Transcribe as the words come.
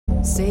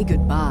Say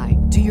goodbye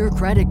to your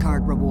credit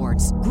card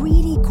rewards.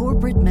 Greedy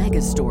corporate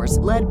mega stores,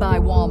 led by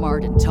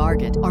Walmart and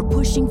Target, are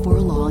pushing for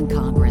a law in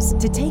Congress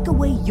to take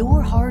away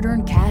your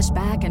hard-earned cash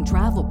back and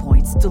travel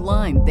points to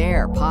line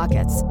their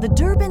pockets. The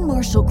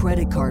Durbin-Marshall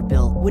credit card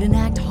bill would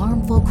enact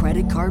harmful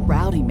credit card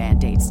routing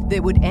mandates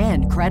that would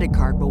end credit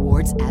card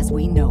rewards as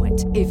we know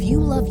it. If you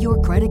love your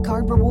credit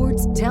card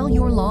rewards, tell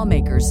your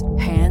lawmakers,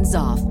 hands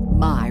off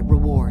my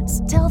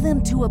rewards. Tell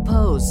them to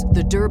oppose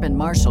the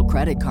Durbin-Marshall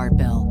credit card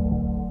bill.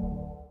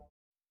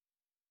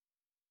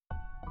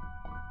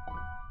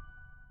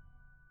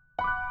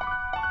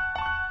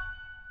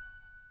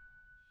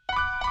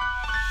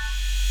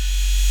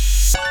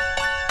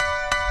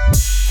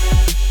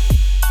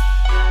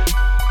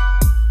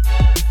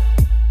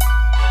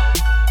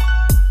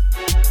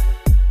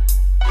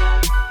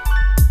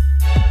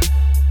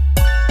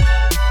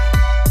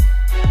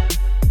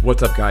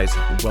 What's up, guys?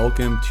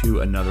 Welcome to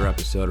another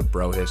episode of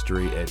Bro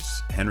History.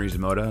 It's Henry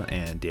Zamota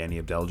and Danny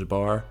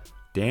Abdel-Jabbar.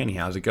 Danny,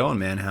 how's it going,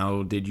 man?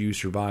 How did you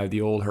survive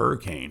the old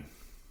hurricane?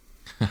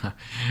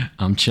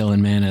 I'm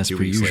chilling, man, as 2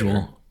 per weeks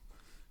usual.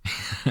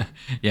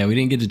 Yeah, we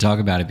didn't get to talk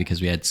about it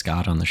because we had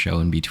Scott on the show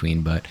in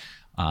between, but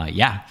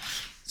yeah,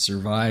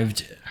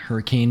 survived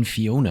Hurricane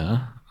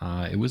Fiona.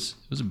 It was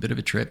a bit of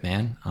a trip,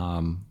 man.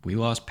 We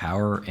lost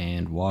power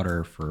and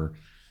water for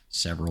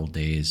several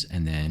days,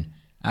 and then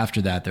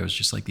after that, there was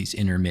just like these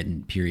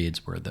intermittent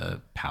periods where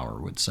the power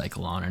would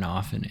cycle on and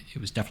off, and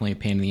it was definitely a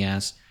pain in the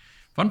ass.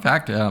 Fun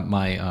fact,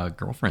 my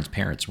girlfriend's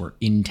parents were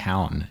in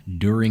town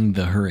during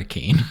the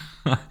hurricane,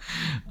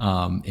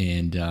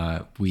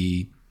 and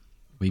we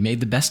made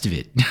the best of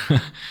it.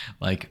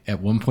 Like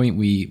at one point,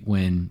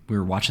 when we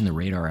were watching the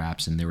radar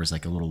apps, and there was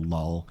like a little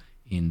lull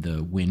in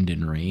the wind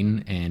and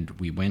rain, and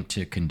we went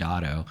to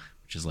Condado,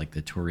 which is like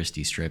the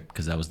touristy strip,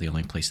 because that was the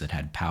only place that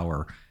had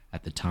power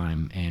at the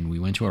time, and we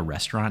went to a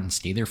restaurant and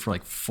stayed there for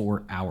like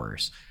 4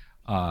 hours,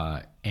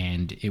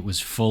 and it was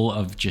full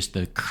of just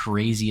the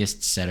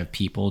craziest set of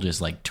people,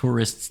 just like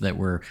tourists that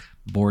were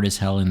bored as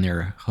hell in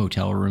their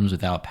hotel rooms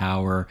without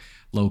power,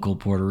 local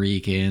Puerto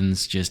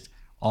Ricans, just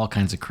all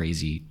kinds of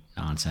crazy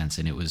nonsense.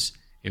 And it was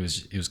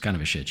kind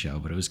of a shit show,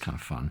 but it was kind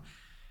of fun.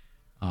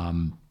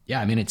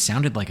 Yeah, I mean, it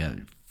sounded like a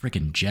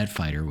freaking jet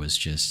fighter was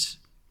just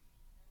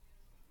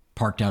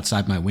parked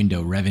outside my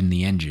window revving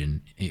the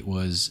engine. It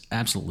was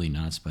absolutely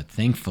nuts, but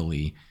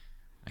thankfully,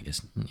 I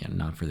guess, yeah,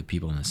 not for the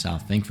people in the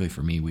South, thankfully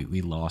for me,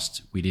 we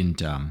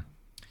didn't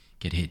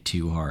get hit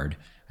too hard.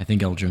 I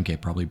think El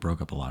Junque probably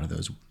broke up a lot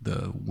of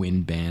the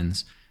wind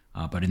bands,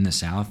 but in the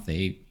South,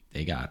 they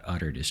got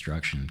utter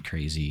destruction,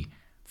 crazy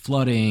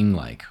flooding,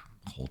 like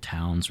whole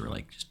towns were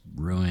like just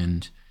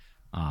ruined.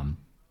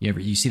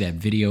 You see that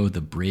video of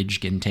the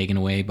bridge getting taken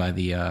away by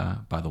the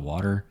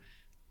water?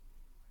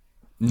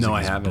 No,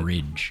 like I haven't.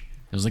 Bridge.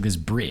 It was like this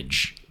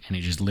bridge, and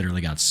it just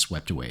literally got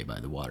swept away by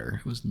the water.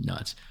 It was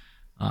nuts.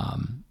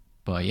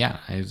 But yeah,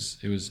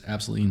 it was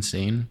absolutely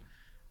insane.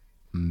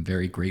 I'm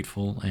very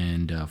grateful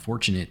and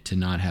fortunate to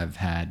not have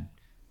had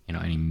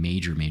any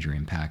major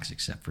impacts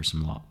except for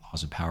some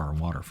loss of power and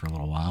water for a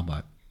little while.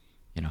 But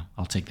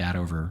I'll take that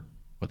over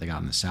what they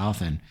got in the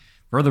South, and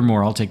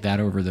furthermore, I'll take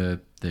that over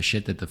the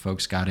shit that the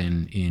folks got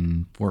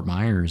in Fort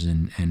Myers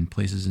and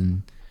places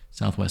in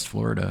Southwest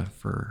Florida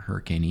for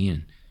Hurricane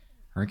Ian.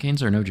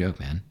 Hurricanes are no joke,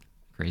 man.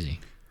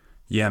 Crazy.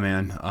 Yeah,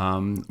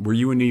 man. Were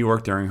you in New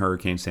York during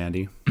Hurricane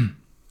Sandy?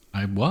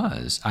 I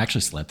was. I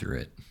actually slept through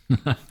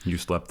it. You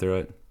slept through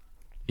it?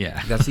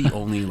 Yeah. That's the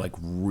only like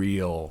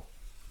real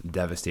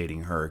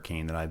devastating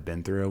hurricane that I've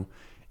been through.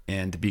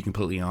 And to be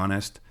completely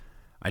honest,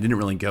 I didn't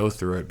really go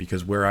through it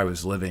because where I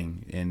was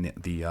living in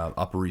the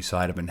Upper East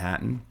Side of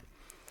Manhattan,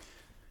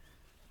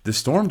 the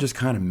storm just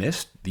kind of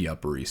missed the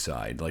Upper East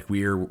Side. Like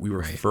we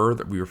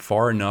were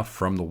far enough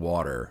from the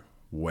water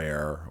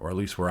where, or at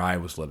least where I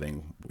was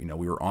living,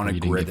 we were on a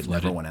grid that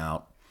never went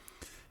out,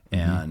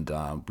 and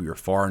we were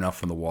far enough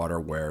from the water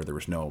where there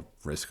was no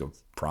risk of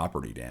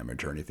property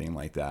damage or anything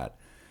like that.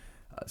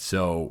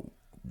 So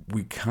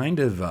we kind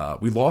of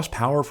we lost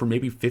power for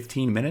maybe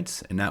 15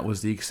 minutes, and that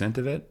was the extent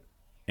of it,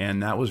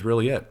 and that was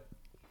really it.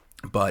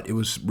 But it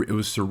was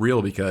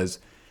surreal because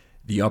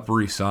the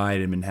Upper East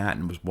Side in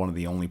Manhattan was one of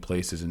the only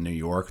places in New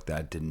York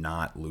that did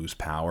not lose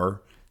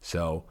power.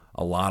 So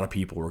a lot of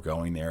people were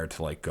going there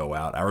to like go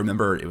out. I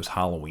remember it was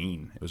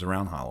Halloween. It was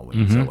around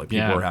Halloween. So like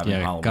people were having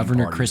Halloween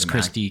Governor parties. Chris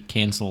Christie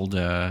canceled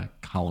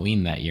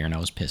Halloween that year, and I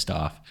was pissed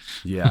off.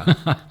 Yeah.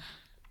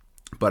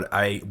 But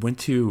I went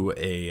to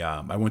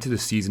the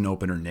season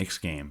opener Knicks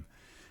game,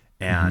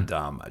 and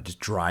just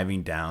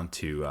driving down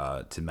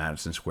to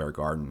Madison Square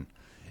Garden,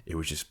 it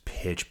was just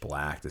pitch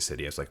black, the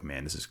city. I was like,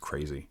 man, this is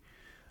crazy.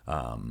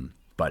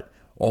 But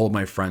all of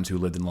my friends who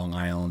lived in Long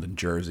Island and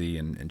Jersey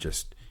and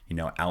just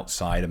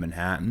outside of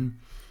Manhattan,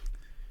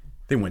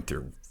 they went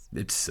through,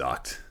 it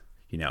sucked.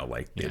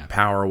 The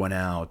power went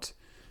out.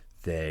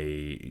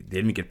 They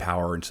didn't get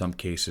power in some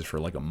cases for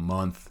like a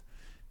month.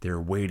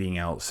 They're waiting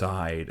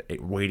outside.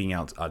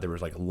 There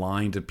was like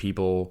lines of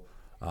people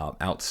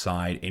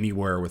outside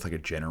anywhere with like a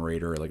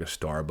generator, like a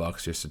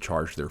Starbucks, just to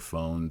charge their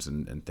phones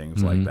and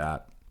things like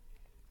that.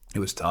 It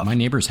was tough. My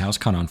neighbor's house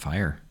caught on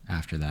fire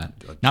after that.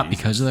 Oh, Not Jesus.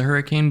 because of the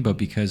hurricane, but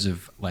because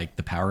of like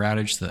the power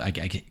outage. That I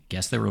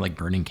guess they were like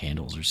burning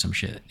candles or some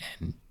shit,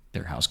 and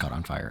their house caught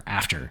on fire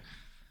after.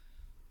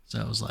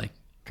 So it was like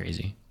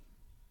crazy.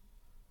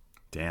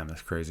 Damn,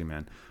 that's crazy,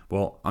 man.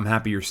 Well, I'm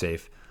happy you're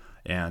safe,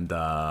 and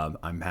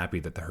I'm happy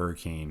that the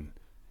hurricane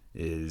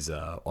is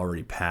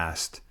already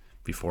past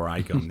before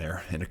I come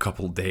there in a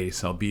couple of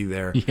days. I'll be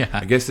there. Yeah.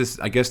 I guess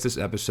this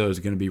episode is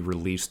going to be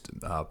released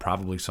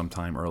probably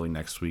sometime early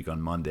next week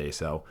on Monday.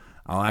 So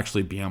I'll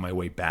actually be on my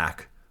way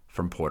back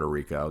from Puerto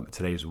Rico.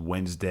 Today's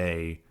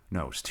Wednesday.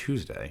 No, it's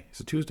Tuesday.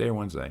 Is it Tuesday or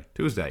Wednesday?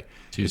 Tuesday.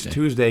 It's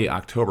Tuesday,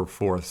 October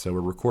 4th. So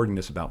we're recording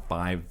this about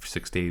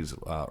 5-6 days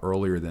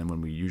earlier than when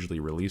we usually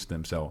release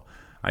them. So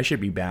I should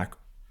be back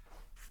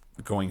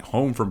going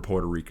home from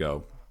Puerto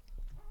Rico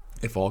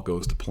if all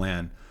goes to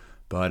plan.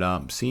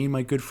 But seeing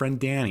my good friend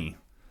Danny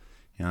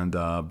and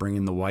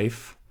bringing the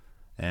wife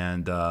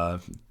and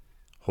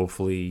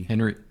hopefully...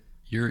 Henry,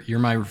 you're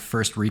my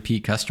first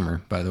repeat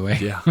customer, by the way.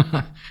 Yeah.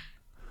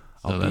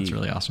 So that's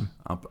really awesome.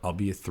 I'll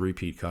be a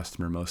 3-peat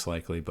customer most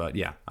likely. But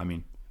yeah, I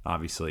mean,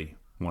 obviously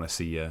want to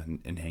see you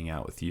and hang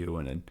out with you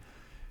and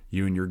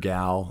you and your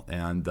gal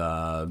and,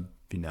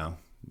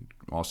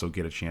 also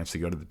get a chance to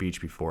go to the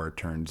beach before it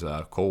turns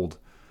cold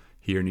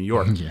here in New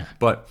York. Yeah.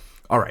 But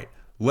all right,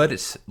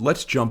 let's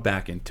jump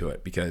back into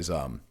it because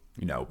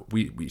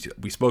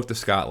we spoke to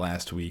Scott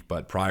last week,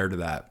 but prior to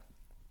that,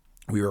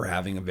 we were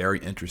having a very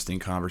interesting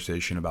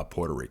conversation about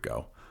Puerto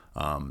Rico.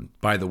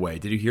 By the way,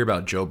 did you hear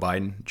about Joe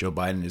Biden? Joe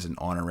Biden is an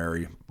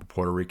honorary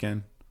Puerto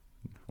Rican.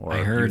 Or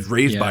I heard, he was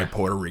raised yeah. by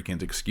Puerto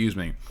Ricans. Excuse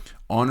me.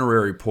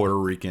 Honorary Puerto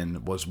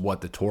Rican was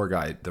what the tour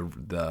guide,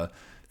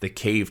 the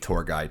cave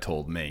tour guide,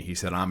 told me. He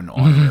said, "I'm an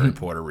honorary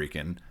Puerto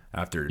Rican,"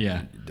 after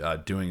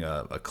doing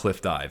a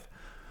cliff dive.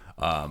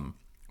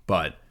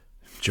 But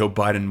Joe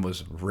Biden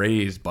was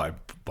raised by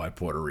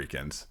Puerto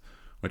Ricans,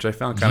 which I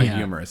found kind of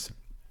humorous.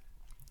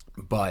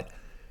 But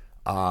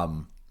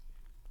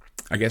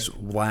I guess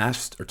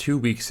 2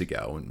 weeks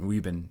ago, and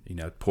we've been,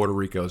 Puerto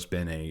Rico's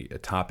been a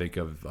topic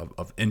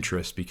of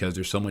interest because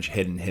there's so much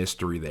hidden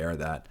history there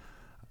that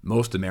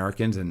most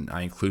Americans, and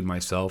I include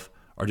myself,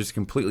 are just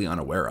completely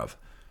unaware of.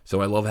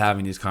 So I love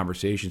having these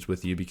conversations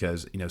with you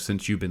because,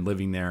 since you've been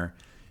living there,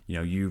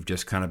 you've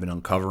just kind of been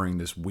uncovering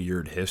this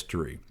weird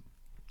history.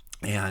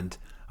 And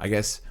I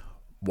guess,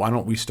 why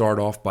don't we start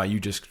off by you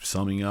just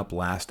summing up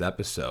last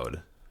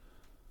episode?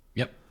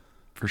 Yep,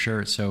 for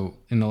sure. So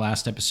in the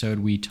last episode,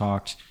 we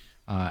talked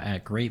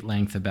at great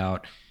length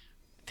about,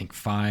 I think,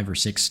 5 or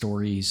 6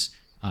 stories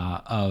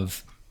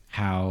of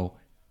how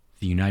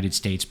the United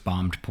States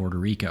bombed Puerto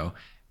Rico.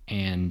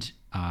 And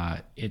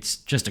it's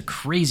just a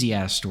crazy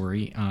ass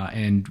story.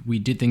 And we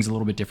did things a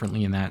little bit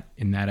differently in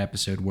that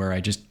episode where I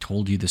just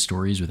told you the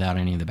stories without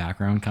any of the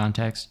background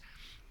context.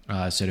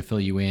 So to fill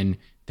you in,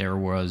 there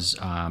was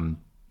a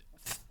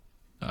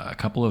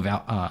couple of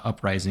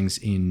uprisings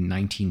in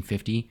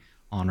 1950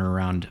 on or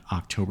around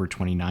October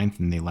 29th,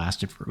 and they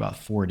lasted for about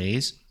 4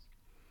 days.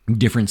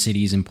 Different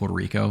cities in Puerto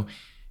Rico.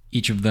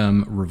 Each of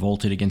them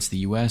revolted against the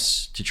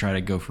U.S. to try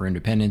to go for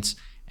independence,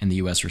 and the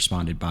U.S.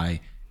 responded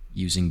by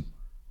using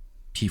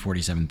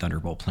P-47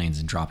 Thunderbolt planes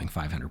and dropping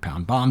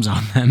 500-pound bombs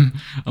on them,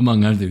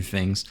 among other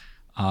things.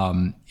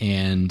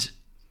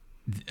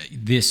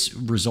 This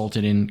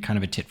resulted in kind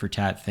of a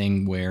tit-for-tat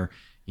thing where,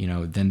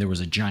 then there was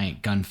a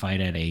giant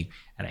gunfight at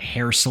a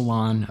hair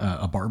salon,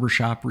 a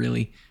barbershop,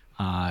 really,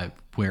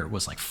 where it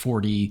was like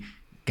 40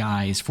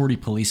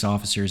 police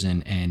officers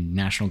and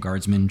National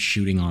Guardsmen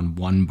shooting on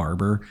one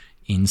barber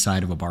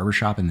inside of a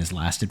barbershop, and this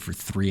lasted for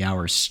 3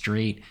 hours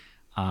straight.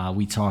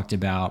 We talked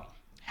about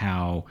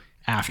how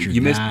after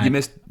you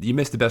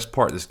missed the best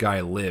part. This guy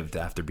lived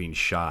after being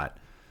shot.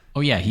 Oh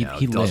yeah, he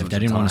lived. I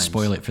didn't want to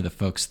spoil it for the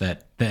folks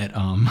that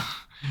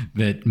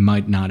that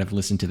might not have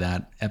listened to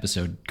that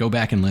episode. Go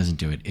back and listen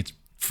to it. It's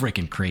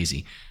freaking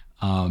crazy.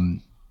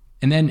 And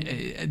then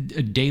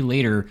a day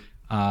later,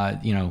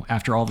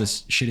 after all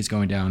this shit is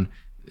going down,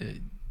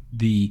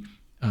 the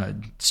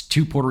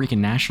 2 Puerto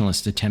Rican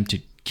nationalists attempt to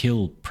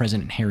kill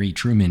President Harry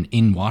Truman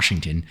in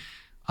Washington,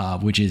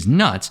 which is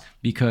nuts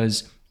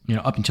because,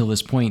 up until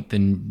this point,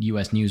 the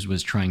U.S. News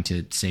was trying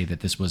to say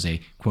that this was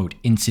a, quote,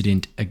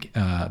 incident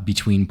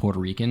between Puerto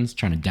Ricans,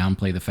 trying to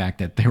downplay the fact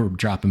that they were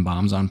dropping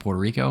bombs on Puerto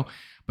Rico.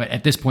 But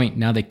at this point,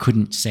 now they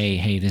couldn't say,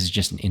 hey, this is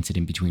just an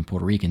incident between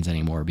Puerto Ricans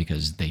anymore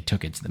because they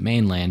took it to the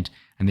mainland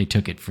and they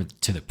took it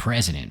to the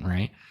president,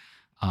 right?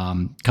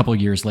 A couple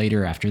of years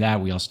later, after that,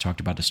 we also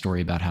talked about the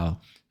story about how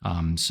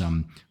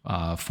some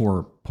 4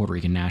 Puerto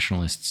Rican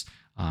nationalists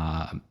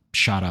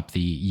shot up the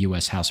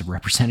U.S. House of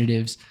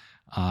Representatives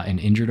and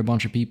injured a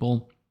bunch of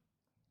people.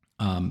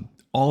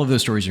 All of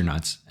those stories are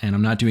nuts, and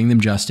I'm not doing them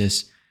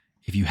justice.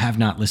 If you have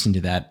not listened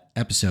to that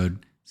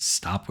episode,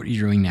 stop what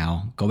you're doing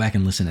now. Go back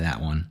and listen to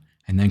that one,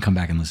 and then come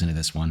back and listen to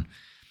this one.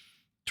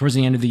 Towards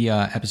the end of the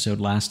episode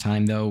last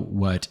time, though,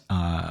 what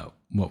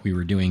we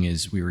were doing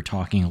is we were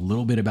talking a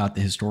little bit about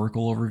the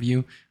historical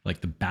overview,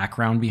 like the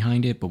background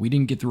behind it, but we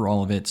didn't get through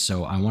all of it.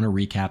 So I want to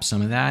recap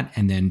some of that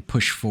and then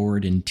push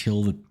forward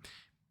until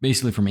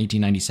basically from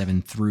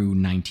 1897 through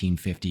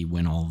 1950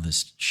 when all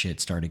this shit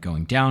started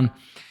going down.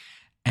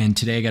 And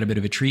today I got a bit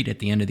of a treat. At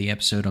the end of the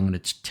episode, I'm going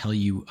to tell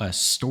you a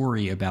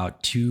story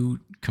about two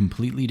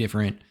completely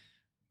different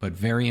but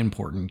very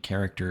important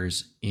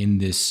characters in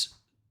this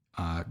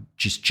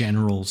just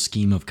general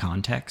scheme of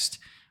context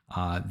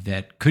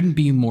that couldn't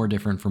be more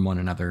different from one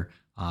another.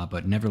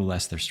 But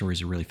nevertheless, their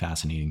stories are really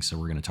fascinating. So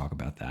we're going to talk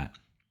about that.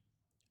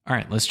 All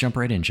right, let's jump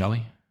right in, shall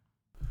we?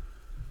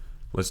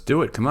 Let's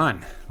do it. Come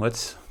on.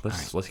 Let's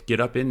get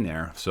up in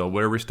there. So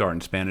where are we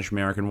starting?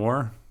 Spanish-American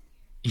War?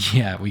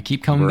 Yeah, we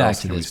keep coming back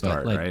to this,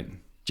 start, but like, right?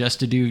 just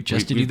to do the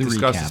recap. We've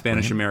discussed the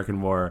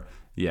Spanish-American War.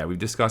 Yeah, we've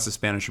discussed the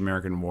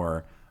Spanish-American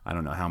War. I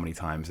don't know how many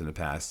times in the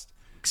past.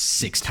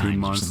 6 times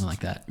months, or something like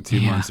that.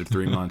 2 months or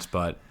 3 months,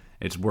 but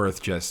it's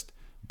worth just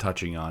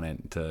touching on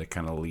it to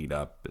kind of lead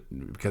up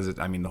because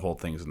the whole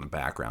thing's in the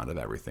background of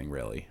everything,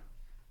 really.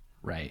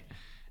 Right.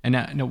 And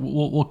now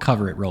we'll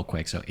cover it real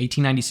quick. So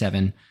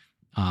 1897,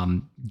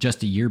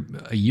 just a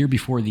year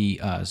before the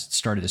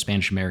start of the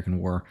Spanish-American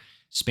War,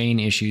 Spain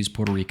issues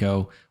Puerto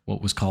Rico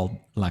what was called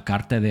La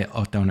Carta de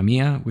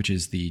Autonomía, which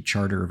is the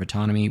Charter of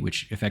Autonomy,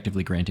 which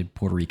effectively granted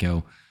Puerto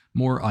Rico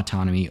more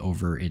autonomy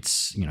over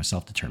its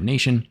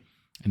self-determination.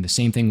 And the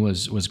same thing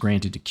was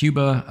granted to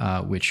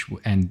Cuba,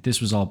 and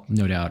this was all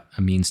no doubt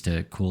a means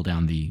to cool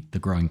down the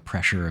growing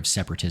pressure of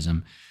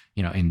separatism,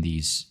 in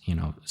these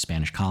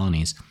Spanish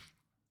colonies.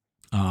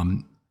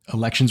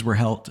 Elections were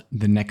held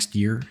the next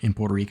year in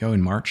Puerto Rico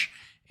in March,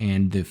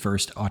 and the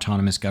first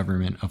autonomous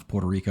government of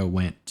Puerto Rico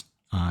went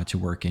to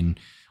work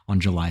on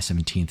July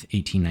 17th,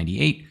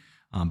 1898.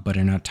 But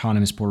an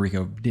autonomous Puerto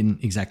Rico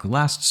didn't exactly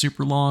last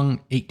super long.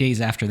 8 days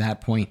after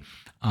that point,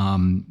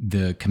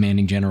 the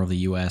commanding general of the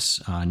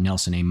U.S.,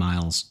 Nelson A.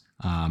 Miles,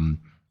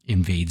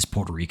 invades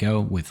Puerto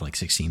Rico with like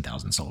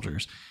 16,000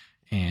 soldiers.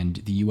 And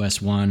the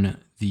U.S. won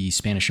the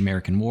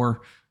Spanish-American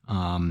War,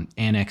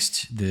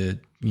 annexed the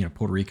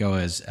Puerto Rico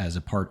as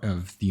a part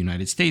of the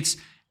United States,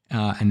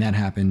 and that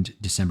happened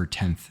December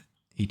 10th,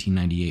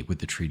 1898 with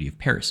the Treaty of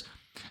Paris.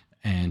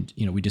 And,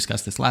 we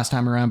discussed this last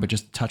time around, but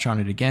just to touch on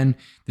it again,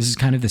 this is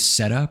kind of the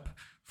setup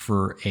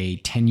for a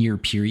 10-year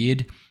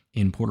period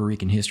in Puerto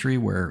Rican history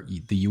where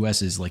the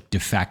U.S. is like de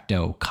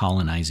facto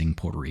colonizing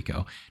Puerto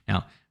Rico.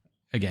 Now,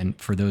 again,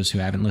 for those who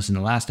haven't listened to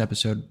the last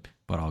episode,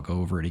 but I'll go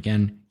over it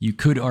again, you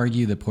could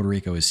argue that Puerto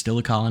Rico is still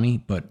a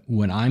colony, but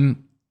what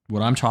I'm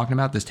talking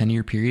about, this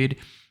 10-year period,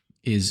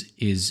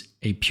 is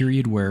a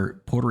period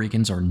where Puerto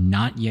Ricans are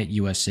not yet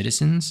U.S.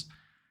 citizens.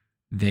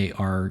 They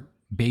are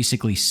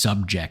basically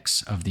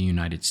subjects of the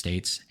United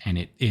States, and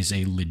it is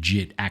a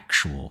legit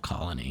actual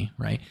colony,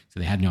 right?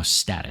 So they had no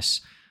status,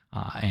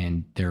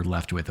 and they're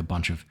left with a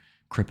bunch of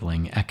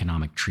crippling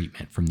economic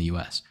treatment from the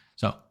U.S.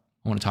 So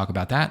I want to talk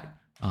about that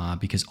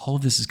because all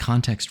of this is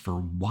context for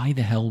why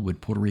the hell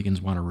would Puerto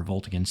Ricans want to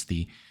revolt against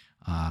the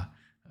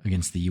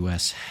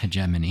U.S.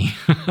 hegemony,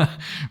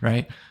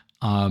 right?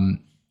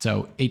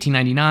 So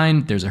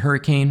 1899, there's a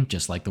hurricane,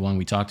 just like the one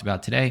we talked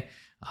about today.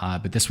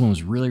 But this one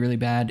was really, really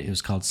bad. It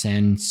was called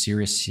San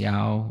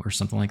Ciriciao or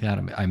something like that.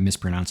 I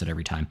mispronounce it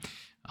every time.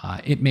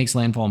 It makes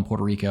landfall in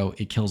Puerto Rico.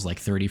 It kills like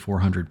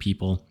 3,400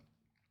 people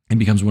and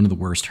becomes one of the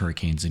worst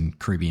hurricanes in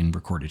Caribbean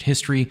recorded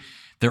history.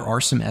 There are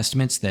some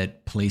estimates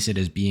that place it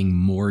as being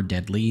more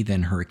deadly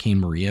than Hurricane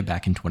Maria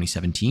back in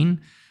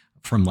 2017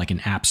 from like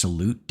an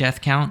absolute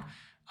death count.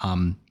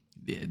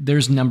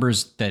 There's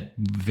numbers that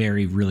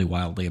vary really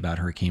wildly about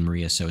Hurricane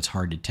Maria, so it's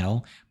hard to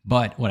tell.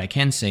 But what I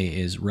can say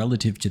is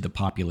relative to the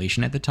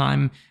population at the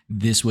time,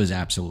 this was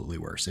absolutely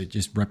worse. It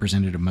just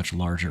represented a much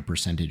larger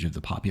percentage of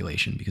the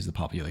population because the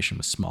population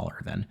was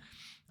smaller then.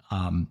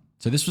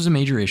 So this was a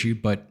major issue,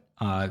 but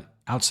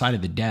outside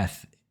of the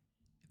death,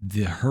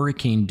 the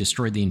hurricane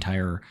destroyed the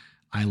entire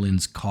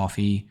island's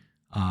coffee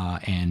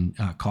and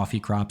coffee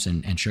crops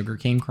and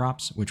sugarcane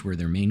crops, which were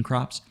their main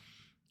crops.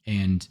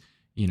 And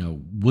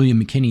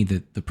William McKinney,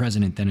 the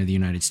president then of the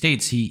United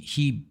States,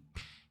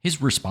 his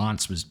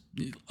response was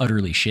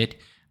utterly shit.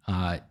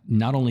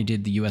 Not only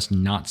did the U.S.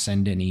 not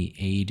send any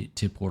aid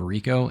to Puerto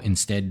Rico,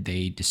 instead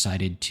they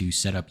decided to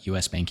set up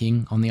U.S.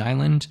 banking on the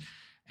island,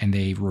 and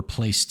they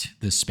replaced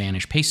the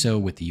Spanish peso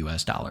with the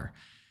U.S. dollar.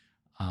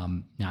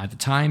 Now, at the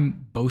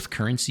time, both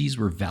currencies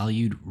were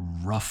valued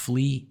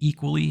roughly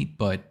equally,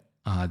 but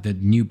the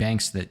new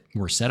banks that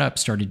were set up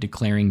started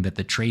declaring that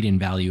the trade-in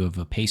value of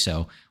a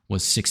peso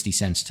was 60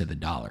 cents to the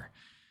dollar.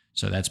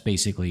 So that's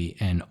basically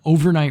an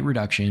overnight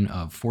reduction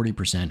of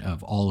 40%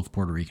 of all of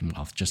Puerto Rican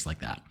wealth, just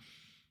like that,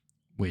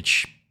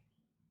 which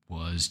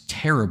was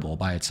terrible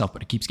by itself,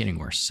 but it keeps getting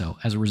worse. So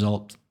as a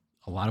result,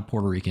 a lot of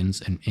Puerto Ricans,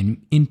 and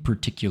in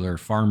particular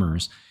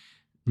farmers,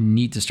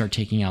 need to start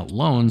taking out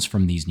loans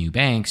from these new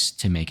banks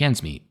to make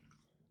ends meet.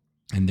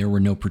 And there were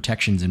no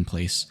protections in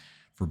place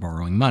for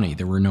borrowing money.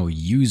 There were no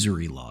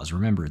usury laws.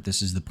 Remember,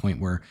 this is the point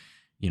where,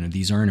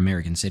 these aren't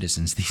American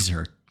citizens. These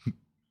are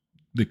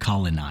the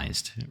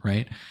colonized,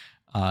 right?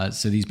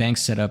 So these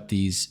banks set up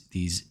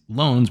these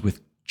loans with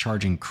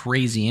charging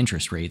crazy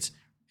interest rates,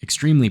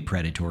 extremely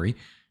predatory,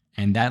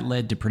 and that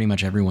led to pretty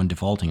much everyone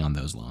defaulting on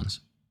those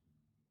loans.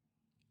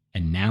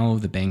 And now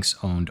the banks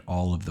owned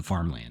all of the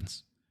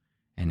farmlands.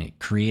 And it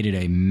created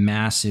a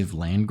massive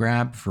land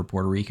grab for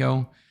Puerto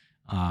Rico.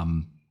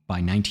 By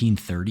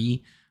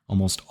 1930,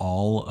 almost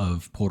all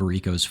of Puerto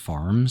Rico's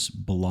farms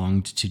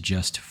belonged to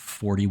just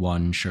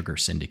 41 sugar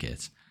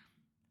syndicates.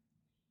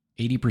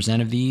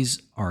 80% of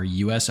these are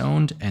U.S.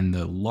 owned, and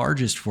the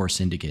largest 4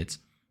 syndicates,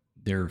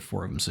 there are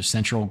 4 of them. So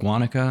Central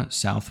Guanica,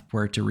 South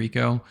Puerto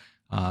Rico,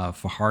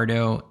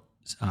 Fajardo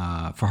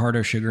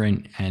Sugar,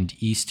 and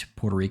East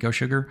Puerto Rico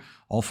Sugar.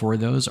 All 4 of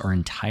those are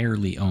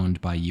entirely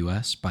owned by the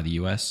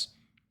U.S.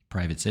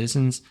 private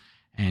citizens,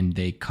 and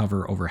they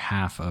cover over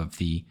half of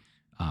the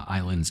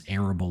island's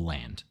arable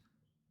land.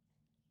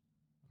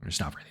 I'm going to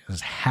stop right there.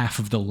 Half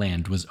of the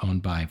land was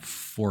owned by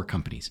 4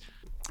 companies.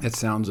 It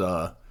sounds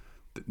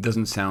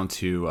doesn't sound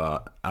too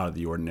out of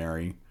the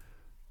ordinary,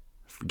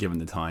 given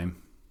the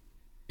time.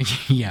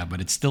 Yeah,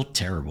 but it's still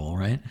terrible,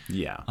 right?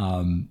 Yeah.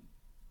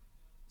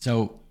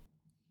 So,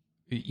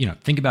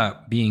 think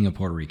about being a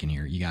Puerto Rican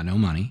here. You got no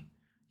money,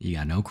 you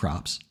got no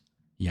crops,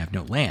 you have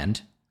no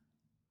land.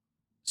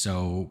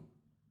 So,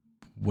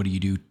 what do you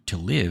do to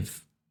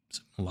live?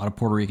 A lot of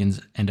Puerto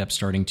Ricans end up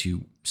starting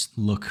to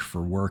look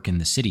for work in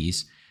the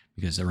cities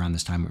because around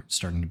this time, we're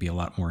starting to be a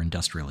lot more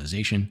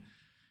industrialization.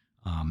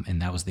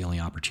 And that was the only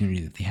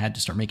opportunity that they had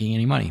to start making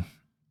any money.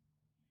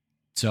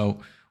 So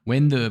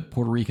when the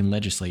Puerto Rican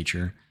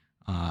legislature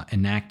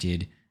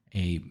enacted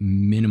a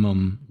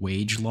minimum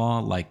wage law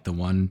like the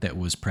one that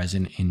was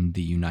present in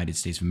the United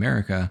States of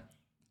America,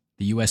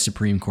 the U.S.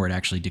 Supreme Court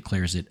actually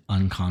declares it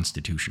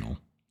unconstitutional.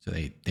 So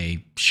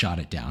they shot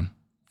it down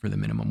for the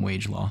minimum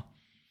wage law.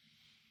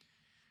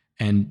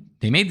 And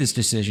they made this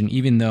decision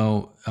even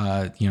though,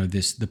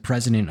 the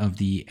president of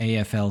the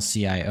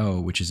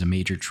AFL-CIO, which is a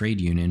major trade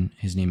union,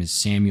 his name is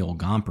Samuel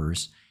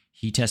Gompers,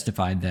 he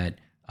testified that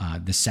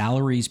the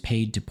salaries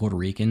paid to Puerto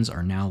Ricans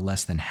are now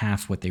less than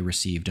half what they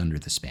received under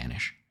the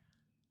Spanish.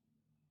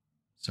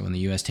 So when the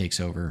U.S.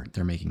 takes over,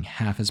 they're making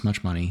half as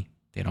much money.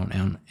 They don't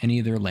own any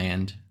of their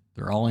land.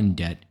 They're all in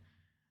debt.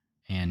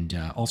 And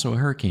also a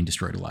hurricane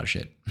destroyed a lot of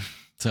shit.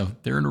 So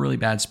they're in a really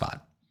bad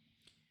spot.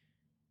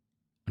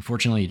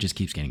 Unfortunately, it just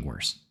keeps getting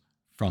worse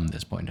from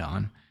this point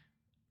on.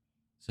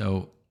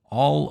 So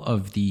all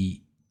of the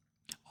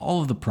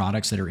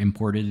products that are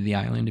imported to the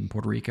island in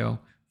Puerto Rico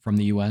from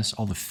the U.S.,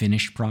 all the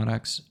finished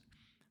products,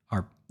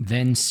 are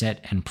then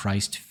set and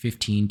priced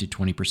 15 to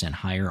 20%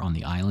 higher on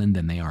the island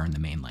than they are in the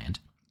mainland.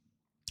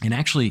 And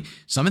actually,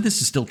 some of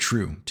this is still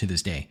true to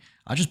this day.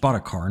 I just bought a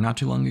car not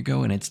too long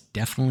ago, and it's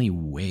definitely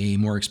way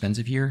more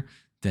expensive here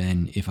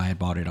than if I had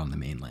bought it on the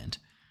mainland.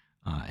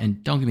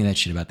 And don't give me that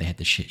shit about they had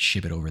to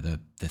ship it over the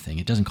thing.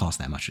 It doesn't cost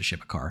that much to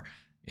ship a car.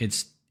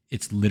 It's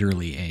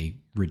literally a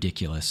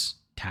ridiculous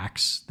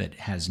tax that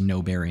has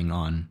no bearing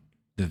on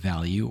the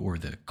value or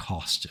the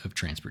cost of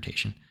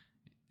transportation.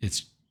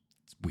 It's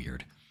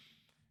weird.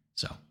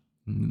 So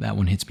that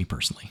one hits me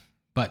personally.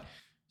 But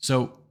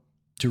so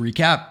to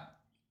recap,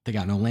 they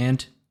got no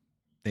land.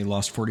 They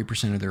lost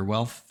 40% of their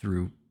wealth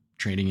through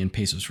trading in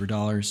pesos for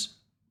dollars.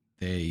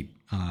 They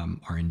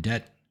are in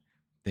debt.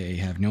 They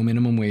have no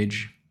minimum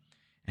wage.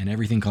 And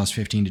everything costs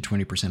 15 to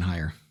 20%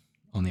 higher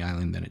on the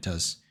island than it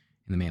does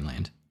in the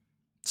mainland.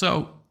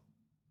 So,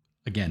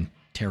 again,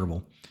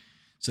 terrible.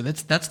 So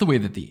that's the way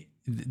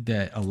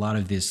that a lot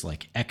of this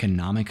like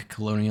economic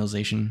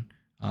colonialization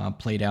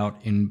played out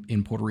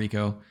in Puerto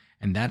Rico,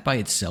 and that by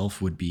itself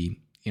would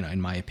be,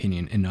 in my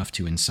opinion, enough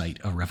to incite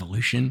a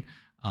revolution.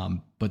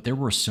 But there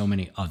were so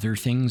many other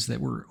things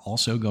that were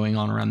also going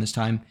on around this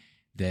time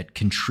that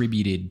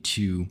contributed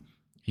to,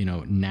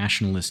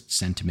 nationalist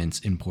sentiments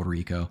in Puerto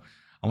Rico.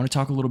 I want to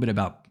talk a little bit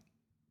about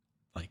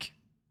like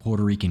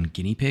Puerto Rican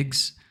guinea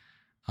pigs,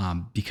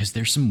 because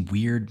there's some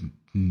weird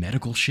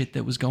medical shit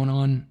that was going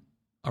on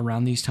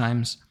around these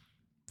times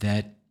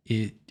that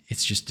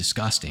it's just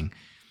disgusting.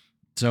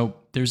 So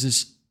there's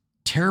this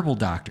terrible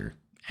doctor,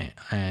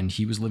 and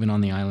he was living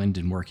on the island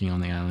and working on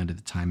the island at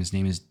the time. His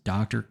name is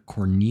Dr.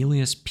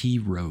 Cornelius P.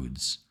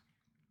 Rhodes.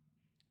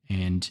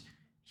 And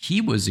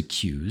he was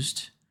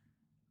accused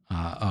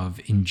of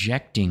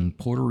injecting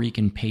Puerto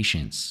Rican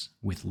patients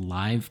with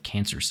live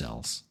cancer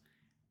cells.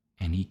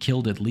 And he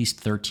killed at least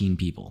 13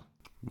 people.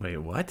 Wait,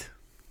 what?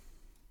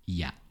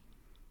 Yeah.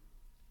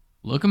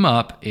 Look him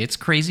up. It's a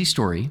crazy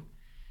story.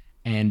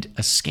 And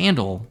a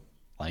scandal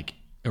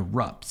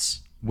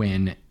erupts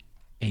when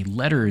a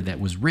letter that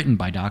was written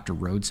by Dr.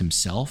 Rhodes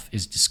himself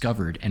is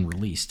discovered and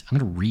released. I'm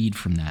going to read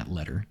from that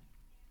letter.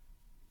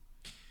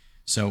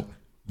 So,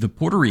 the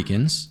Puerto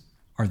Ricans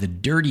are the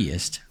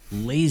dirtiest,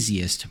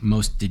 laziest,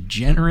 most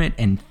degenerate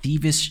and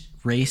thievish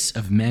race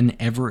of men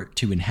ever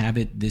to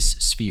inhabit this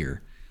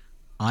sphere.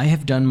 I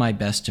have done my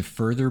best to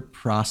further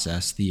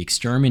process the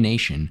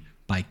extermination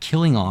by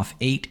killing off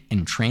 8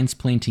 and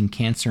transplanting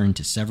cancer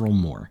into several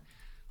more.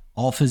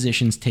 All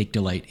physicians take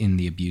delight in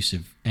the abuse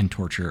and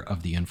torture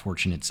of the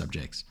unfortunate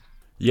subjects.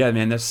 Yeah,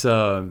 man, that's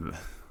I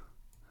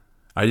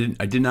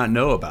did not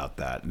know about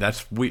that.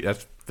 That's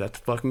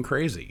fucking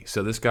crazy.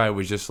 So this guy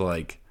was just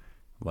like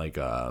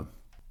a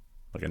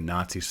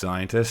Nazi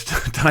scientist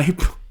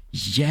type.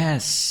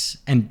 Yes.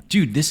 And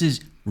dude, this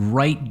is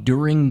right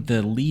during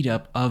the lead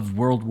up of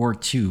World War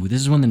II.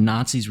 This is when the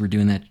Nazis were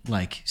doing that,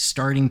 like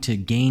starting to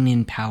gain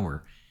in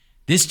power.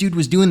 This dude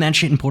was doing that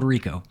shit in Puerto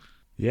Rico.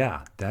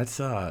 Yeah, that's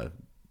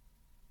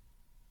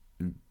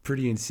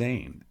pretty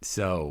insane.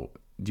 So,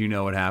 do you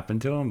know what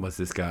happened to him? Was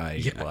this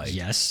guy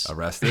Yes.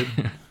 arrested?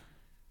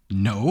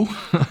 No.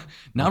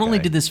 Not only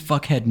did this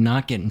fuckhead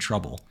not get in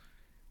trouble,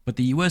 but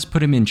the US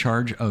put him in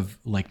charge of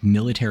like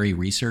military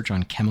research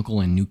on chemical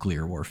and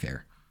nuclear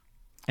warfare.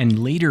 And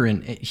later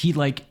he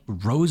like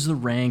rose the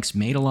ranks,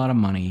 made a lot of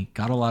money,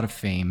 got a lot of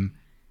fame,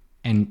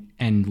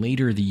 and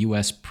later the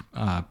US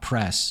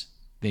press,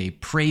 they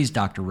praised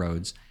Dr.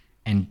 Rhodes,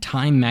 and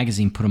Time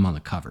magazine put him on the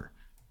cover.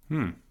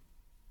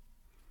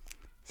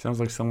 Sounds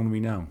like someone we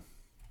know.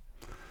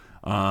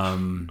 I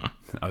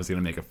was going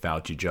to make a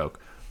Fauci joke,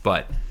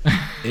 but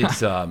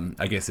it's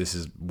I guess this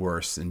is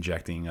worse,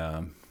 injecting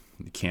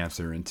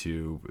cancer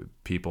into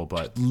people,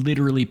 but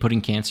Literally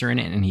putting cancer in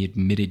it, and he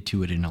admitted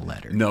to it in a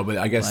letter. no, but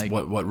I guess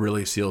what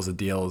really seals the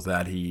deal is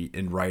that he,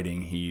 in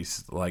writing,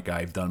 he's like,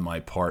 I've done my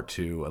part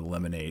to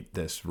eliminate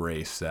this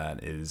race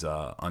that is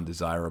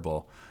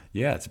undesirable.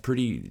 Yeah, it's a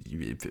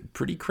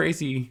pretty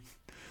crazy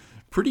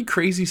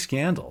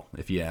scandal,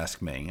 if you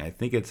ask me. I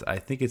think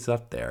it's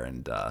up there,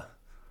 and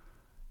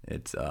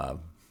it's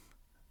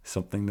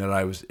something that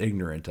I was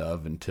ignorant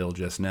of until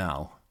just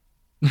now.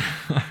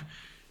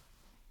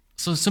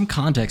 So some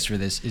context for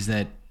this is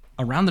that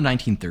around the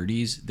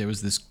 1930s, there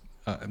was this,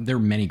 there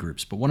were many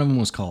groups, but one of them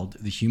was called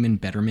the Human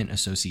Betterment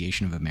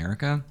Association of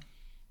America.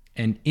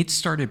 And it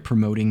started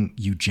promoting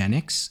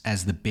eugenics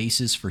as the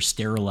basis for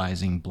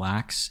sterilizing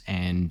blacks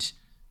and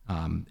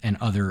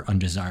other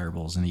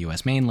undesirables in the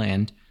U.S.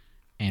 mainland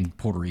and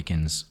Puerto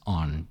Ricans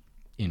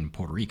in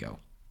Puerto Rico.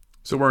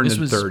 So we're in the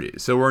 30s.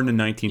 So we're in the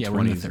 1920s Yeah,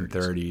 we're in the and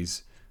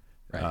 30s.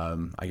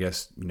 Right. I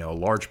guess, a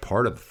large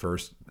part of the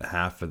first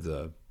half of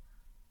the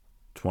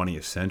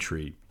 20th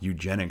century,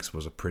 eugenics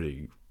was a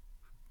pretty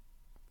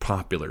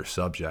popular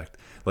subject.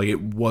 Like, it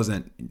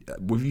wasn't,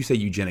 if you say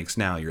eugenics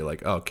now, you're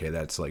like, oh, okay,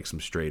 that's like some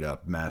straight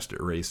up master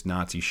race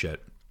Nazi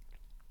shit.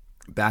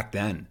 Back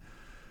then,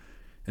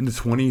 in the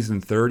 20s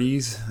and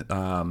 30s,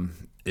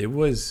 it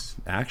was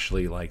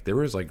actually like, there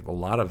was like a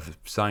lot of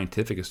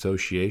scientific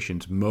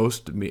associations.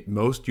 Most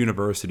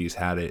universities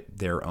had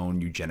their own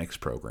eugenics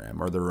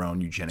program or their own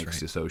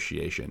eugenics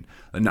association.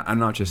 And I'm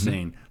not just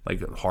saying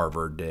like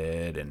Harvard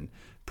did and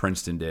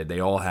Princeton did. They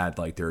all had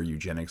like their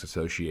eugenics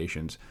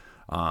associations.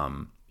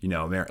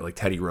 Like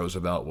Teddy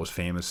Roosevelt was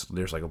famous.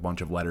 There's like a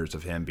bunch of letters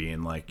of him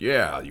being like,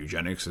 yeah,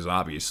 eugenics is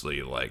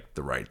obviously like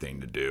the right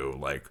thing to do.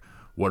 Like,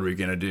 what are we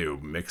going to do?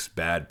 Mix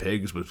bad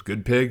pigs with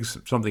good pigs?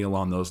 Something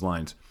along those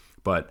lines.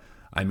 But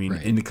I mean,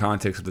 in the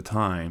context of the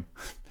time,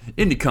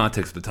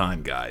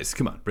 guys,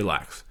 come on,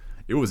 relax.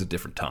 It was a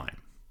different time.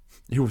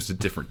 It was a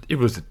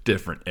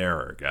different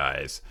era,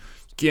 guys.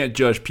 You can't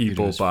judge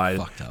people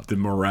by the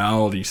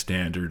morality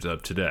standards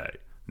of today.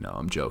 No,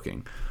 I'm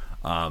joking.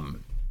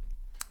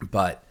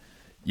 But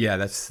yeah,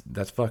 that's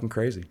fucking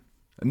crazy.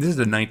 And this is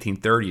the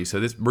 1930s,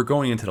 so we're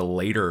going into the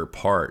later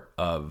part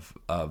of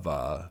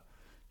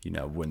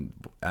when,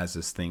 as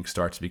this thing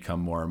starts to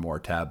become more and more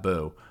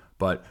taboo.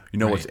 But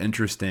what's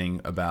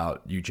interesting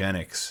about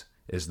eugenics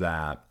is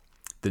that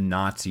the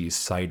Nazis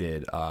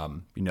cited,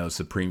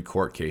 Supreme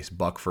Court case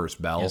Buck vs.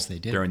 Bell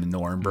during the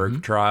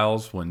Nuremberg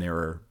trials when they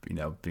were,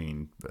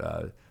 being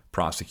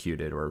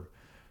prosecuted or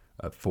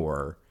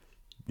for,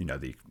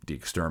 the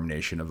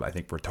extermination of, I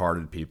think,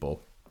 retarded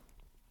people.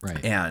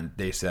 Right. And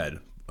they said,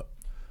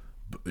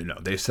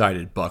 they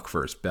cited Buck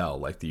vs. Bell,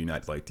 like the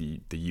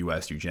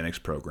U.S. eugenics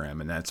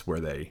program, and that's where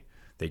they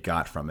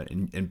got from it.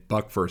 And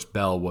Buck vs.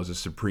 Bell was a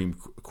Supreme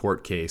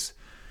Court case.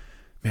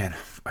 Man,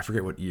 I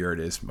forget what year it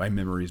is. My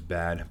memory is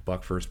bad.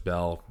 Buck vs.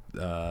 Bell,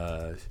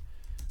 I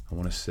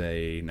want to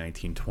say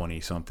 1920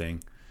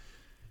 something.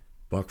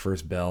 Buck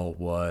vs. Bell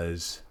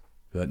was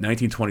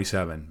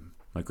 1927.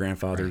 My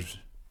grandfather's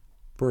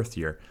birth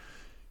year.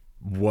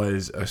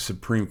 Was a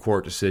Supreme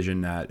Court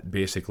decision that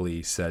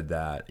basically said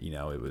that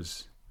it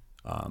was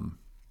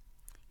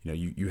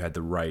you had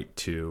the right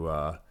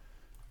to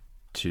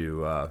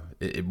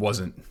it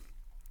wasn't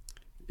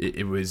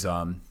it was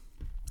I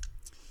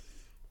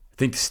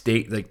think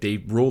they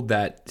ruled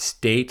that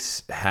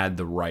states had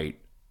the right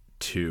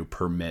to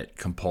permit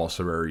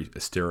compulsory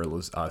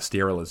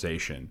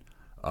sterilization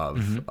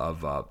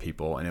of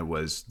people, and it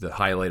was the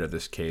highlight of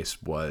this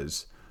case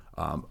was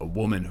a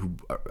woman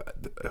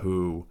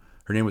who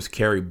her name was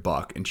Carrie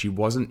Buck, and there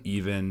wasn't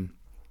anything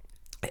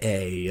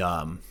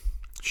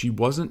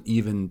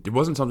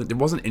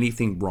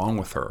wrong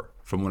with her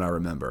from what I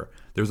remember.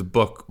 There's a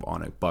book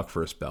on it, Buck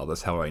vs. Bell.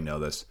 That's how I know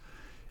this.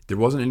 There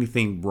wasn't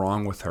anything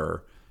wrong with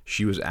her.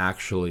 She was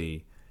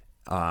actually,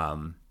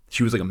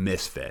 she was like a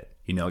misfit,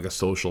 like a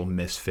social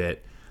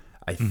misfit.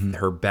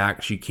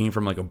 She came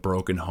from like a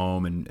broken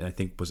home and I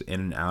think was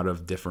in and out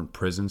of different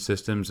prison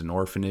systems and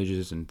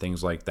orphanages and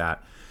things like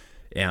that.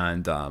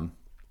 And I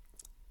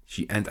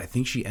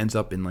think she ends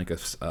up in like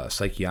a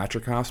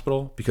psychiatric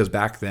hospital because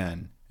back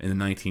then, in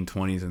the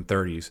 1920s and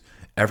 30s,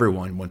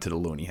 everyone went to the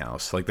loony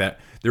house. Like that,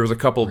 there was a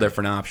couple of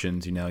different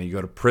options. You know, you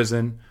go to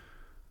prison,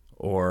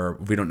 or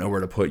if we don't know where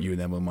to put you,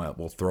 then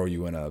we'll throw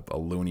you in a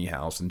loony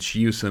house. And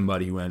she was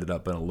somebody who ended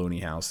up in a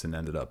loony house and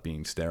ended up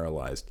being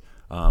sterilized.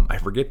 I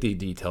forget the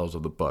details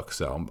of the book,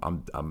 so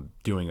I'm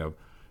doing a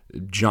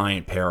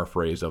giant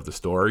paraphrase of the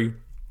story,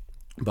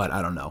 but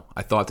I don't know.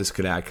 I thought this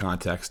could add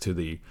context to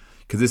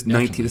because this is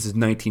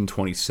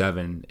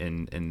 1927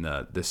 in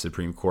the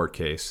Supreme Court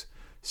case.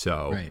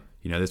 So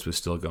this was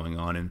still going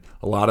on, and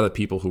a lot of the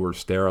people who were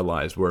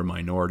sterilized were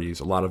minorities.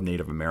 A lot of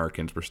Native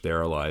Americans were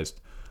sterilized.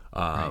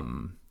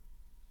 So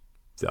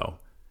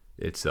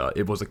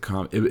it was a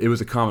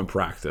common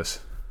practice.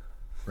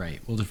 Right.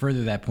 Well, to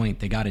further that point,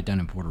 they got it done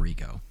in Puerto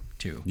Rico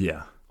too.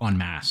 Yeah. En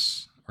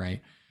masse,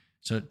 right?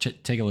 So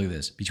take a look at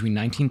this. Between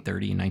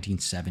 1930 and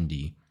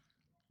 1970,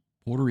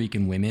 Puerto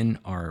Rican women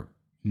are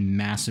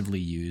massively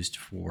used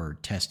for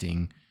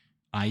testing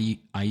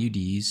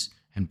IUDs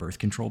and birth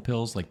control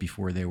pills. Like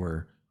before, they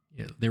were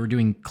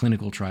doing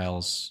clinical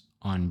trials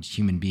on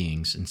human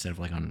beings instead of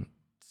like on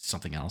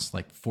something else,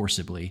 like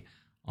forcibly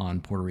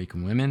on Puerto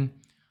Rican women.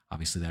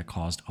 Obviously, that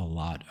caused a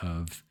lot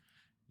of,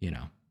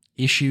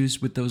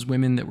 issues with those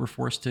women that were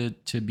forced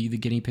to be the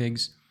guinea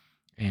pigs.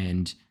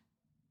 And,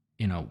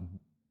 in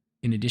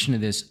addition to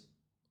this,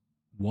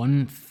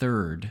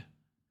 1/3, I'm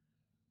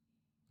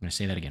going to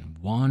say that again,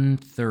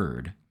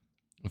 1/3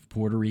 of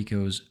Puerto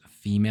Rico's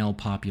female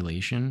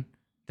population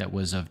that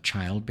was of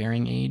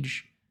childbearing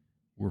age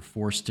were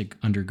forced to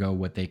undergo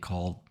what they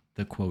call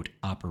the, quote,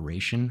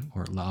 operation,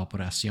 or la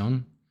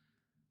operación,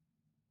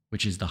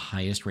 which is the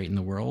highest rate in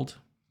the world.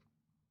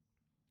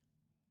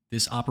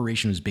 This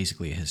operation was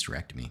basically a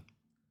hysterectomy.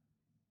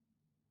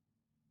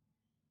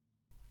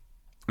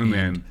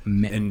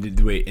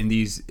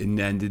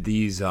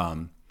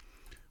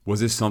 Was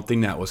this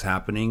something that was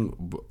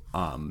happening,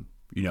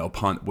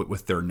 upon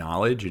with their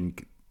knowledge?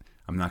 And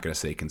I'm not going to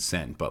say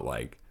consent, but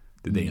like,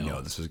 did they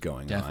know this was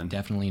going on?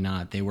 Definitely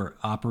not. They were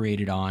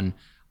operated on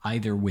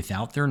either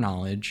without their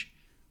knowledge,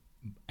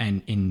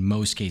 and in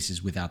most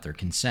cases without their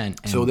consent.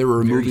 And so they were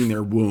removing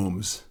their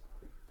wombs,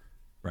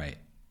 right?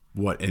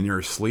 What, in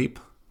their sleep?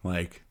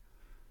 Like,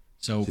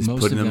 so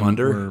most of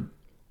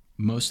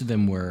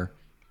them were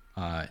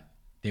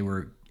they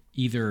were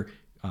either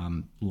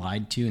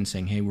lied to and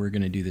saying, hey, we're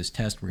going to do this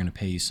test. We're going to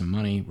pay you some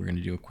money. We're going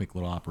to do a quick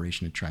little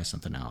operation to try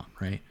something out,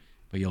 right?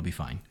 But you'll be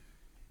fine.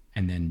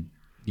 And then,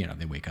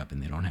 they wake up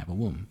and they don't have a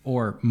womb.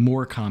 Or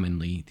more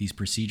commonly, these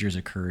procedures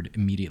occurred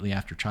immediately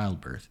after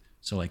childbirth.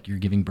 So like you're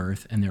giving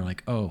birth and they're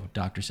like, oh,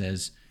 doctor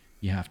says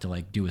you have to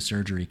like do a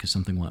surgery because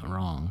something went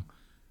wrong.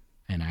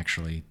 And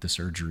actually the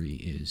surgery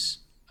is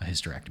a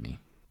hysterectomy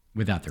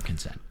without their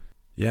consent.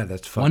 Yeah,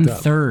 that's fucked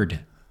up. 1/3.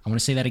 I want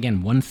to say that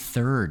again.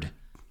 1/3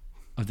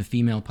 of the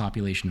female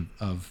population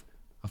of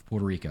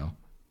Puerto Rico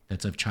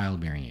that's of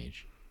childbearing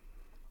age.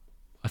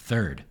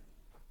 1/3.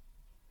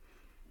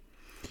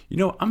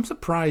 I'm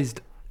surprised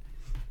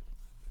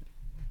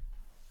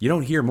you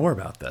don't hear more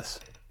about this.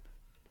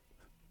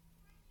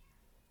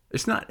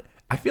 It's not,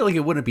 I feel like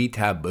it wouldn't be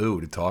taboo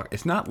to talk.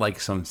 It's not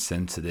like some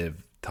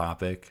sensitive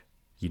topic,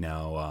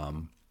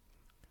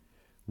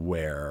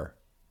 where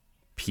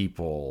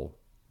people,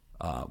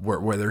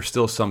 where there's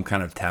still some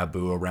kind of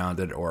taboo around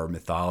it or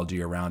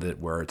mythology around it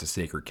where it's a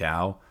sacred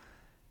cow.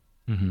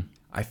 Mm-hmm.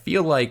 I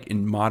feel like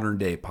in modern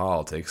day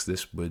politics,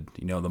 this would,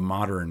 the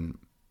modern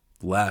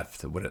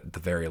left would at the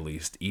very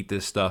least eat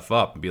this stuff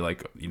up and be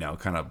like,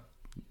 kind of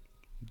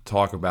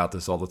talk about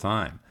this all the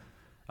time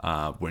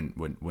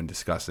when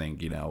discussing,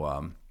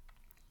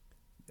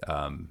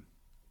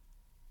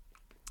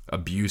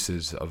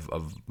 abuses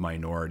of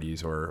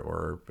minorities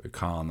or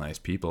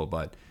colonized people,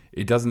 but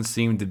it doesn't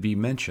seem to be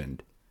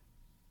mentioned.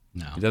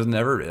 No, it doesn't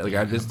ever.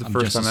 Like, this is the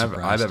first time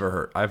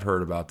I've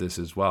heard about this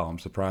as well. I'm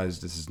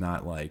surprised this is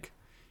not like,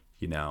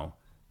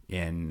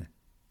 in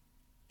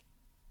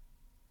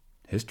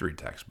history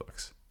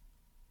textbooks.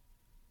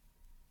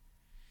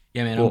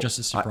 Yeah, man, I'm just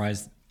as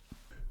surprised.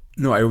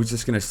 I was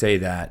just gonna say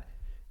that.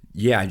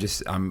 Yeah,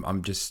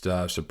 I'm just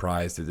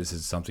surprised that this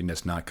is something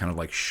that's not kind of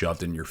like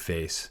shoved in your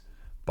face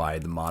by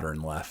the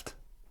modern left,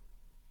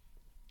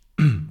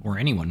 or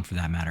anyone for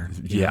that matter.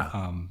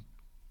 Yeah.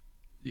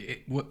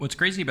 What's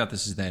crazy about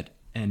this is that,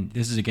 and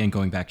this is again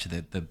going back to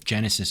the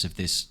genesis of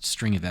this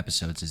string of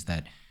episodes, is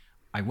that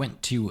I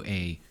went to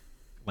a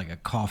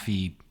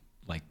coffee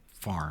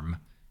farm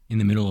in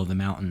the middle of the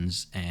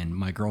mountains, and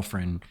my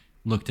girlfriend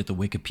looked at the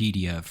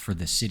Wikipedia for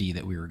the city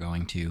that we were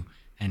going to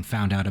and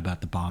found out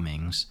about the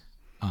bombings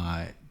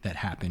that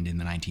happened in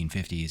the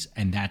 1950s,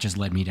 and that just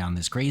led me down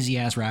this crazy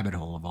ass rabbit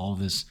hole of all of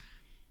this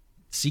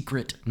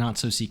secret, not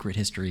so secret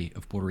history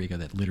of Puerto Rico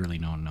that literally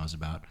no one knows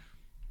about,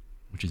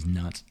 which is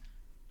nuts.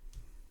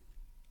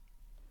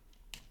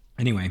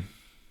 Anyway,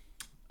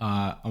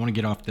 I want to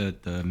get off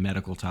the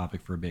medical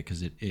topic for a bit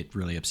because it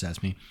really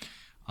upsets me.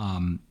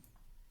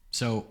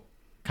 So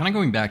kind of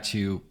going back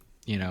to,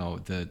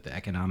 the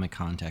economic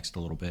context a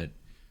little bit,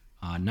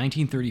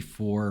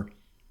 1934,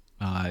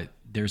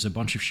 There's a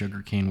bunch of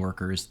sugarcane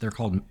workers. They're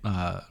called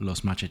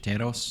los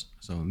macheteros,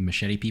 so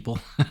machete people.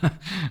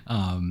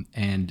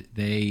 And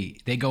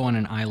they go on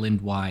an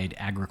island-wide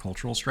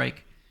agricultural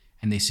strike,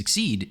 and they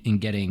succeed in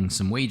getting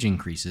some wage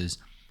increases.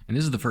 And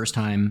this is the first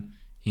time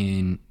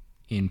in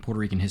Puerto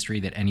Rican history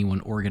that anyone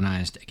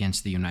organized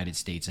against the United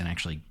States and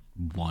actually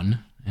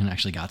won and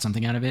actually got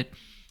something out of it.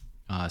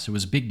 So it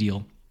was a big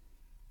deal.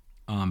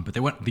 But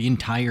the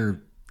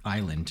entire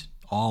island,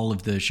 all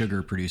of the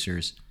sugar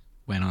producers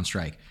went on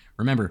strike.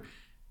 Remember,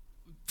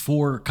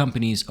 4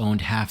 companies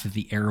owned half of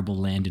the arable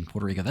land in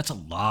Puerto Rico. That's a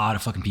lot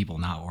of fucking people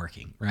not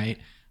working, right?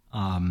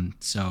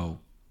 So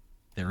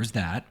there was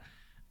that.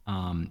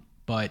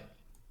 But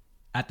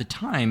at the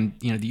time,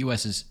 the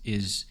U.S.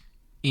 is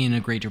in a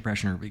Great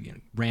Depression, or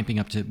ramping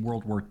up to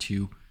World War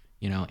II,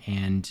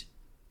 and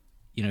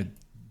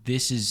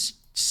this is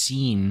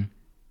seen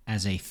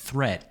as a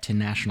threat to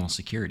national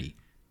security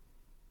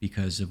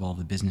because of all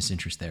the business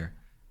interest there.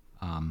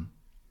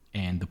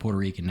 And the Puerto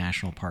Rican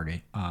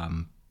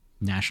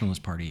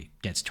Nationalist Party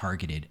gets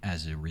targeted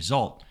as a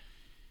result.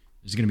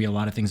 There's going to be a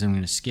lot of things I'm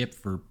going to skip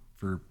for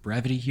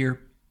brevity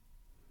here.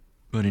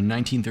 But in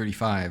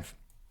 1935,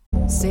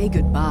 Say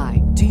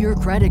goodbye to your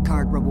credit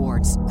card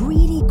rewards.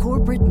 Greedy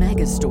corporate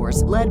mega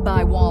stores, led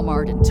by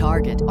Walmart and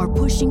Target, are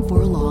pushing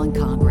for a law in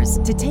Congress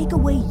to take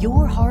away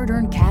your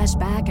hard-earned cash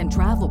back and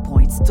travel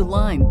points to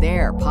line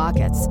their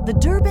pockets. The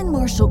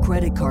Durbin-Marshall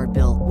credit card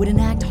bill would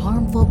enact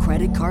harmful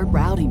credit card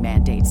routing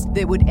mandates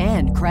that would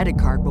end credit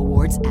card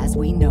rewards as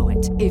we know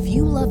it. If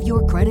you love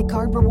your credit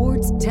card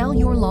rewards, tell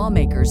your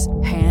lawmakers,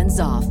 hands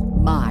off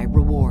my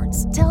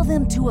rewards. Tell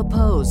them to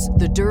oppose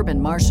the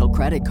Durbin-Marshall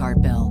credit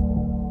card bill.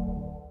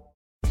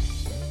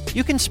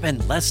 You can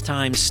spend less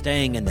time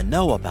staying in the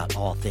know about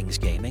all things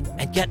gaming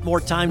and get more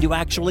time to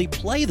actually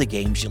play the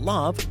games you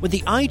love with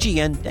the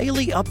IGN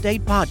Daily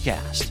Update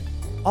podcast.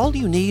 All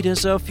you need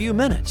is a few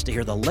minutes to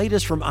hear the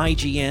latest from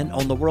IGN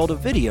on the world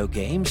of video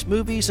games,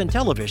 movies, and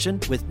television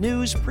with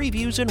news,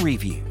 previews, and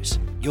reviews.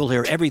 You'll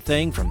hear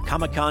everything from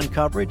Comic-Con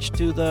coverage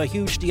to the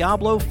huge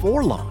Diablo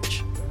 4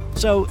 launch.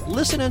 So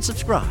listen and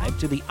subscribe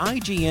to the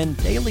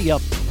IGN Daily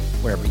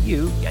Update wherever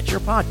you get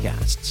your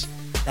podcasts.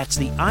 That's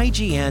the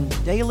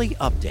IGN Daily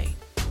Update,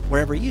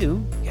 wherever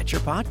you get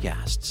your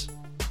podcasts.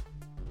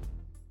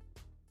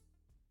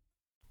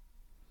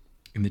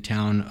 in the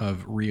town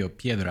of Rio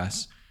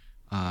Piedras,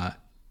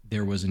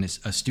 there was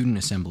a student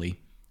assembly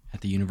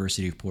at the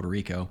University of Puerto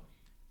Rico,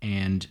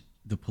 and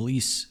the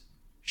police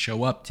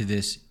show up to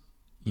this,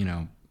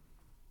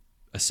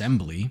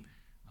 assembly,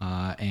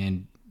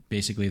 and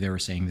basically they were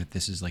saying that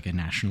this is like a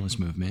nationalist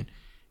movement,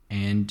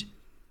 and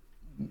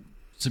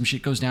some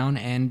shit goes down,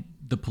 and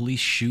the police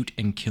shoot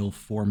and kill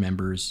 4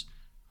 members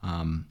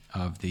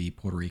of the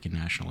Puerto Rican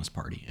Nationalist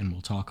Party, and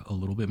we'll talk a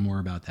little bit more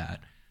about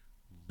that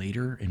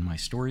later in my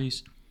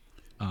stories.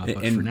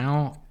 But for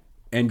now,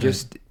 I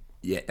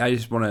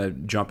just want to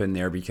jump in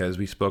there because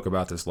we spoke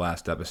about this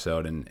last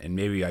episode, and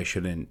maybe I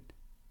shouldn't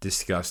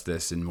discuss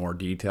this in more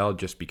detail,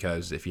 just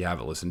because if you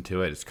haven't listened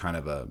to it, it's kind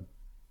of a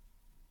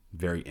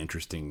very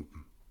interesting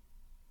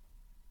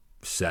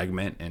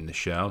segment in the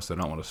show, so I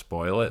don't want to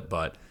spoil it.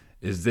 But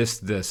is this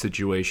the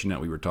situation that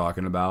we were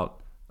talking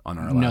about on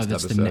our last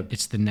episode? No,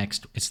 it's the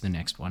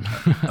next one.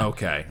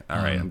 Okay, all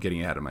right, I'm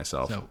getting ahead of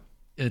myself. So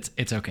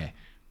it's okay.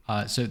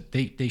 So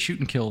they shoot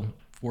and kill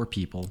 4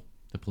 people,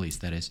 the police,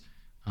 that is.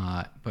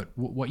 But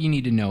what you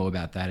need to know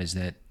about that is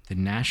that the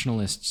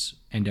nationalists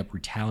end up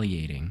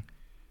retaliating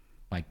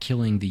by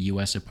killing the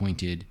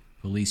U.S.-appointed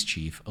police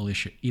chief,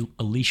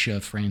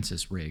 Alicia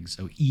Francis Riggs.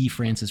 So E.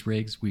 Francis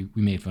Riggs. We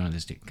made fun of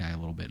this guy a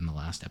little bit in the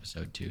last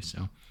episode too.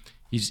 So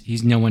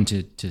he's no one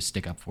to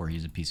stick up for.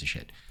 He's a piece of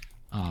shit.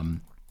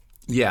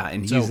 Yeah,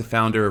 and he's the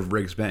founder of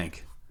Riggs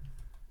Bank.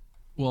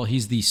 Well,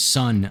 he's the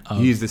son of.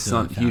 He's the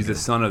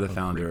son of the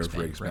founder of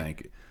Riggs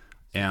Bank.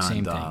 And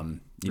Same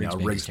thing.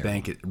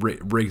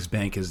 Riggs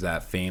Bank is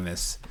that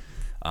famous.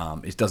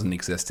 It doesn't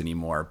exist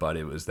anymore, but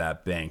it was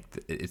that bank.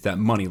 It's that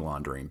money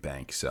laundering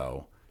bank.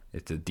 So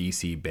it's a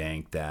DC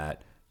bank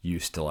that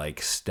used to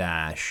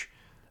stash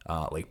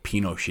like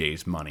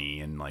Pinochet's money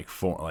and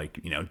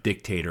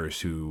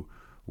dictators who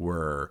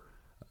were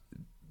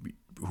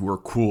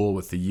cool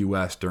with the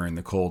U.S. during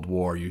the Cold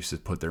War used to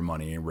put their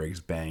money in Riggs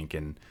Bank,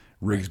 and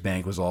Riggs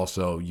Bank was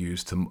also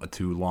used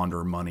to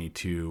launder money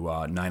to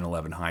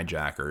 9/11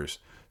 hijackers.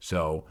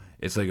 So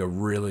it's like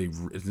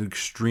it's an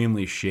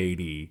extremely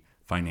shady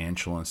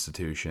financial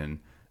institution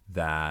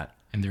that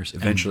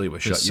eventually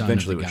was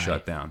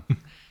shut down.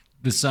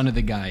 The son of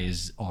the guy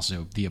is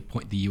also the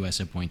U.S.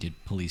 appointed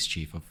police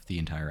chief of the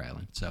entire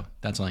island. So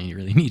that's all you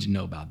really need to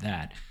know about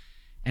that.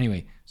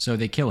 Anyway, so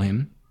they kill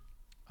him,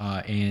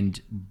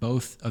 and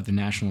both of the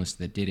nationalists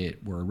that did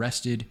it were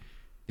arrested.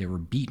 They were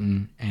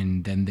beaten,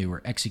 and then they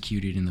were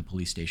executed in the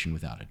police station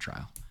without a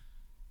trial.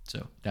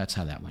 So that's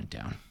how that went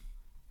down.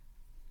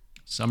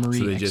 Summary.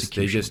 So they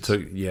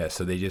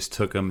just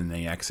took them and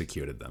they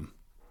executed them.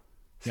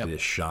 So Yep. They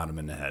just shot him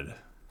in the head.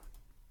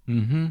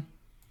 Mm-hmm.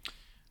 All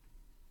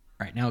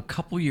right. Now, a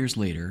couple years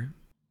later,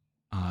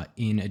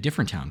 in a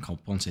different town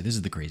called Ponce, this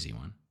is the crazy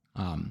one.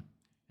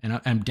 And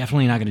I'm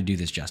definitely not going to do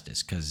this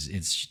justice because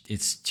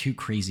it's too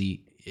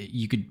crazy.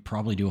 You could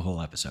probably do a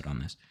whole episode on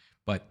this.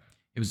 But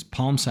it was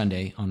Palm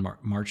Sunday on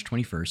March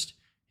 21st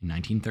in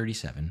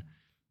 1937.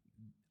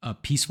 A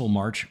peaceful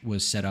march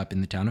was set up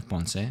in the town of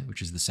Ponce,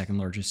 which is the second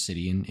largest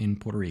city in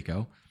Puerto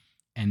Rico.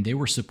 And they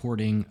were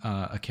supporting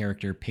a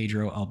character,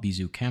 Pedro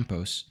Albizu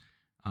Campos.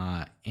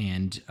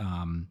 And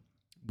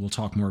we'll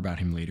talk more about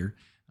him later.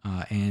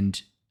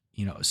 And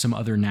some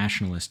other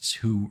nationalists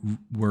who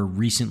were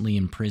recently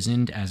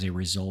imprisoned as a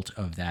result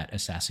of that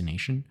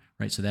assassination,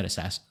 right? So that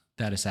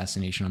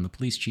assassination on the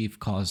police chief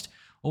caused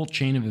a whole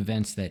chain of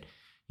events that,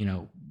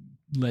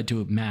 led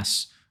to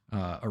mass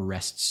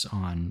arrests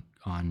on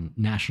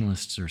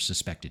nationalists or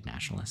suspected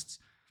nationalists.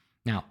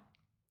 Now,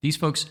 these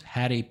folks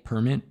had a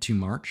permit to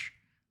march,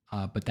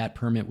 but that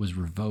permit was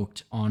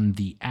revoked on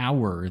the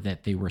hour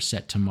that they were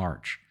set to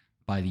march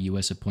by the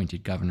U.S.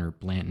 appointed governor,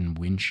 Blanton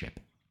Winship.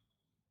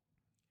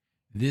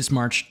 This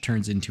march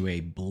turns into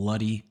a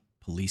bloody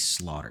police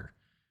slaughter.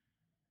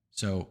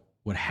 So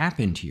what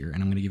happened here,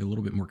 and I'm going to give a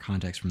little bit more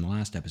context from the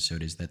last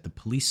episode, is that the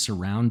police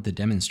surround the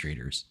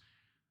demonstrators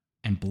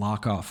and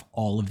block off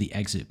all of the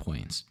exit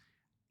points,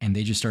 and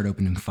they just start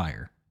opening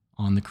fire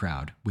on the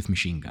crowd with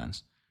machine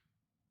guns.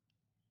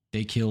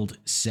 They killed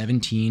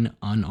 17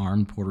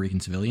 unarmed Puerto Rican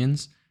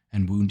civilians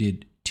and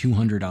wounded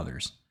 200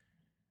 others.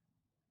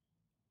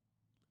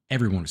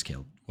 Everyone was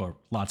killed, or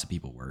lots of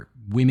people were.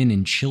 Women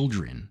and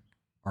children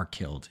are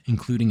killed,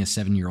 including a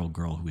 7-year-old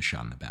girl who was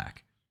shot in the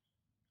back.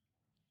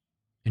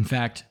 In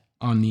fact,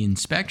 on the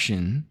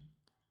inspection,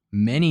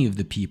 many of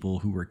the people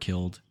who were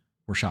killed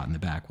were shot in the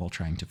back while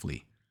trying to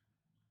flee.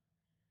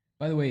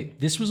 By the way,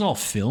 this was all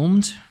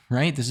filmed,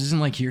 right? This isn't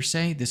like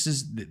hearsay.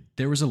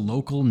 There was a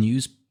local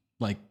news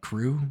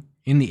crew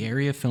in the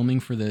area filming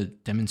for the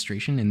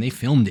demonstration, and they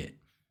filmed it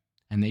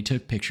and they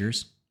took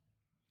pictures.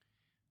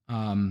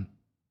 But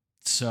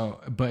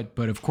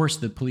of course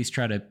the police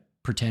try to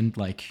pretend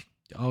like,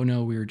 oh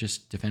no, we were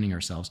just defending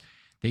ourselves.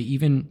 They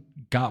even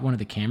got one of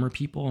the camera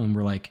people and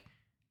were like,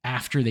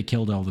 after they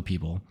killed all the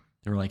people,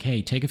 they were like,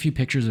 hey, take a few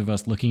pictures of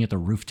us looking at the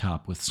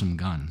rooftop with some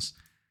guns.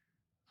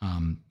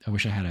 I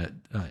wish I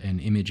had an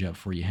image up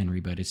for you,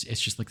 Henry, but it's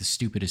just like the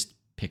stupidest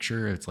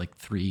picture. It's like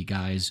 3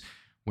 guys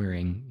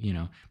wearing,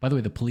 by the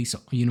way, the police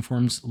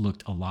uniforms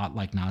looked a lot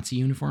like Nazi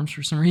uniforms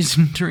for some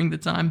reason during the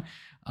time.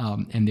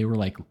 And they were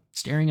like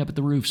staring up at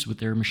the roofs with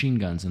their machine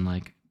guns and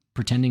like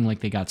pretending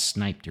like they got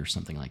sniped or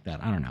something like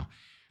that. I don't know.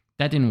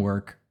 That didn't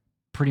work.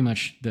 Pretty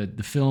much the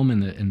film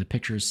and the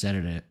pictures said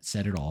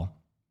it all.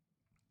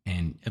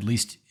 And at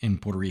least in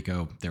Puerto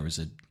Rico, there was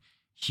a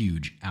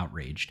huge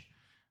outrage.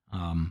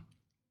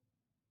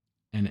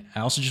 And I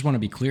also just want to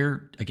be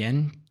clear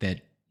again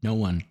that no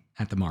one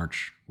at the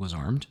march was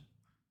armed.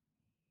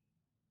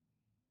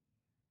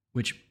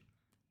 Which,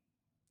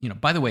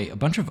 by the way, a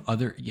bunch of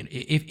other,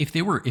 if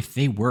they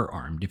were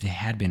armed, if they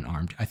had been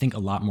armed, I think a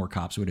lot more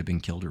cops would have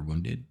been killed or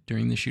wounded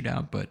during the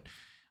shootout. But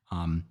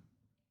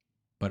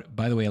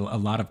by the way, a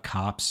lot of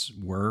cops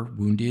were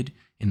wounded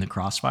in the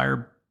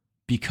crossfire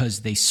because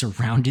they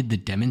surrounded the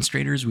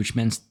demonstrators, which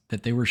meant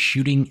that they were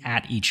shooting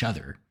at each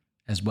other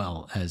as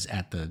well as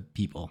at the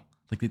people.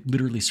 Like they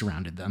literally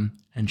surrounded them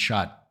and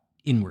shot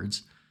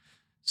inwards.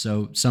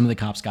 So some of the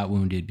cops got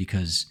wounded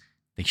because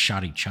they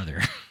shot each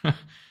other,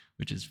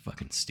 which is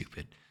fucking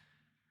stupid.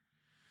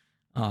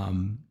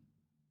 To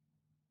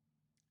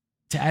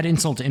add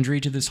insult to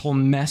injury to this whole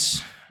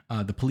mess,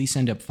 the police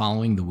end up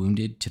following the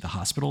wounded to the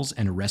hospitals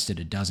and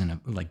arrested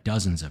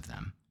dozens of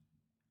them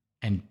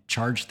and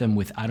charged them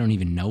with, I don't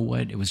even know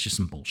what. It was just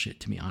some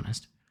bullshit, to be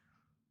honest.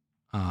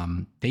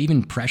 They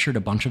even pressured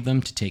a bunch of them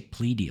to take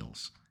plea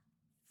deals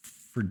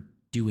for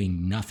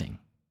doing nothing,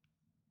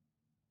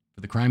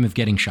 for the crime of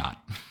getting shot,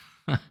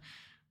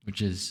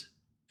 which is,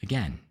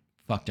 again,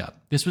 fucked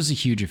up. This was a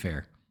huge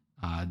affair,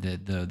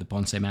 the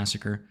Ponce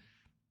massacre.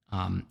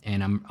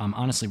 And I'm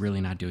honestly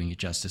really not doing it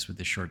justice with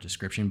this short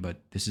description,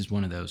 but this is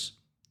one of those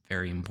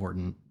very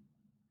important,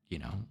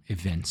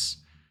 events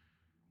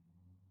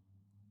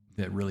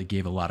that really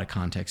gave a lot of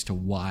context to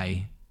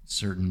why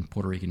certain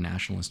Puerto Rican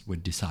nationalists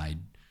would decide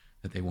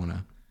that they want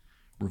to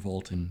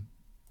revolt and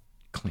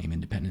claim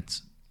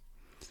independence.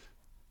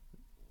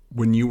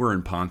 When you were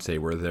in Ponce,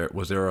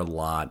 was there a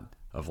lot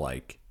of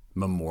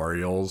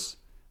memorials,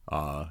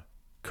 honoring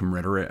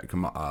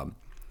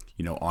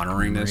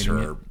this,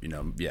 or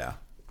yeah?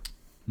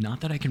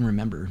 Not that I can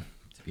remember,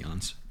 to be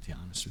honest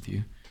with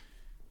you.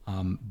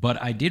 But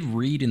I did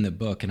read in the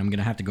book, and I'm going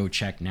to have to go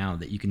check now,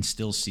 that you can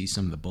still see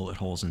some of the bullet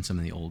holes in some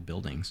of the old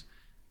buildings.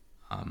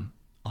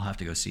 I'll have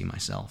to go see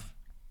myself.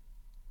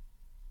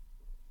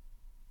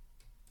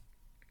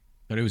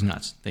 But it was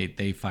nuts.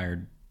 They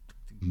fired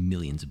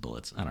millions of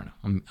bullets. I don't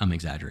know. I'm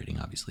exaggerating,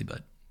 obviously,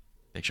 but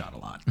they shot a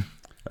lot.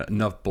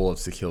 Enough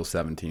bullets to kill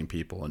 17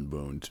 people and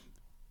wound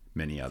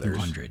many others.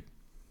 200.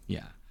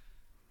 Yeah.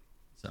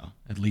 So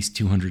at least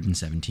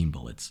 217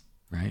 bullets,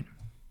 right?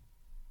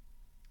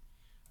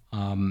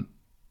 All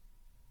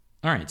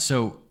right.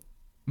 So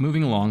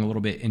moving along a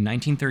little bit, in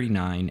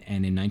 1939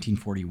 and in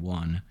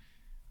 1941,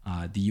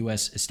 The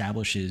U.S.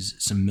 establishes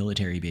some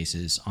military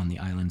bases on the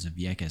islands of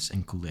Vieques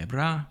and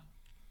Culebra.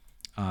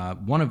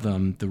 One of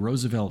them, the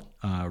Roosevelt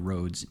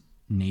Roads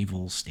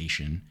Naval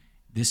Station.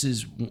 This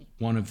is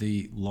one of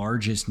the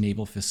largest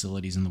naval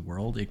facilities in the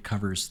world. It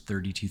covers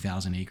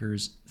 32,000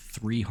 acres,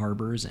 3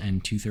 harbors,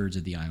 and 2/3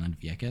 of the island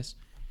Vieques.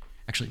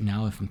 Actually,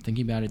 now if I'm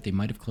thinking about it, they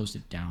might have closed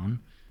it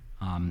down.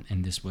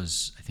 And this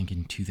was, I think,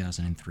 in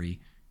 2003.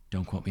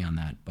 Don't quote me on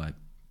that, but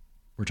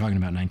we're talking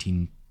about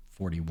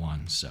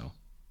 1941. So,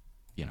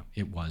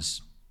 it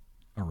was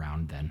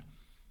around then.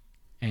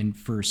 And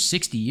for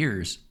 60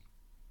 years,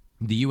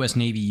 the U.S.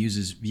 Navy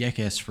uses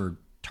Vieques for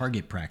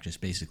target practice,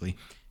 basically.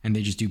 And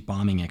they just do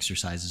bombing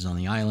exercises on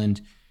the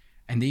island.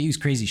 And they use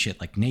crazy shit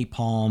like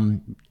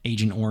napalm,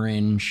 Agent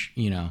Orange,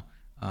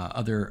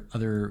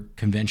 other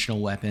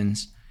conventional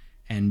weapons,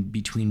 and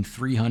between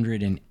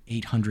 300 and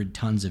 800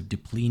 tons of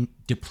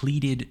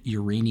depleted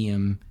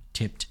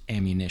uranium-tipped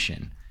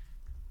ammunition.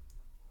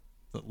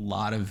 A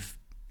lot of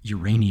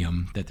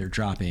uranium that they're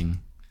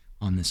dropping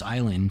on this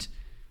island.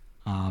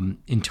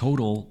 In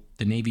total,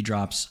 the Navy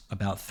drops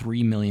about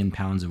 3 million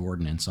pounds of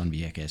ordnance on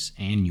Vieques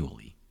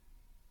annually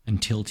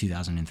until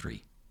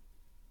 2003.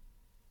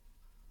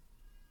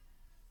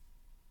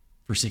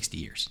 For 60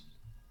 years.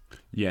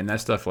 Yeah, and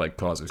that stuff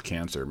causes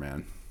cancer,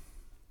 man.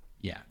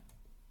 Yeah.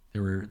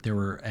 There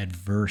were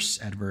adverse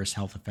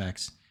health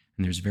effects,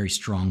 and there's very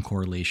strong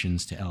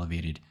correlations to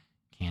elevated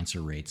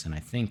cancer rates. And I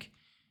think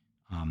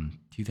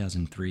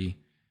 2003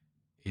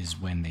 is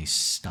when they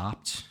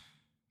stopped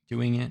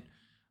doing it.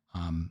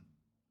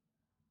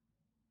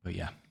 But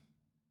yeah,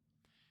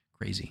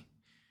 crazy.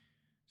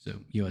 So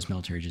U.S.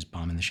 military just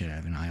bombing the shit out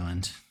of an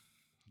island,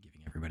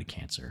 giving everybody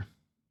cancer.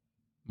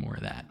 More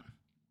of that.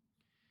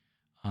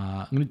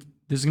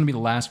 This is going to be the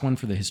last one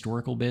for the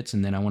historical bits,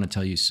 and then I want to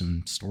tell you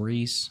some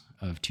stories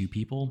of 2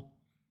 people.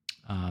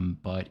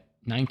 But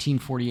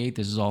 1948,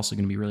 this is also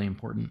going to be really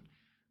important.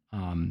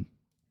 Puerto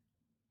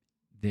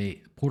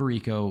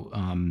Rico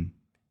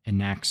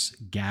enacts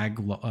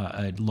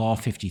Law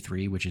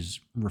 53, which is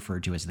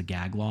referred to as the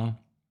Gag Law.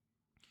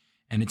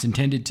 And it's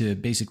intended to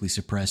basically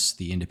suppress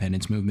the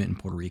independence movement in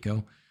Puerto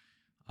Rico.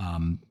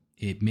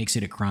 It makes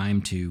it a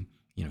crime to,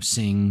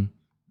 sing,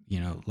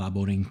 La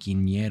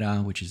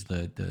Borinqueñera, which is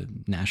the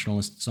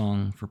nationalist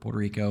song for Puerto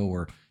Rico,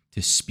 or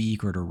to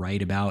speak or to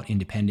write about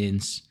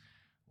independence,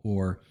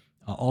 or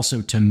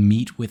also to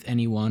meet with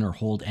anyone or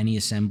hold any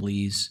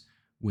assemblies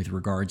with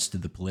regards to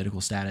the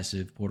political status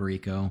of Puerto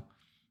Rico.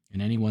 And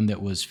anyone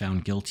that was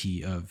found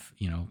guilty of,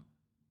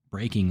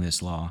 breaking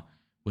this law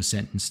was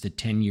sentenced to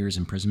 10 years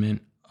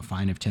imprisonment, a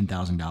fine of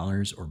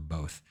 $10,000, or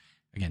both.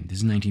 Again, this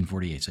is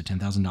 1948, so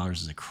 $10,000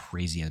 is a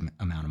crazy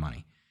amount of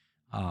money.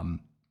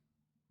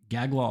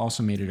 Gag law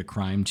also made it a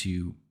crime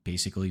to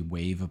basically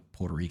wave a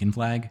Puerto Rican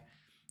flag,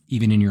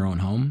 even in your own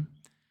home.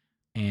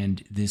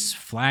 And this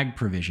flag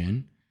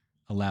provision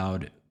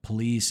allowed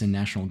police and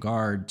National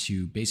Guard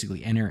to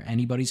basically enter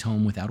anybody's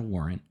home without a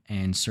warrant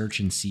and search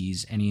and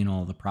seize any and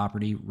all the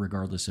property,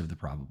 regardless of the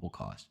probable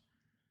cause.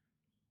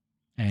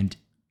 And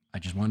I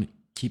just want to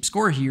keep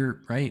score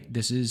here, right?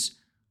 This is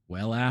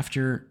well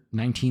after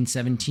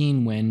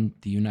 1917, when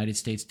the United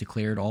States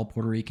declared all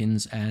Puerto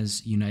Ricans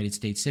as United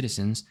States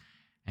citizens.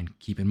 And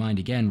keep in mind,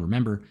 again,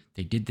 remember,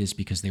 they did this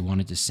because they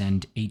wanted to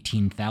send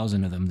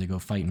 18,000 of them to go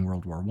fight in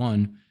World War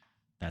I.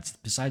 That's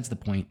besides the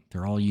point.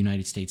 They're all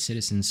United States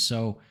citizens.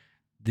 So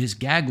this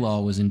gag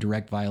law was in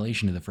direct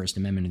violation of the First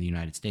Amendment of the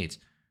United States,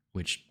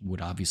 which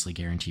would obviously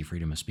guarantee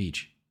freedom of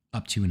speech,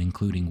 up to and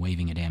including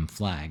waving a damn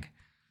flag.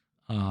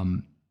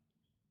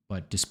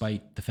 But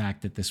despite the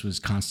fact that this was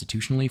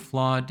constitutionally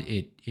flawed,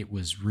 it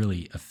was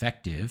really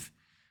effective.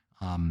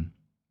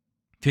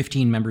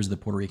 15 members of the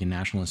Puerto Rican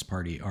Nationalist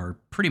Party are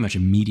pretty much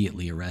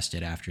immediately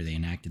arrested after they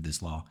enacted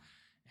this law,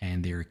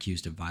 and they're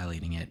accused of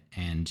violating it.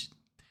 And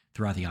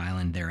throughout the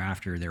island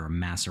thereafter, there were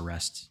mass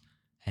arrests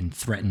and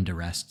threatened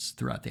arrests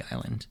throughout the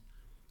island.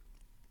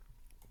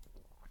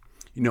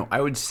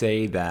 I would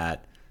say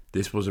that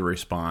this was a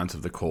response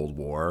of the Cold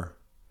War.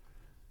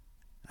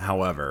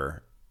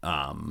 However,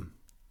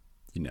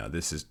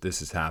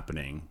 this is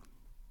happening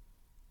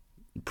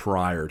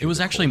prior to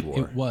the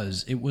Cold War.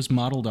 It was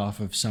modeled off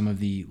of some of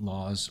the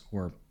laws,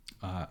 or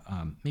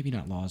maybe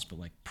not laws, but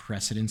like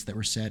precedents that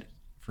were set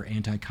for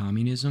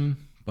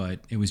anti-communism, but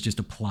it was just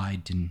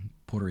applied to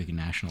Puerto Rican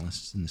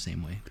nationalists in the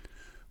same way.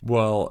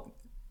 Well,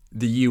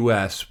 the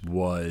U.S.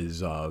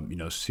 was,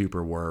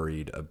 super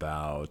worried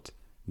about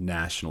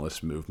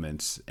nationalist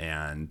movements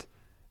and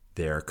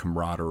their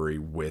camaraderie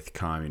with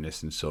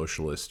communists and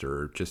socialists,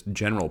 or just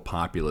general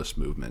populist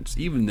movements,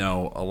 even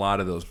though a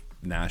lot of those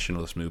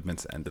nationalist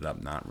movements ended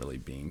up not really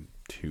being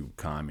too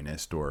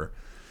communist or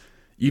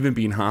even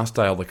being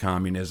hostile to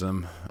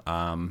communism.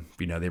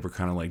 They were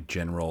kind of like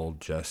general,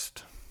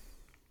 just,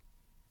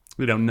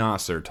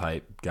 Nasser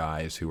type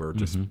guys who were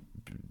just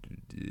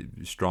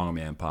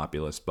strongman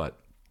populists. But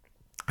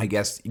I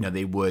guess,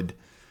 they would,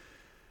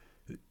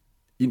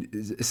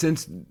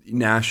 since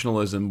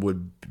nationalism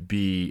would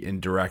be in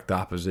direct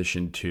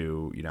opposition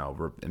to,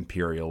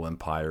 imperial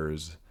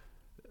empires,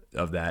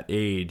 of that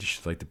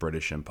age, like the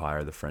British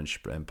Empire, the French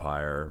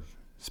Empire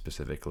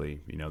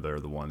specifically, they're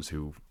the ones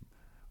who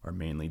are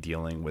mainly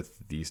dealing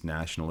with these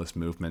nationalist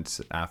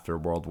movements after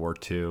World War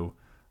II.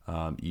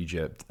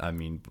 Egypt,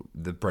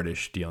 the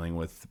British dealing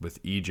with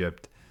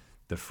Egypt,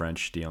 the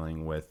French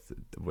dealing with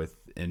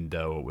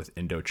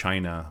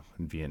Indochina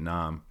and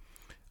Vietnam.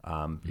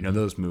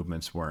 Those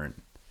movements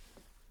weren't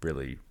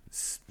really,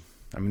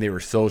 they were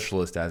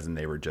socialist, as in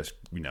they were just,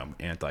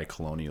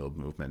 anti-colonial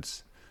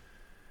movements.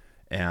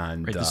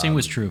 And right, the same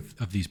was true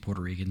of these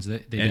Puerto Ricans. They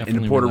definitely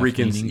and the Puerto were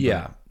Ricans,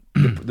 left-leaning,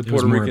 the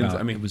Puerto Ricans,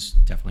 it was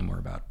definitely more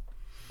about.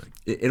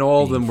 And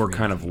all of them were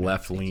kind of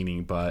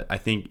left-leaning, but I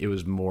think it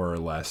was more or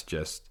less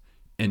just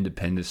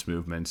independence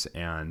movements,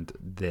 and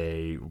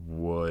they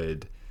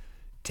would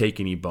take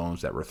any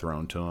bones that were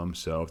thrown to them.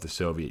 So if the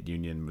Soviet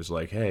Union was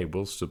like, hey,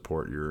 we'll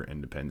support your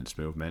independence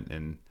movement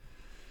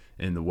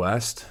in the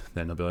West,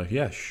 then they'll be like,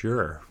 yeah,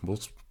 sure. We'll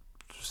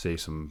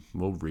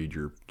read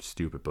your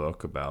stupid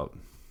book about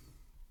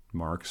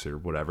Marx or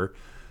whatever.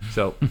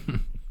 So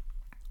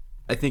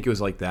I think it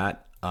was like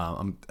that.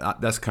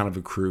 That's kind of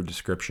a crude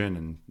description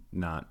and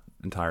not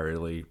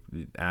entirely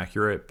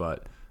accurate,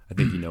 but I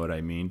think you know what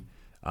I mean.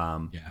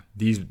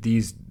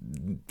 These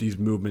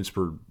movements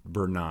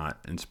were not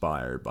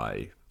inspired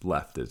by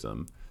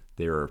leftism.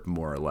 They were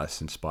more or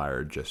less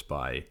inspired just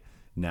by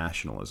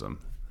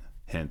nationalism,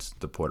 hence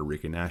the Puerto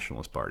Rican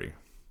Nationalist Party.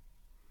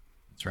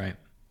 That's right.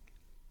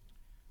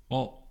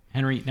 Well,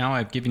 Henry, now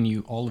I've given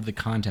you all of the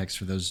context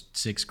for those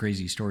 6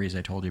 crazy stories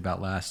I told you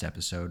about last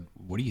episode.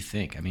 What do you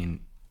think?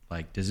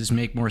 Does this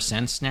make more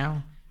sense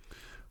now?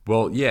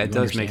 Well, yeah, it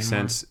does make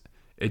sense.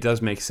 It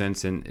does make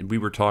sense, and we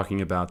were talking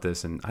about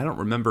this, and I don't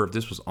remember if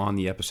this was on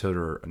the episode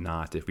or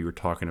not, if we were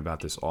talking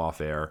about this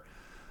off air,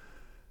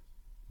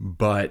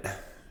 but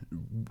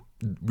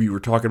we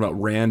were talking about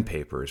RAND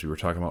papers. We were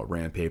talking about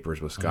RAND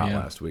papers with Scott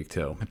last week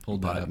too. I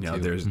pulled that up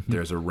too.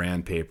 There's a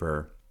RAND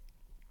paper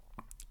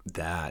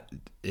that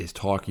is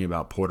talking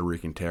about Puerto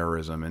Rican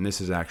terrorism, and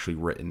this is actually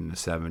written in the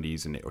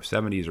 70s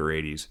or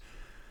 80s.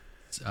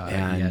 The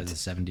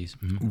 70s.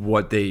 Mm-hmm.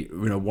 What they,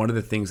 one of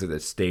the things that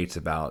it states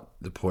about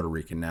the Puerto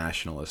Rican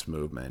nationalist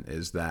movement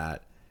is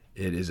that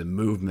it is a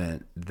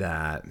movement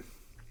that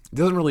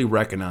doesn't really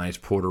recognize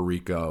Puerto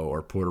Rico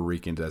or Puerto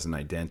Ricans as an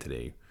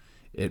identity.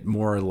 It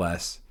more or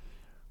less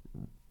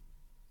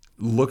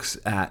looks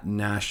at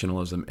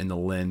nationalism in the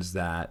lens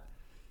that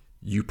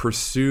you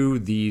pursue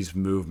these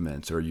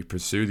movements or you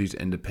pursue these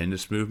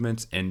independence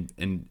movements, and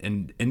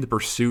in the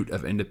pursuit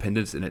of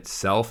independence in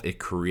itself, it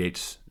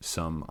creates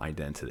some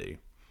identity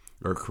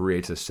or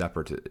creates a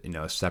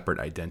separate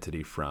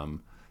identity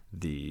from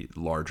the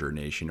larger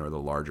nation or the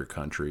larger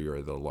country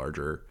or the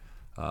larger,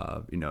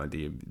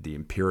 the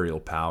imperial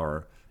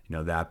power,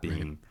 that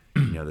being,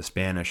 the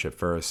Spanish at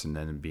first and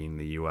then being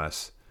the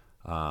U.S.,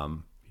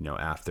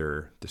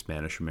 after the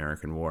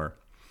Spanish-American War.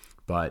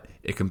 But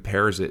it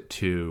compares it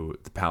to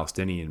the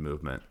Palestinian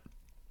movement,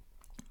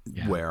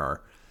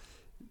 where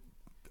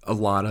a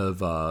lot of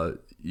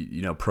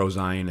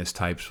pro-Zionist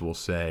types will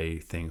say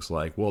things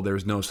like, "Well,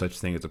 there's no such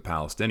thing as a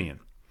Palestinian.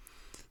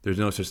 There's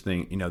no such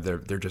thing.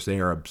 They're just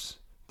Arabs.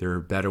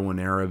 They're Bedouin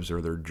Arabs,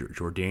 or they're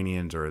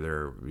Jordanians, or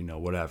they're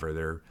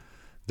whatever.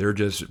 They're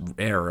just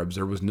Arabs.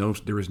 There was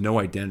no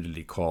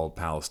identity called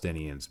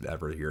Palestinians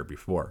ever here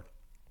before."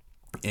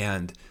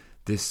 And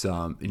this,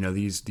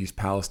 these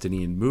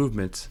Palestinian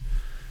movements,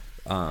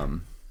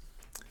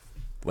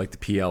 like the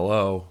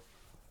PLO,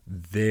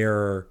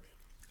 their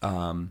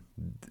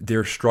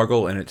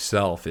struggle in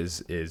itself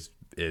is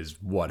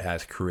what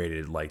has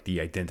created like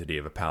the identity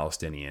of a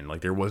Palestinian.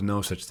 Like there was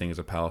no such thing as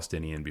a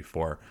Palestinian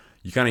before.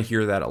 You kind of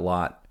hear that a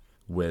lot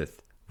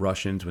with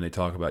Russians when they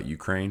talk about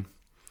Ukraine.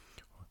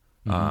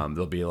 Mm-hmm.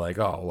 They'll be like,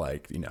 "Oh,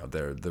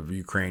 the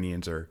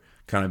Ukrainians are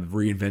kind of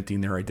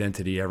reinventing their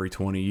identity every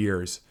 20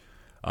 years."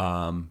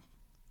 There's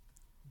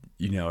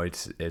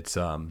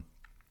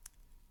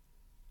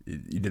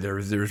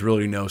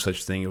really no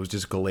such thing. It was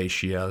just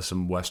Galatia,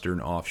 some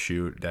Western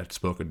offshoot that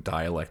spoke a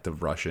dialect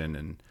of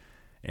Russian,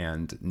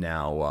 and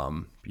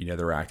now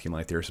they're acting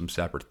like they're some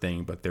separate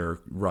thing, but they're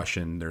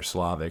Russian, they're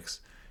Slavics,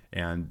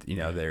 and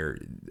they're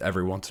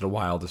every once in a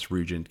while this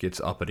region gets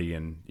uppity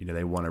and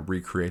they want to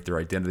recreate their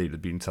identity to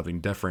being something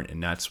different,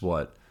 and that's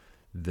what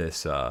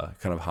this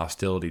kind of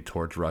hostility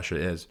towards Russia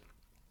is.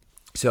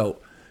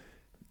 So.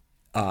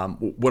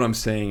 What I'm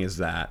saying is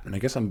that, and I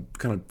guess I'm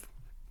kind of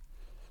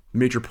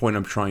major point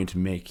I'm trying to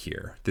make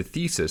here. The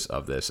thesis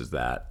of this is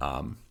that,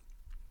 the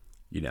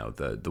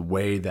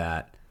way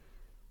that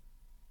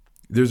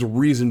there's a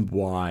reason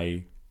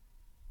why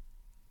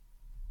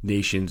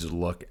nations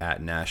look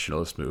at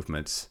nationalist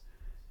movements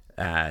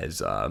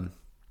as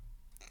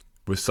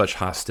with such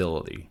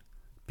hostility,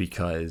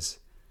 because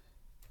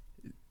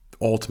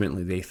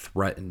ultimately they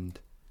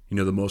threatened.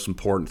 The most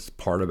important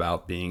part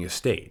about being a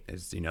state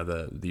is,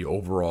 the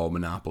overall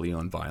monopoly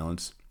on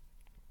violence.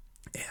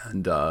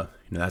 And,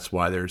 that's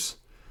why the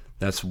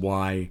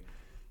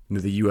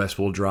U.S.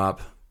 will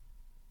drop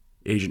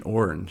Agent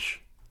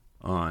Orange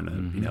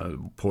on a,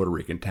 Puerto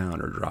Rican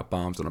town, or drop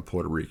bombs on a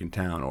Puerto Rican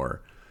town,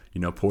 or,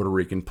 Puerto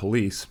Rican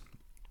police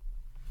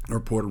or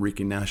Puerto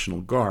Rican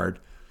National Guard,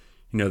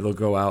 they'll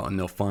go out and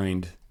they'll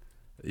find,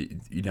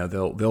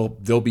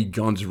 they'll be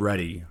guns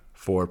ready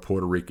for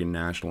Puerto Rican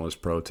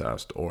nationalist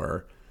protest,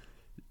 or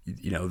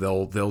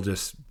they'll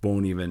just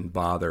won't even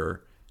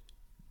bother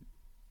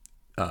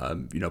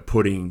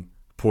putting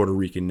Puerto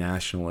Rican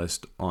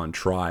nationalists on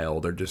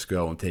trial. They'll just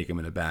go and take them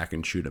in the back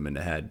and shoot them in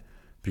the head,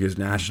 because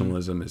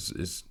nationalism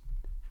is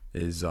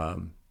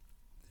the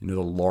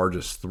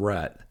largest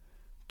threat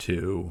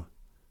to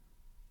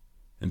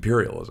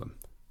imperialism.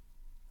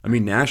 I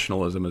mean,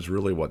 nationalism is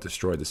really what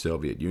destroyed the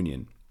Soviet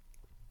Union.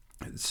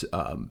 It's,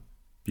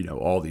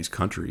 all these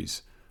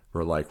countries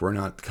were like, we're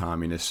not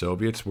communist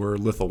Soviets, we're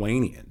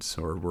Lithuanians,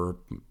 or we're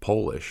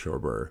Polish, or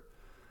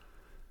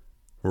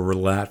we're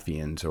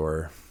Latvians,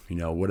 or,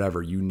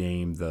 whatever you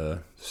name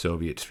the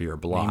Soviet sphere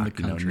bloc.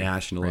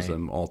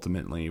 Nationalism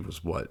ultimately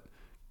was what,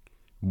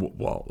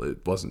 well,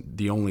 it wasn't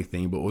the only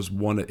thing, but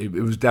it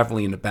was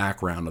definitely in the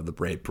background of the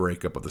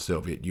breakup of the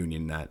Soviet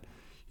Union, that,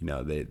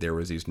 there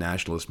was these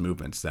nationalist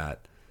movements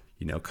that,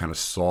 kind of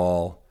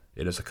saw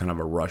it as a kind of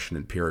a Russian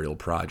imperial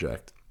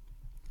project.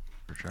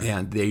 For sure.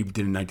 And they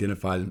didn't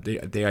identify them.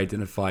 They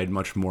identified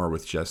much more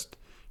with just,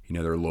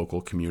 their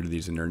local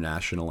communities and their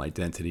national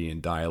identity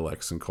and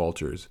dialects and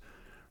cultures,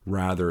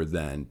 rather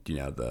than,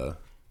 the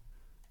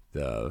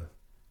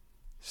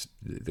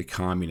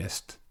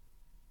communist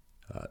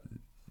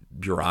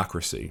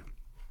bureaucracy.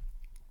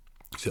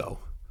 So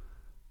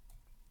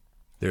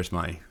there's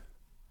my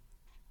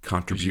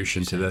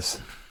contribution to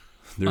this.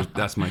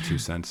 That's my 2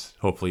 cents.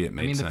 Hopefully it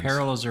made sense.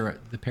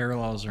 The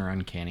parallels are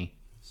uncanny.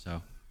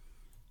 So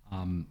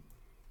I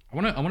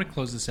want to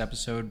close this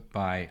episode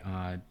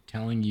by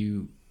telling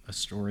you a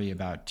story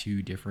about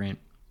 2 different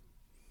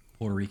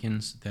Puerto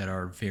Ricans that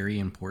are very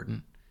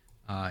important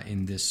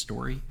in this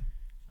story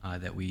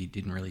that we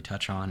didn't really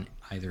touch on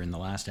either in the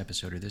last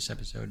episode or this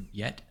episode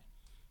yet.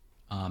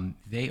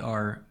 They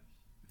are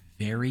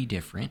very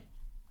different.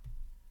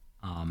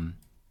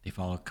 They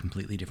follow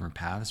completely different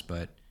paths,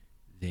 but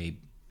they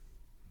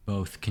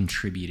both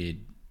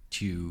contributed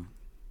to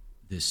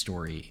this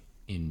story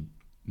in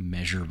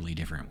measurably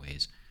different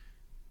ways.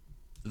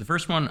 So the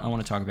first one I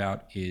want to talk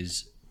about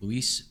is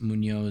Luis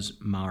Munoz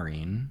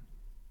Marin,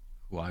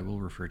 who I will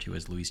refer to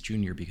as Luis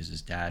Jr. because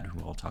his dad, who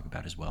I'll talk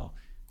about as well,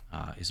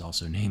 is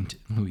also named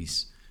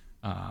Luis.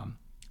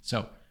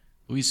 So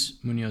Luis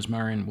Munoz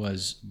Marin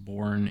was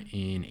born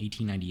in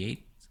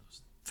 1898, so it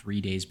was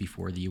 3 days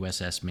before the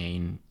USS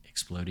Maine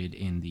exploded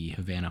in the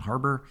Havana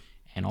Harbor,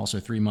 and also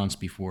 3 months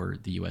before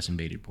the U.S.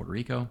 invaded Puerto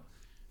Rico,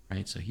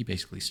 right? So he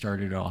basically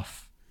started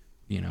off,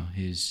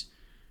 his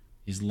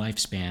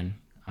lifespan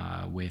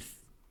with,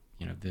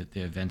 the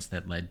events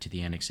that led to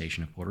the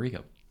annexation of Puerto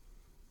Rico.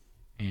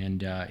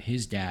 And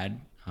his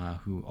dad,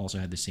 who also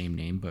had the same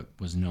name but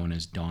was known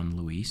as Don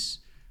Luis,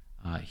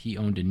 he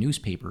owned a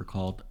newspaper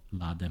called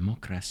La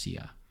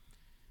Democracia,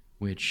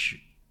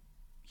 which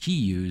he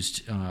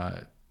used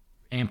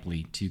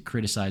amply to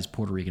criticize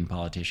Puerto Rican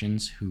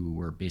politicians who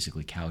were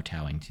basically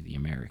kowtowing to the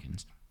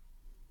Americans.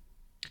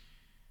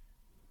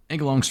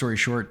 Make a long story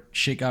short,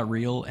 shit got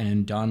real,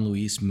 and Don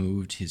Luis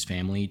moved his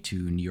family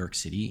to New York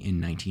City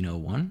in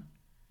 1901.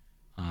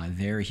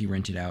 There he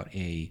rented out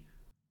a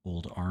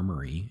old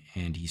armory,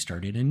 and he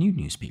started a new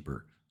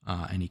newspaper,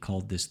 and he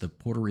called this the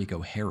Puerto Rico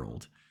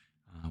Herald,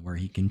 where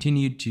he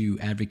continued to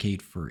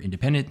advocate for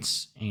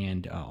independence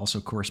and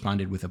also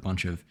corresponded with a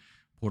bunch of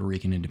Puerto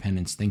Rican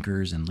independence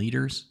thinkers and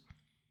leaders.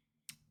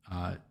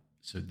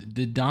 So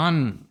the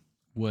Don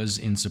was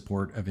in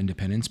support of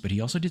independence, but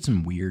he also did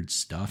some weird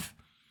stuff.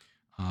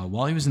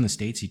 While he was in the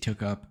States, he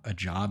took up a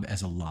job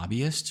as a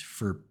lobbyist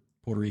for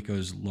Puerto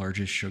Rico's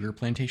largest sugar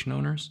plantation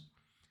owners,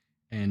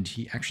 and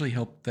he actually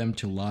helped them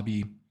to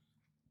lobby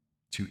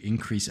to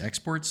increase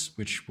exports,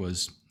 which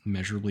was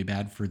measurably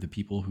bad for the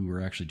people who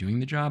were actually doing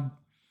the job.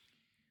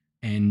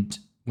 And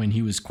when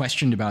he was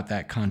questioned about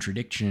that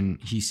contradiction,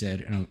 he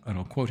said, and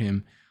I'll quote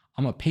him,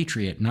 "I'm a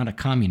patriot, not a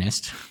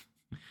communist,"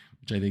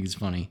 which I think is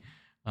funny.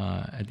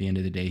 At the end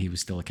of the day, he was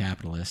still a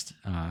capitalist,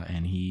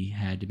 and he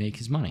had to make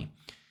his money.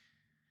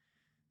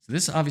 So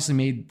this obviously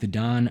made the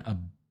Don a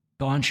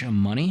bunch of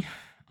money,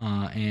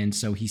 and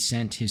so he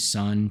sent his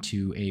son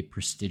to a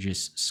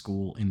prestigious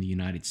school in the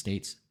United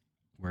States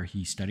where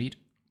he studied.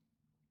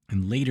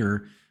 And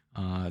later,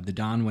 the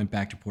Don went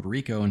back to Puerto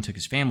Rico and took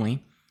his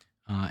family,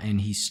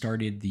 and he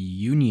started the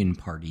Union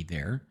Party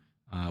there,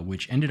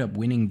 which ended up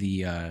winning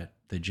the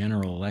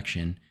general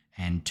election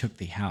and took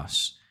the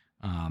House.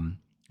 And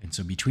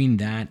so between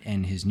that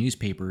and his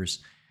newspapers,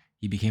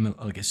 he became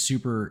a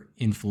super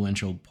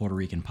influential Puerto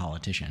Rican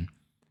politician.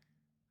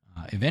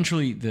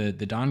 Eventually,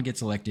 the Don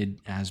gets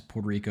elected as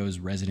Puerto Rico's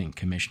resident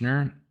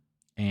commissioner,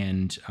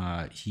 and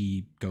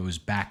he goes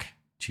back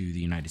to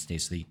the United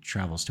States. So he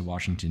travels to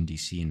Washington,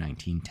 D.C. in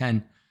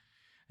 1910.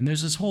 And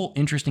there's this whole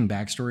interesting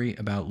backstory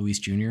about Luis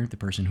Jr., the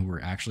person who we're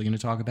actually going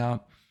to talk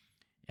about,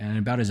 and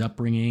about his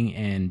upbringing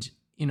and,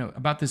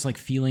 about this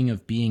feeling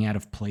of being out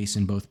of place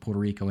in both Puerto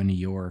Rico and New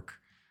York,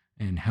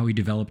 and how he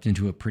developed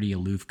into a pretty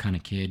aloof kind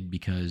of kid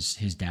because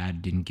his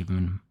dad didn't give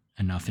him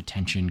enough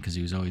attention because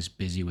he was always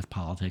busy with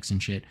politics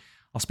and shit.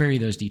 I'll spare you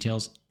those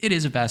details. It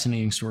is a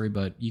fascinating story,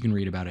 but you can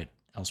read about it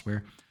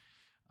elsewhere.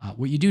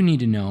 What you do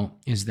need to know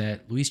is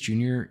that Luis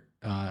Jr.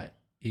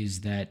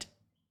 Is that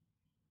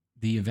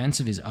the events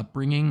of his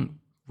upbringing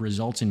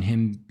results in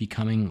him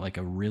becoming like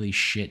a really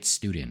shit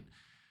student.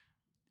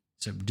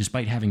 So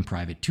despite having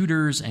private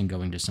tutors and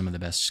going to some of the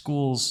best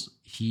schools,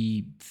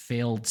 he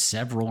failed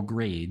several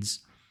grades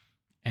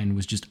and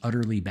was just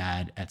utterly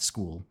bad at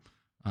school,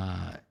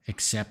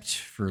 except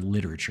for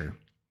literature.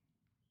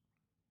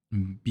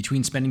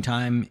 Between spending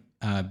time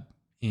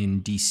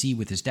in DC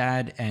with his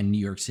dad and New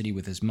York City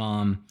with his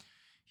mom,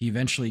 he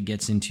eventually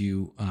gets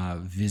into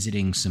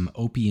visiting some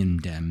opium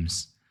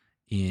dens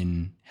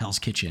in Hell's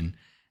Kitchen,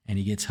 and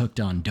he gets hooked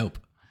on dope.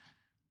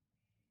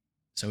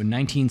 So in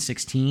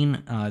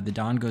 1916, the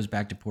Don goes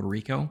back to Puerto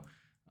Rico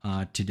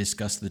to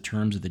discuss the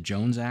terms of the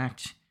Jones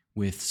Act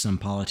with some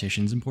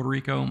politicians in Puerto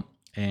Rico,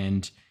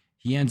 and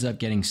he ends up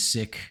getting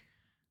sick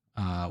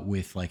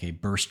with like a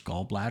burst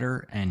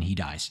gallbladder, and he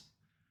dies.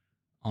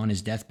 On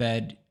his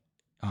deathbed,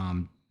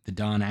 the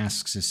Don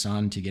asks his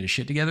son to get his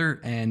shit together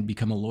and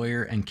become a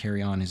lawyer and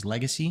carry on his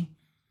legacy.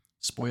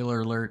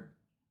 Spoiler alert,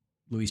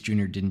 Luis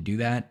Jr. didn't do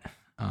that.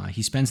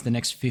 He spends the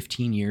next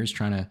 15 years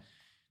trying to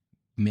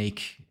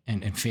make,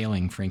 and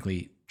failing,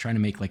 frankly, trying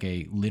to make like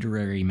a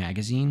literary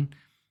magazine.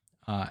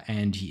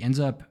 And he ends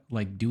up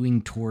like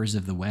doing tours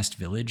of the West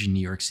Village in New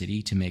York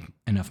City to make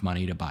enough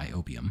money to buy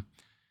opium.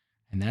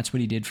 And that's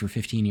what he did for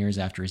 15 years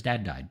after his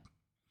dad died.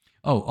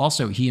 Oh,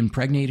 also, he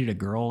impregnated a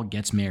girl,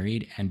 gets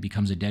married, and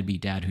becomes a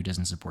deadbeat dad who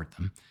doesn't support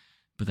them.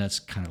 But that's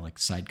kind of like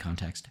side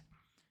context.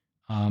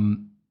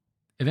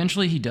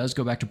 Eventually, he does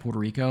go back to Puerto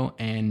Rico,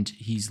 and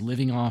he's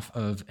living off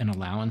of an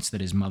allowance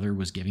that his mother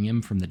was giving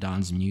him from the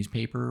Don's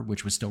newspaper,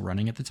 which was still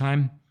running at the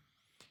time.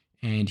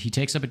 And he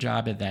takes up a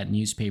job at that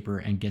newspaper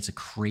and gets a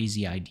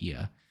crazy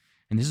idea.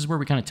 And this is where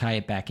we kind of tie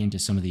it back into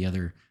some of the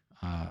other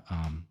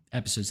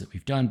episodes that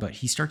we've done. But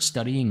he starts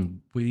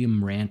studying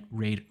William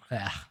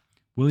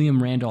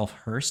Randolph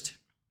Hearst,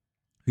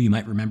 who you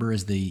might remember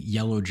as the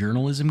yellow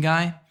journalism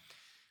guy.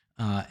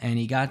 And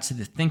he got to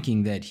the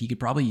thinking that he could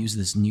probably use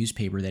this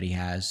newspaper that he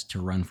has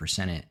to run for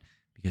Senate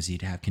because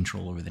he'd have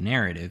control over the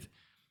narrative.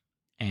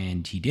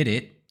 And he did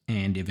it,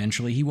 and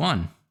eventually he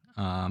won.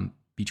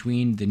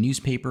 Between the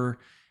newspaper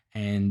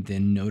and the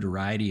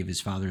notoriety of his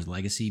father's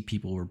legacy,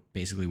 people were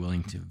basically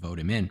willing to vote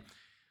him in.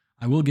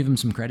 I will give him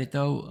some credit,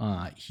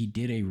 though. He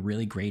did a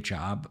really great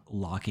job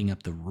locking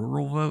up the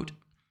rural vote,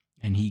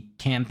 and he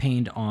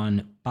campaigned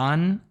on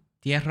Pan,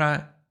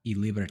 Tierra y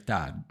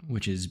Libertad,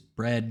 which is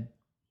bread,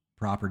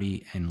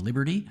 property, and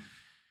liberty,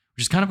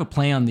 which is kind of a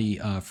play on the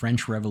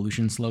French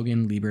Revolution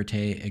slogan,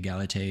 Liberté,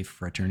 Égalité,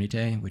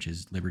 Fraternité, which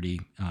is liberty,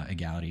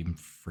 equality, and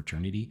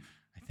fraternity,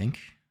 I think.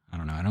 I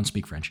don't know. I don't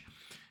speak French.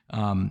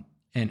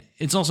 And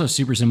it's also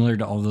super similar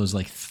to all those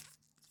like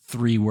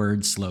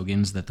three-word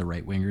slogans that the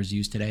right-wingers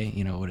use today.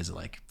 You know, what is it,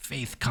 like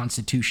faith,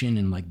 constitution,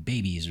 and like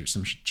babies or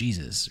some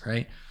Jesus,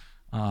 right?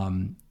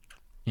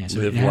 Yeah, so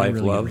live, life,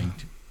 really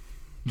love.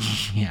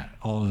 Yeah,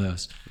 all of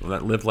those. Well,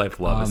 that live, life,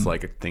 love is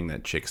like a thing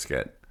that chicks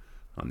get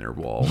on their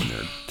wall when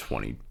they're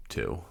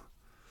 22.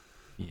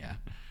 Yeah,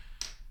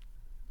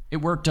 it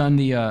worked on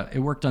the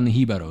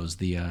Jibaros,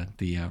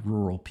 the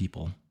rural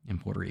people in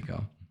Puerto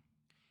Rico.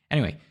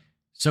 Anyway,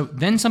 so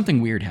then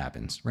something weird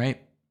happens, right?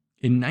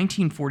 In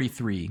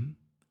 1943,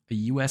 a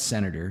U.S.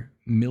 Senator,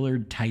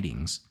 Millard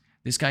Tydings,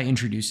 this guy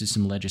introduces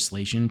some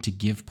legislation to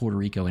give Puerto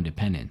Rico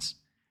independence.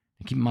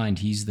 And keep in mind,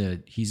 he's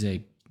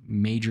a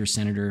major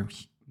senator,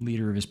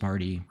 leader of his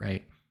party,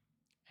 right?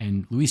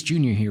 And Luis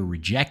Jr. here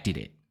rejected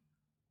it.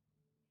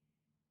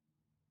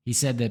 He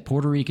said that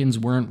Puerto Ricans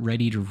weren't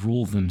ready to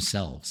rule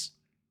themselves.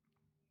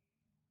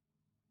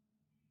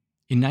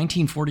 In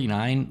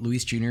 1949,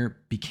 Luis Jr.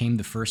 became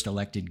the first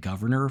elected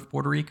governor of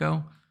Puerto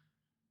Rico.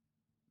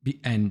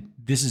 And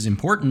this is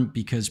important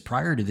because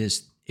prior to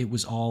this, it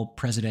was all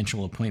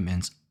presidential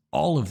appointments,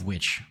 all of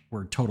which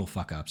were total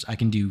fuck-ups. I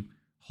can do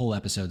whole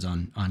episodes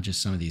on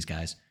just some of these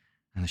guys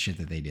and the shit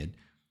that they did.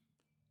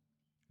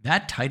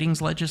 That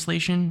Tydings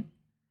legislation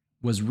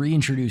was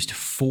reintroduced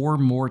 4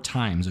 more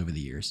times over the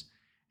years.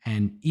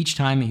 And each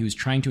time he was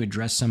trying to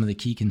address some of the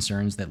key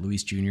concerns that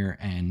Luis Jr.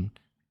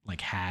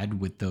 had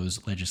with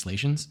those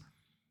legislations.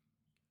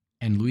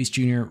 And Luis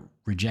Jr.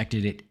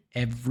 rejected it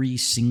every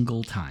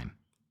single time.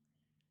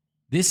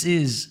 This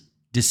is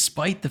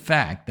despite the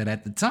fact that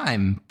at the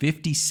time,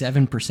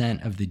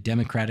 57% of the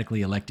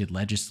democratically elected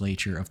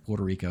legislature of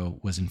Puerto Rico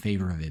was in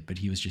favor of it, but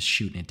he was just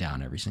shooting it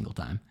down every single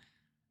time.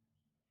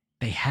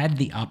 They had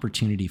the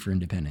opportunity for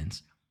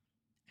independence.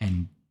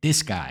 And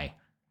this guy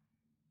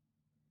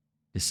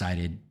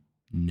decided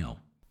no.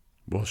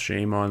 Well,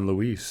 shame on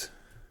Luis.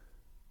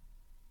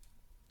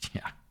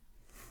 Yeah.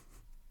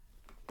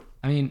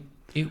 I mean,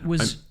 it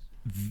was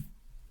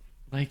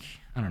I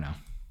don't know.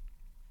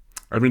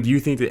 I mean, do you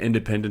think that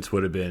independence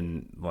would have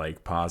been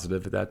like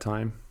positive at that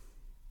time?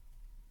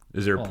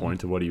 Is there a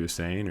point to what he was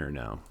saying or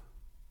no?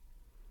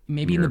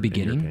 Maybe in the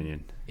beginning. In your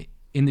opinion.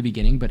 In the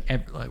beginning, but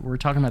we're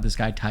talking about this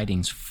guy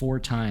Tydings 4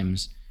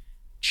 times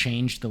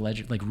changed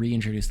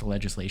reintroduced the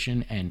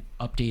legislation and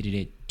updated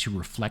it to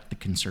reflect the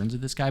concerns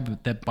of this guy,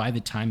 but that by the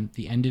time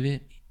the end of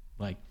it,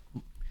 like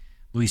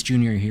Luis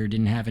Jr. here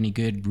didn't have any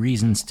good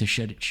reasons to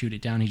shoot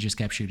it down. He just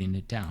kept shooting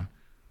it down.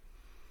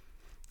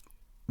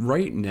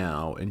 Right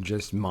now, in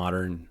just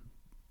modern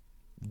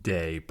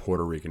day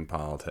Puerto Rican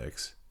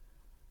politics,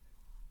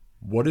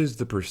 what is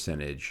the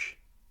percentage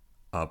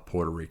of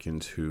Puerto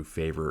Ricans who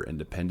favor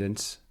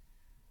independence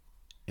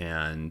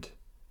and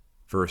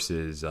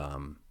versus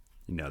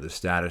the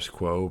status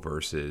quo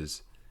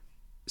versus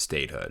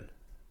statehood?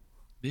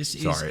 This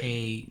is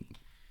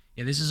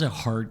a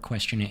hard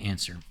question to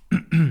answer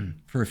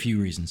for a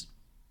few reasons.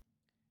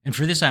 And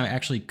for this, I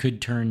actually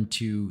could turn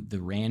to the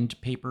Rand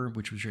paper,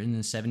 which was written in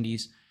the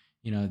 70s.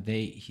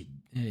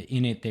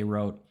 In it they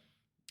wrote,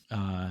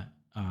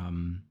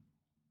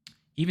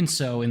 even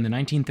so, in the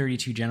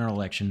 1932 general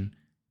election,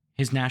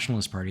 his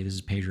Nationalist Party, this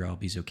is Pedro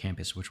Albizu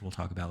Campos, which we'll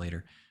talk about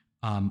later,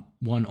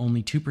 won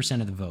only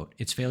 2% of the vote.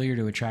 Its failure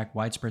to attract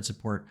widespread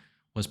support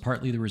was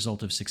partly the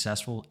result of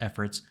successful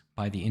efforts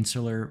by the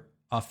insular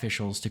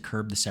officials to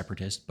curb the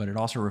separatists, but it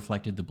also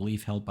reflected the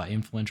belief held by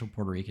influential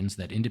Puerto Ricans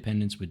that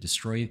independence would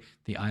destroy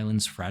the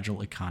island's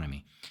fragile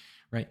economy.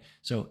 Right?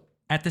 So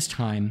at this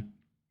time,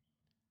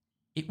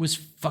 it was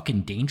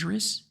fucking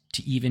dangerous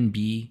to even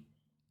be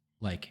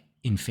like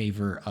in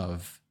favor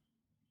of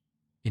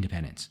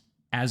independence,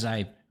 as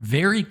I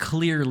very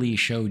clearly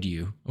showed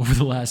you over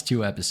the last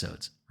 2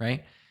 episodes,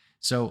 right?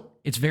 So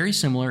it's very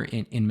similar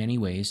in many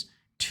ways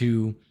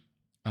to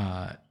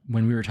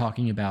when we were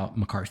talking about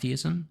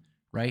McCarthyism,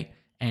 right?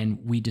 And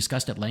we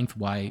discussed at length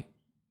why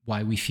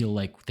we feel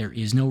like there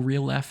is no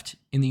real left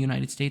in the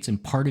United States.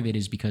 And part of it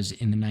is because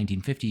in the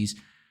 1950s,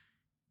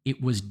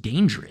 it was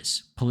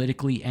dangerous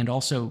politically and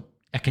also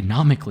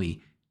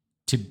economically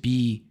to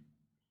be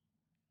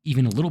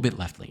even a little bit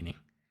left-leaning.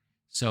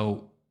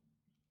 So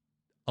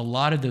a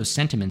lot of those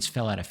sentiments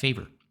fell out of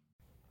favor.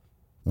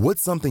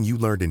 What's something you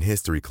learned in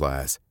history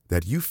class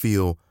that you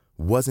feel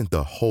wasn't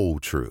the whole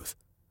truth?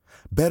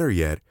 Better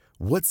yet,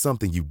 what's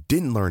something you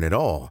didn't learn at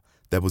all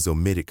that was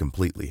omitted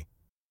completely?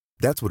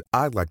 That's what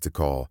I'd like to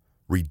call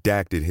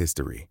redacted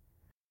history.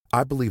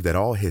 I believe that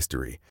all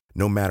history,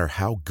 no matter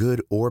how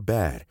good or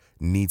bad,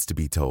 needs to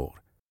be told.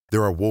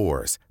 There are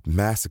wars,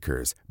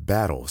 massacres,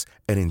 battles,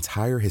 and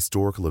entire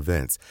historical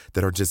events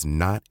that are just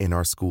not in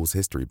our school's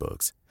history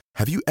books.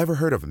 Have you ever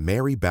heard of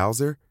Mary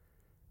Bowser?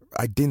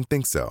 I didn't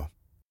think so.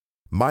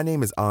 My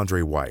name is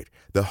Andre White,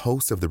 the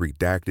host of the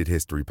Redacted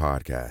History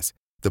Podcast,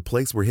 the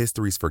place where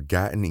history's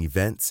forgotten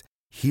events,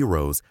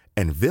 heroes,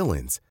 and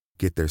villains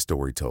get their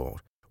story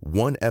told,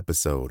 one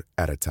episode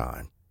at a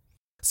time.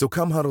 So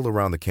come huddle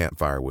around the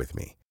campfire with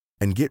me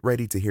and get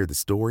ready to hear the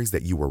stories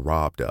that you were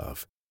robbed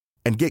of.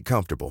 And get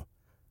comfortable.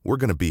 We're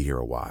going to be here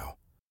a while.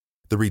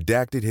 The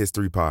Redacted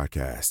History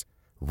Podcast.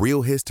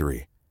 Real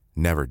history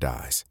never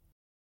dies.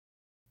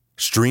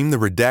 Stream the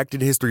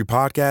Redacted History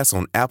Podcast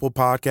on Apple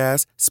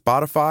Podcasts,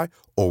 Spotify,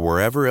 or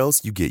wherever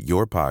else you get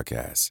your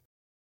podcasts.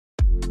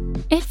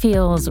 It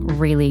feels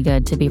really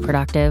good to be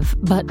productive,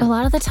 but a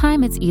lot of the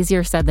time it's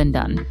easier said than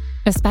done,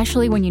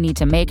 especially when you need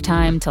to make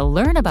time to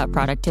learn about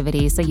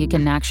productivity so you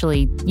can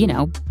actually,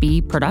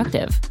 be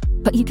productive.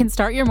 But you can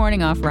start your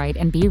morning off right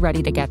and be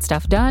ready to get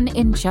stuff done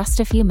in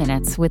just a few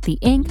minutes with the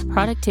Inc.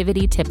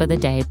 Productivity Tip of the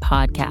Day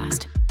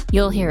podcast.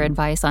 You'll hear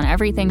advice on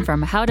everything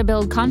from how to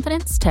build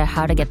confidence to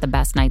how to get the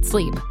best night's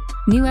sleep.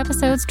 New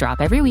episodes drop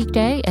every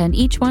weekday, and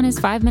each one is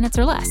 5 minutes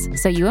or less,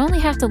 so you only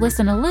have to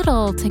listen a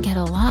little to get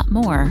a lot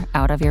more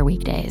out of your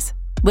weekdays.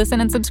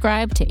 Listen and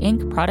subscribe to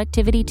Inc.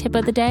 Productivity Tip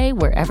of the Day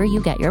wherever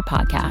you get your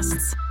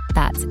podcasts.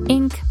 That's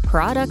Inc.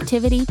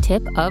 Productivity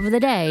Tip of the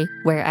Day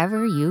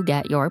wherever you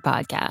get your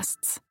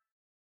podcasts.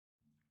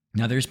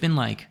 Now, there's been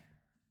like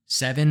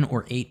 7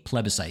 or 8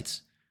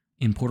 plebiscites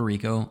in Puerto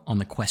Rico on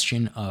the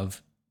question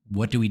of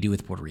what do we do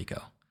with Puerto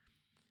Rico?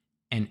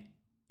 And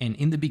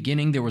in the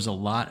beginning, there was a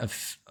lot of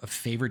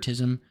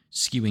favoritism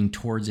skewing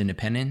towards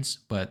independence,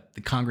 but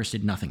the Congress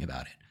did nothing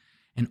about it.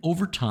 And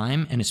over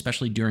time, and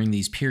especially during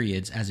these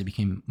periods, as it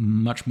became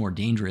much more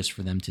dangerous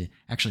for them to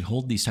actually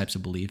hold these types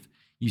of beliefs,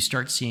 you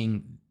start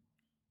seeing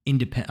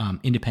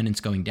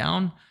independence going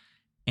down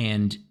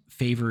and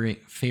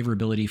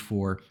favorability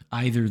for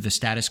either the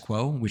status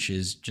quo, which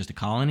is just a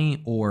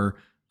colony, or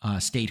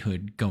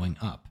statehood going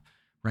up,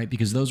 right?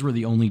 Because those were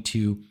the only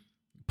 2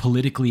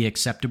 politically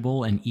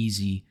acceptable and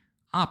easy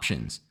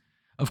options.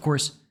 Of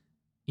course,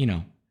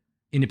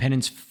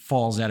 independence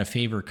falls out of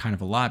favor kind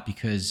of a lot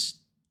because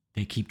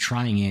they keep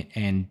trying it,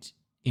 and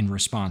in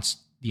response,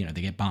 they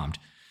get bombed.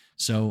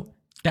 So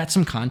that's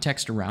some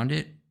context around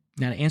it.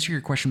 Now, to answer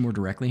your question more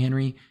directly,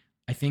 Henry,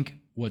 I think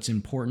what's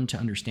important to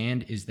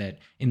understand is that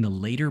in the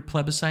later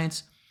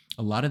plebiscites,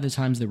 a lot of the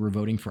times they were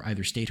voting for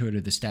either statehood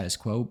or the status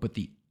quo, but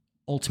the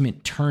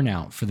ultimate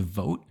turnout for the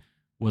vote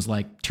was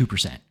like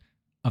 2%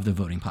 of the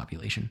voting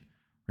population,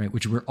 right?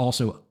 Which were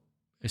also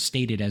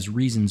stated as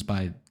reasons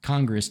by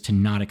Congress to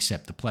not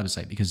accept the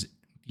plebiscite because,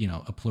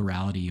 a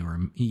plurality or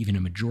even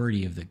a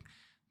majority of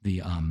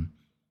the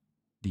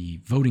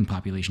voting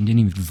population didn't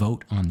even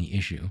vote on the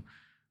issue,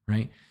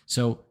 right?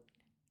 So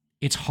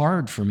it's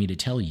hard for me to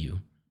tell you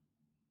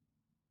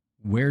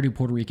where do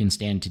Puerto Ricans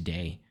stand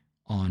today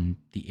on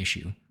the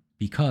issue,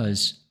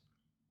 because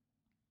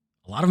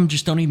a lot of them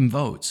just don't even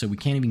vote. So we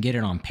can't even get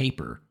it on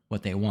paper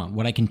what they want.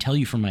 What I can tell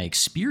you from my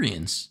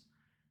experience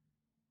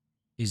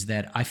is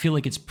that I feel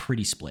like it's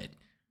pretty split.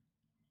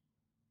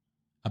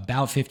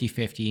 About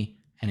 50-50,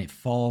 and it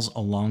falls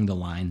along the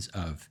lines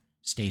of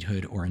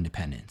statehood or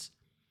independence.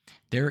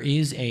 There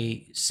is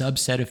a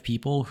subset of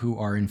people who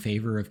are in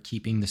favor of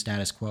keeping the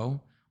status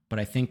quo, but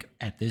I think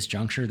at this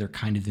juncture, they're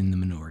kind of in the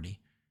minority.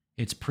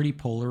 It's pretty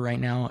polar right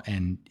now,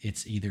 and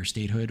it's either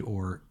statehood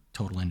or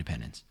total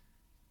independence.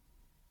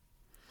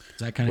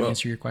 Does that kind of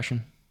answer your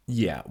question?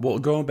 Yeah. Well,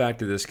 going back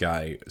to this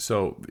guy,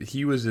 so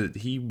he was into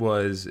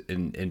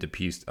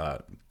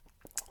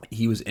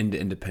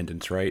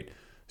independence, right?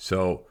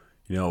 So,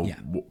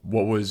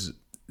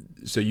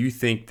 so you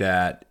think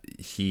that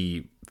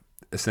he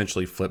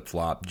essentially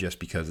flip-flopped just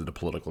because of the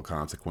political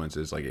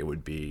consequences? Like, it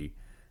would be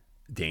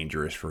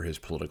dangerous for his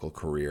political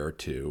career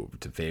to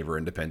favor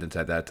independence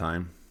at that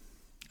time?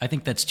 I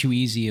think that's too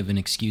easy of an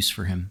excuse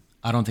for him.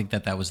 I don't think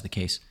that was the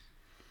case.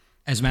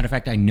 As a matter of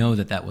fact, I know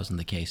that wasn't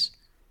the case.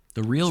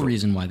 The real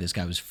reason why this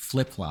guy was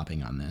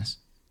flip-flopping on this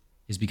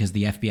is because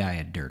the FBI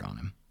had dirt on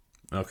him.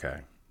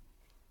 Okay.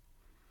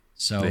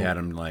 So they had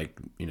him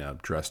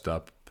dressed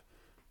up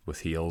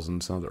with heels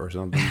and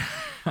something.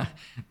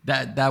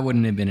 that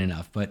wouldn't have been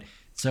enough. But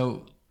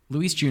so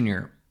Luis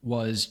Jr.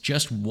 was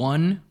just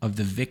one of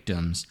the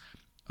victims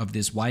of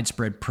this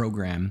widespread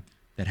program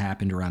that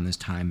happened around this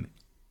time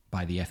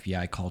by the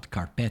FBI called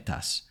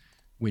carpetas,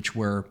 which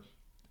were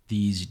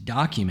these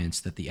documents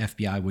that the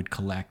FBI would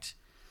collect,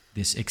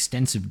 this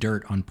extensive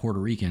dirt on Puerto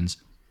Ricans,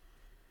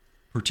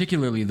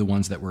 particularly the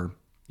ones that were,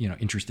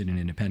 interested in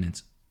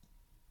independence.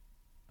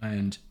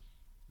 And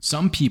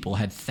some people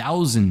had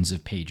thousands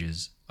of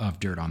pages of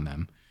dirt on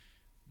them.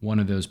 One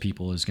of those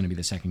people is going to be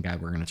the second guy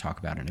we're going to talk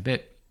about in a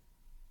bit.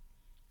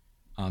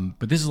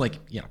 But this is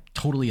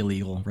totally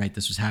illegal, right?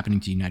 This was happening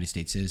to United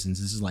States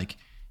citizens. This is like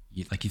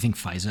you think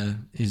FISA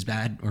is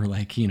bad, or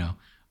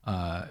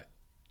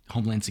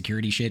Homeland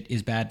Security shit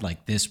is bad.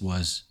 Like, this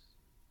was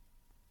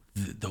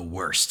the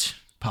worst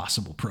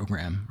possible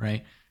program,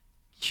 right?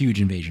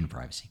 Huge invasion of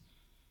privacy,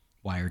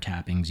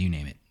 wiretappings, you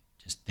name it.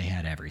 Just, they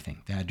had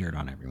everything. They had dirt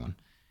on everyone.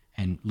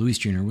 And Luis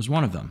Jr. was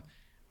one of them.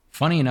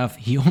 Funny enough,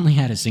 he only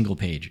had a single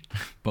page,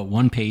 but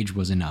one page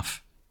was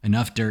enough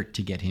dirt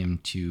to get him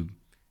to,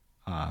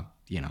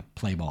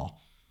 play ball.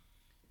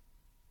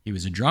 He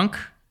was a drunk,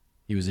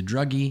 he was a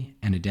druggie,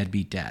 and a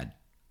deadbeat dad.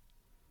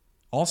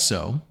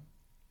 Also,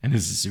 and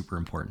this is super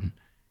important,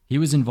 he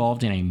was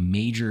involved in a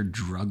major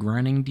drug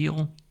running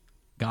deal,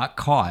 got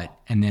caught,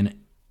 and then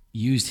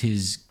used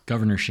his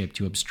governorship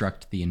to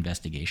obstruct the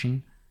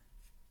investigation.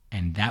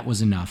 And that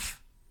was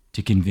enough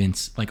to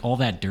convince, all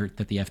that dirt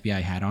that the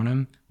FBI had on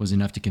him was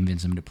enough to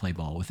convince him to play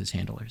ball with his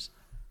handlers.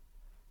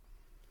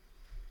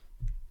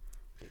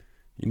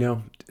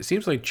 It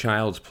seems like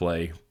child's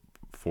play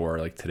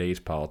for today's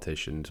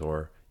politicians,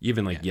 or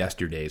even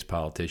yesterday's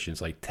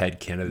politicians, like Ted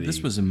Kennedy.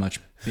 This was a much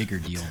bigger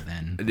deal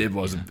then. It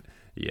wasn't.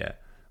 Yeah.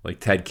 Like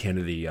Ted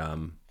Kennedy,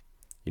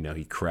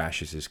 he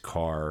crashes his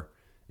car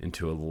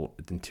into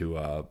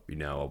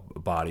a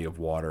body of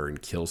water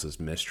and kills his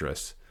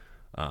mistress,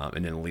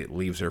 and then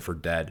leaves her for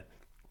dead.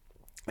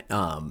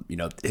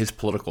 His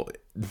political,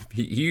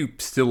 he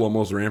still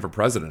almost ran for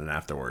president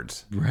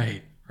afterwards.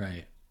 Right.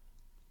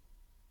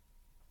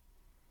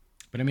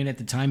 But I mean, at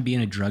the time,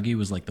 being a druggie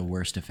was the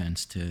worst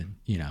offense to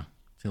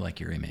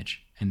your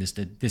image. And this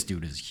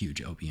dude is a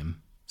huge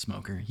opium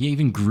smoker. He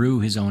even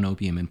grew his own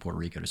opium in Puerto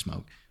Rico to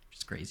smoke, which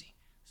is crazy.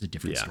 It's a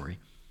different story.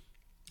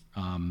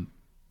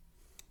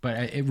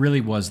 But it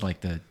really was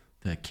the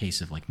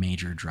case of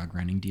major drug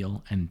running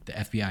deal. And the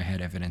FBI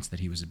had evidence that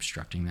he was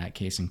obstructing that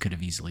case and could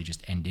have easily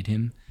just ended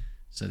him.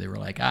 So they were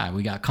like,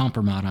 we got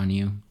compromise on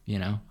you,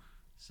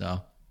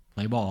 so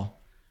play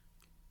ball.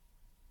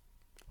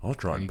 I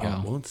tried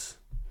pot once.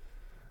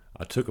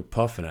 I took a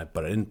puff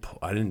but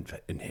I didn't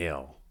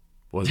inhale.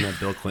 Wasn't that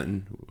Bill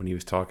Clinton when he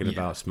was talking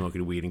about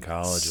smoking weed in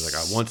college? He's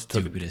like, I once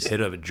took a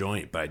hit of a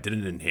joint, but I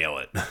didn't inhale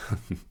it.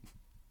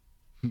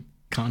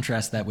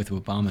 Contrast that with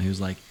Obama, who's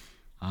like,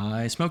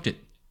 I smoked it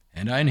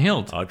and I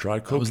inhaled. I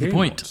tried cocaine. That was the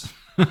point.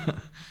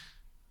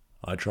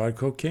 I tried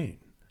cocaine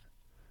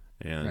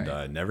and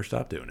I never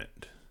stopped doing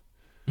it.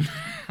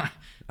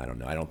 I don't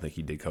know. I don't think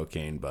he did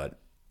cocaine, but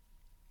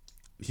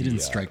he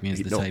didn't strike me as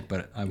the type,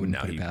 but I wouldn't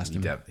put it past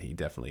him. He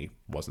definitely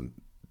wasn't.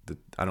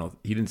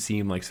 He didn't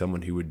seem like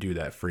someone who would do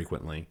that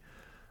frequently.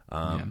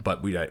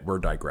 But we're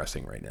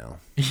digressing right now.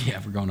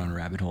 Yeah, we're going on a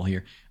rabbit hole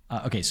here.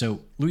 Okay,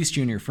 so Luis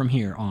Jr. from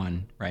here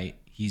on, right?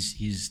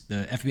 He's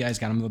the FBI's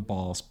got him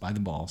by the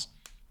balls.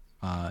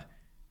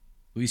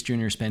 Luis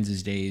Jr. spends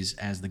his days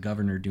as the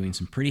governor doing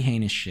some pretty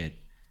heinous shit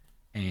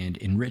and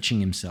enriching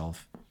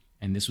himself.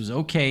 And this was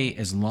okay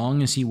as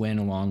long as he went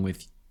along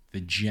with the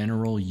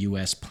general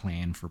U.S.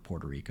 plan for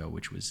Puerto Rico,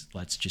 which was,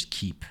 let's just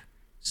keep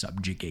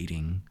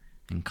subjugating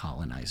and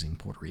colonizing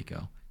Puerto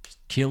Rico. Just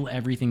kill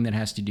everything that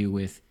has to do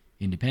with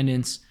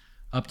independence,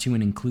 up to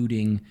and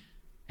including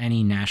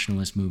any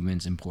nationalist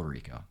movements in Puerto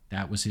Rico.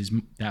 That was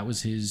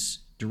his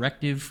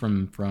directive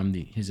from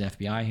his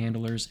FBI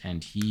handlers,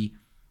 and he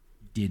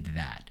did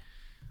that.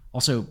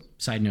 Also,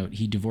 side note,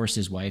 he divorced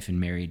his wife and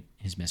married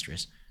his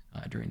mistress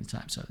during the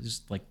time. So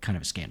it's like kind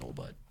of a scandal,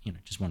 but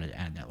just wanted to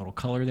add that little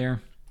color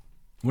there.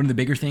 One of the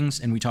bigger things,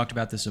 and we talked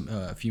about this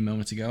a few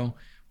moments ago,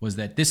 was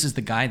that this is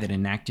the guy that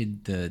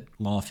enacted the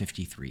Law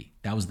 53.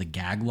 That was the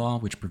gag law,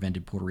 which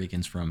prevented Puerto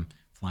Ricans from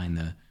flying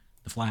the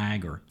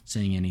flag or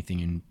saying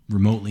anything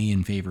remotely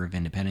in favor of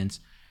independence.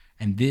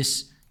 And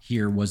this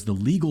here was the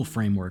legal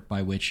framework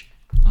by which,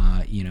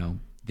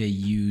 they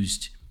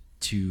used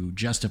to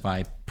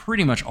justify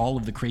pretty much all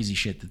of the crazy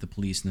shit that the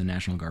police and the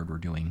National Guard were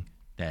doing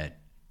that,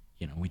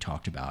 we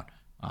talked about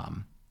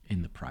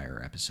in the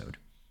prior episode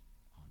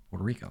on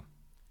Puerto Rico.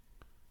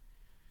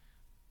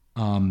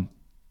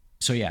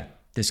 So yeah,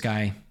 this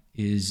guy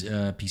is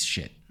a piece of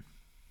shit.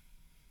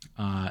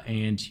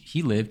 And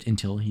he lived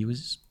until he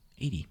was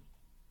 80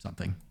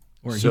 something.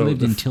 Or he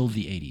lived until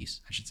the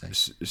 80s, I should say.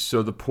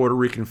 So the Puerto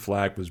Rican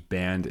flag was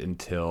banned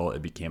until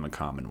it became a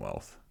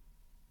Commonwealth.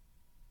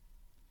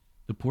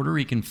 The Puerto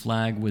Rican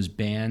flag was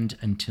banned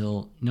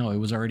until... No, it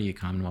was already a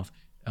Commonwealth.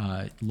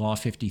 Law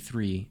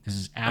 53. This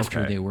is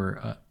after they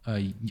were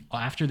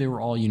after they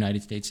were all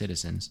United States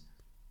citizens,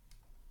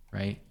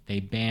 right? They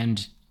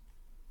banned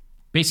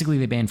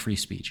free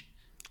speech.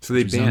 So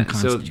they banned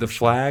the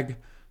flag.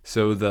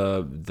 So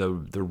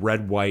the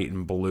red, white,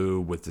 and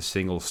blue with the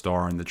single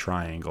star and the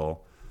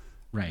triangle.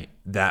 Right.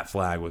 That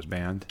flag was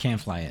banned.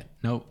 Can't fly it.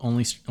 No,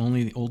 only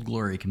the Old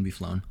Glory can be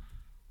flown.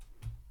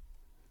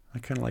 I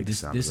kind of like the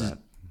sound of that.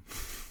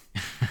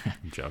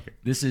 I'm joking.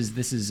 This is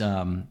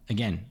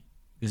again.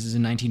 This is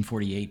in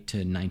 1948 to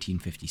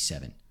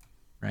 1957,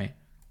 right?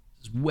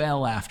 This is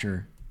well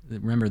after.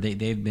 Remember,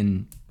 they've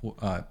been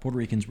Puerto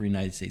Ricans were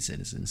United States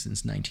citizens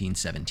since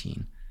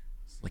 1917.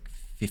 It's like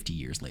 50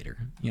 years later,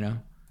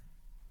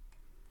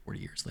 40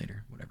 years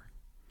later, whatever.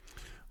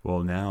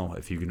 Well, now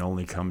if you can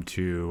only come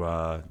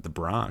to the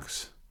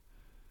Bronx,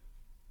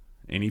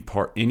 any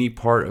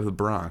part of the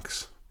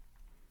Bronx,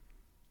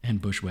 and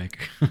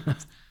Bushwick,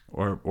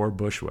 or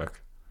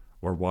Bushwick,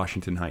 or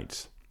Washington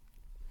Heights.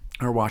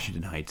 Or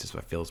Washington Heights is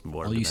what feels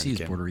more. All you see is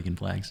Puerto Rican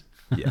flags.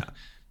 Yeah.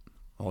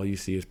 All you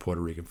see is Puerto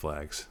Rican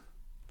flags.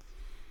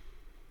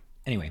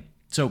 Anyway,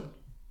 so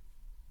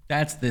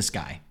that's this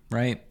guy,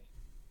 right?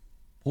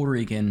 Puerto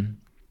Rican,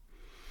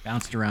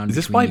 bounced around. Is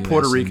this why the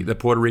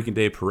Puerto Rican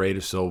Day Parade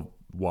is so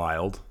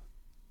wild?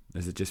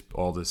 Is it just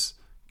all this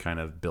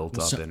kind of built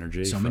up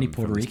energy? So many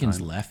Puerto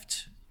Ricans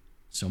left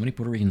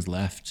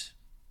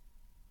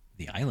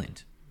the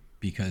island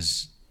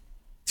because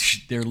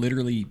they're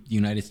literally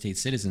United States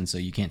citizens, so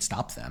you can't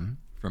stop them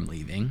from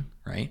leaving,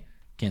 right?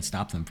 You can't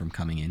stop them from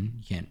coming in.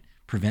 You can't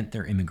prevent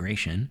their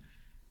immigration.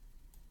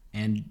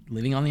 And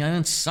living on the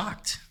island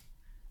sucked.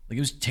 Like, it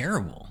was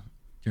terrible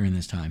during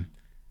this time,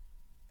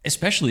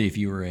 especially if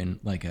you were in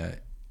like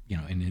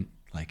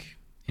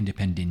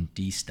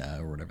independentista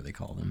or whatever they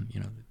call them,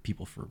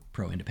 people for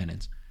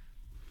pro-independence.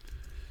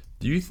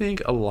 Do you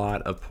think a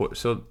lot of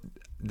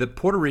the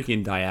Puerto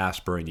Rican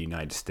diaspora in the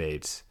United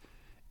States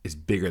is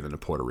bigger than the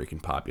Puerto Rican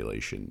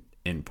population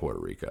in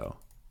Puerto Rico?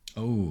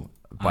 Oh,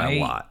 by a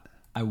lot.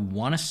 I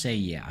want to say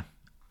yeah.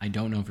 I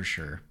don't know for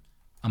sure.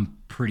 I'm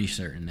pretty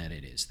certain that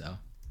it is, though.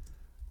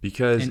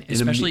 Because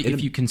especially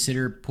if you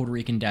consider Puerto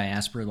Rican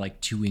diaspora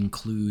like to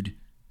include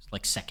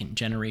like second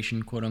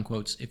generation, quote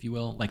unquote, if you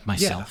will, like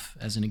myself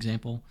as an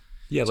example.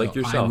 Yeah, so like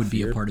yourself. I would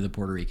be a part of the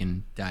Puerto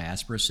Rican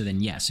diaspora. So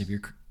then, yes, if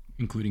you're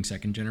including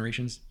second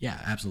generations, yeah,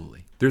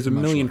 absolutely. There's a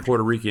million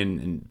Puerto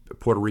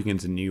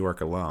Ricans in New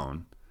York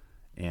alone.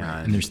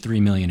 And there's 3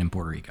 million in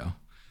Puerto Rico.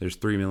 There's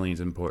 3 million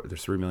in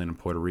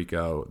Puerto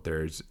Rico.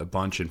 There's a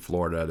bunch in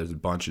Florida. There's a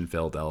bunch in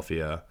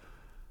Philadelphia.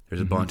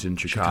 There's a bunch in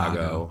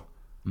Chicago.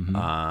 Mm-hmm.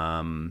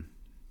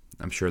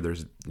 I'm sure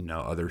there's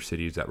other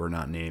cities that we're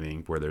not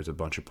naming where there's a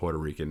bunch of Puerto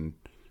Rican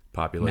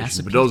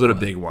population. But those are the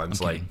big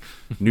ones, like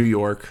New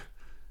York,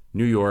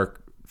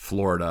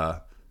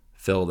 Florida,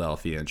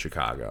 Philadelphia, and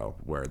Chicago,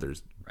 where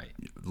there's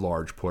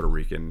large Puerto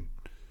Rican.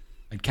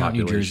 I'd count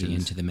New Jersey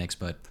into the mix,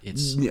 but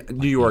it's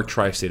New York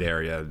tri-state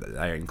area.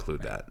 I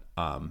include that.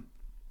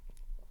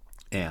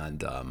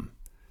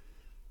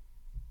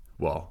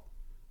 Well,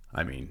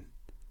 I mean,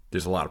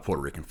 there's a lot of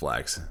Puerto Rican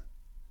flags.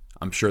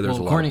 I'm sure there's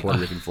a lot of Puerto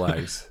Rican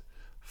flags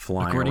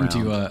flying around.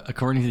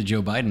 According to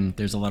Joe Biden,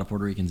 there's a lot of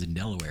Puerto Ricans in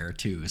Delaware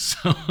too.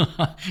 So,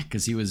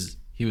 because he was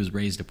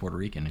raised a Puerto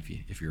Rican,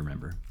 if you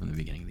remember from the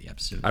beginning of the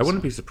episode. I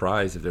wouldn't be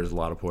surprised if there's a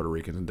lot of Puerto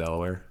Ricans in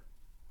Delaware.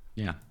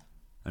 Yeah.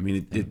 I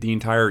mean, the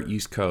entire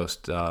East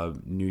Coast,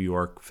 New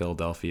York,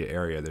 Philadelphia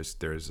area,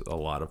 there's a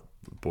lot of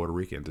Puerto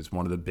Ricans. It's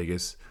one of the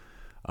biggest,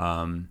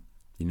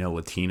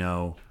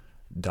 Latino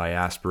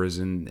diasporas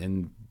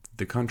in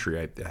the country.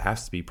 It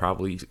has to be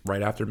probably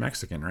right after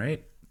Mexican,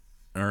 right?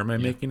 Or am I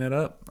making that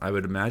up? I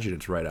would imagine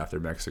it's right after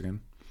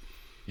Mexican.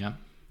 Yeah.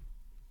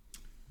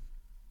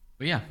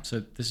 But yeah, so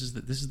this is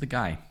the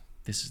guy.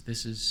 This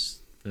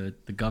is the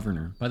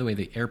governor. By the way,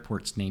 the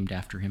airport's named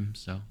after him,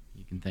 so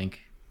you can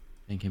thank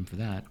him for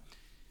that.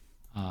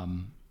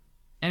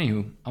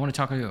 Anywho, I want to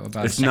talk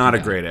about. It's not a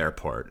great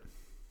airport.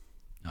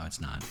 No,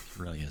 it's not. It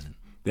really isn't.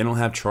 They don't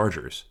have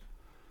chargers.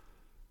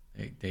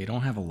 They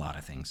don't have a lot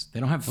of things. They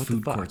don't have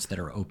food courts that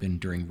are open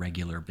during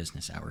regular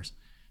business hours.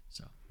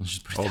 So let's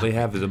just put it All they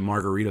have is a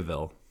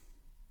Margaritaville.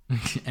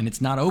 and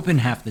it's not open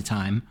half the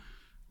time.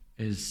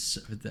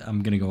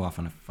 I'm gonna go off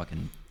on a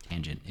fucking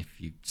tangent if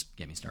you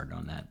get me started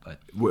on that. But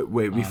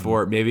wait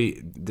before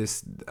maybe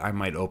this, I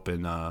might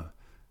open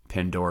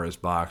Pandora's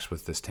box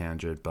with this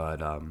tangent.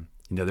 But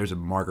there's a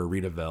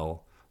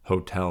Margaritaville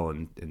hotel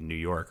in New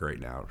York right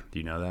now. Do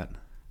you know that?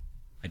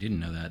 I didn't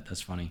know that.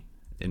 That's funny.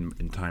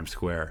 In Times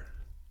Square.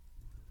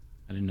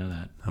 I didn't know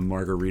that. A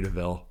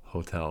Margaritaville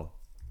hotel.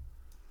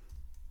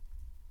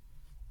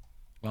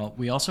 Well,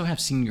 we also have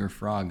senior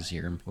frogs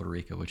here in Puerto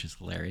Rico, which is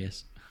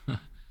hilarious.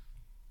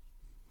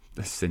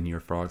 The senior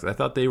frogs. I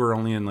thought they were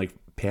only in like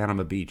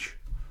Panama Beach.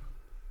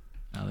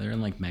 No, they're in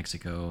like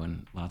Mexico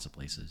and lots of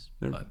places,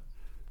 but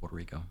Puerto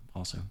Rico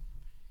also.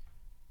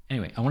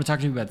 Anyway, I want to talk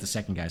to you about the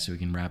second guy so we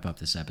can wrap up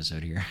this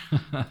episode here.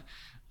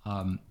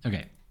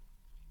 Okay.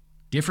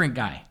 Different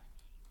guy.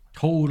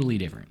 Totally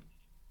different.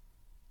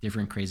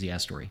 Different crazy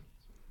ass story.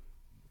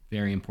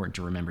 Very important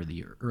to remember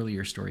the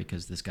earlier story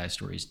because this guy's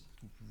story is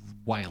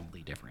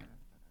wildly different.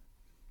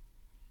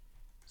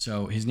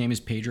 So his name is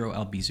Pedro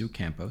Albizu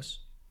Campos.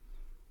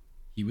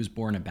 He was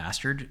born a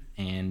bastard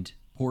and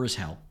poor as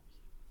hell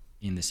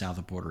in the south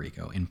of Puerto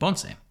Rico, in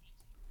Ponce.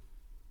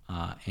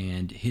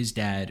 And his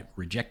dad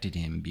rejected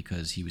him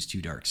because he was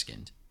too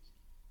dark-skinned.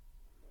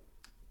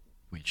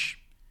 Which,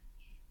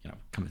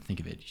 come to think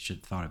of it, you should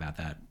have thought about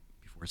that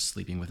before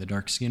sleeping with a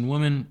dark-skinned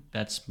woman.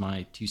 That's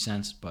my 2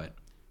 cents, but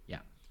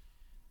yeah.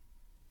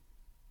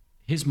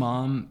 His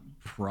mom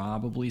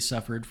probably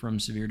suffered from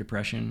severe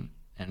depression,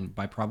 and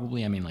by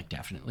probably, I mean like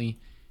definitely.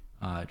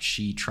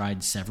 She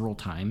tried several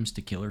times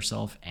to kill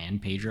herself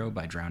and Pedro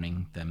by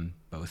drowning them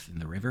both in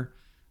the river,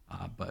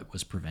 but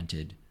was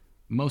prevented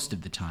most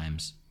of the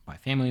times by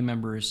family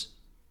members.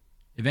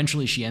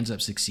 Eventually, she ends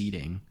up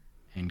succeeding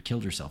and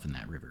killed herself in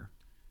that river.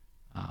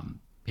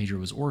 Pedro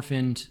was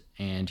orphaned,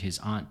 and his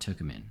aunt took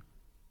him in.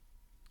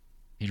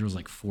 Pedro was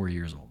like 4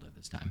 years old at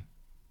this time.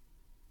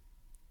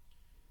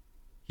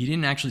 He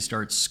didn't actually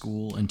start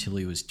school until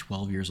he was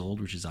 12 years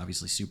old, which is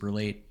obviously super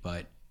late,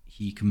 but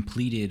he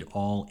completed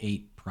all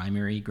 8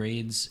 primary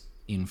grades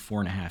in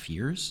 4.5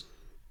 years.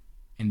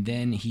 And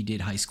then he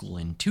did high school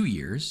in 2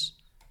 years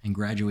and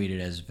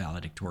graduated as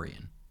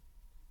valedictorian.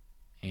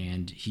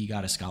 And he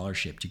got a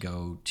scholarship to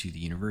go to the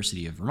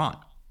University of Vermont.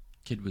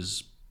 Kid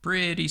was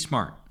pretty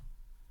smart.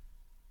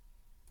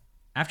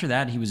 After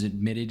that, he was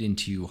admitted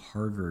into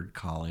Harvard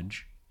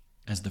College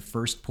as the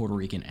first Puerto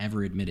Rican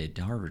ever admitted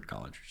to Harvard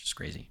College, which is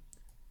crazy.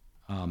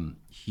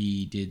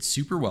 He did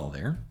super well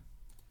there,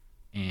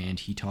 and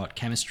he taught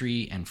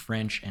chemistry and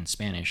French and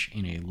Spanish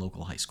in a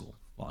local high school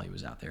while he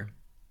was out there.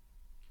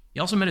 He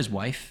also met his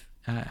wife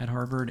at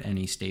Harvard, and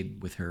he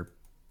stayed with her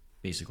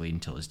basically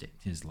until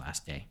his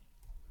last day.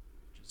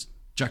 Just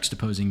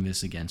juxtaposing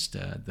this against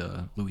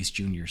the Luis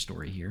Jr.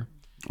 story here.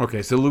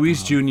 Okay, so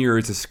Luis Jr.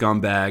 is a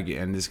scumbag,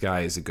 and this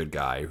guy is a good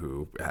guy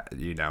who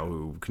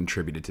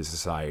contributed to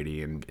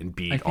society and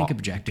beat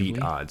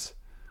odds.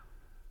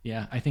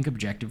 Yeah, I think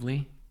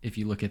objectively, if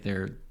you look at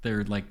their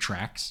like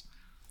tracks.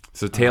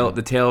 So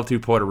the tale of two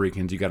Puerto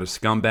Ricans. You got a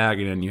scumbag,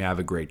 and then you have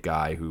a great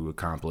guy who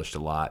accomplished a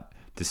lot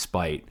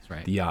despite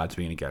the odds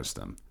being against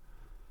them.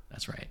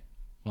 That's right.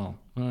 Well,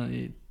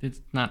 it's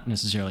not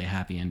necessarily a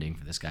happy ending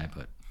for this guy,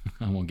 but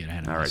I won't get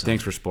ahead of myself. All right,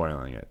 thanks for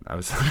spoiling it.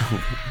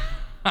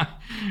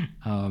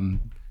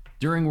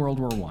 During World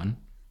War I,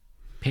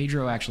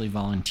 Pedro actually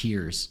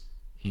volunteers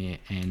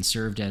and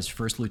served as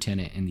first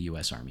lieutenant in the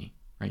U.S. Army.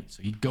 Right,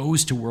 so he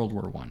goes to World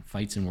War I,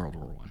 fights in World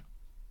War I.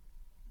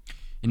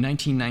 In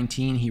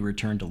 1919, he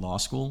returned to law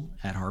school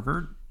at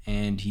Harvard,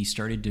 and he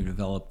started to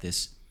develop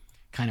this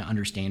kind of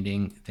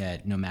understanding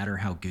that no matter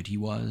how good he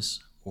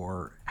was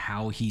or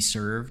how he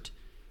served,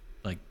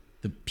 like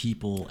the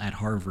people at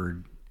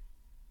Harvard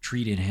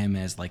treated him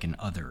as like an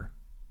other.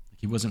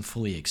 He wasn't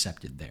fully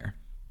accepted there.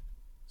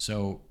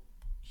 So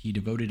he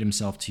devoted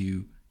himself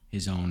to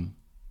his own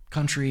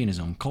country and his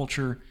own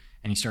culture,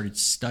 and he started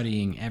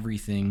studying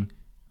everything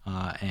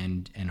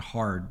and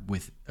hard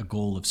with a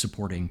goal of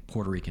supporting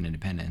Puerto Rican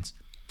independence.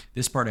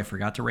 This part I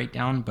forgot to write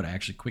down, but I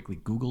actually quickly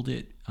Googled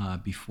it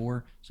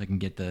before so I can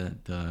get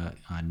the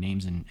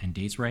names and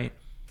dates right.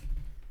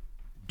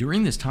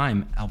 During this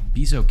time,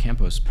 Albizu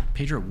Campos,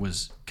 Pedro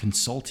was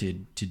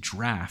consulted to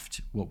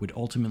draft what would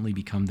ultimately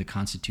become the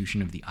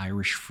Constitution of the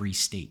Irish Free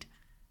State.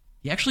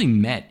 He actually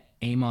met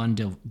Amon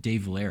de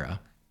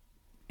Valera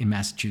in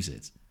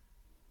Massachusetts,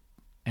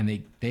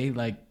 and they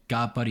like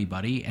got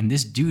buddy, and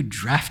this dude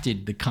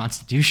drafted the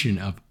Constitution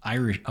of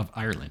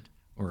Ireland,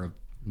 or of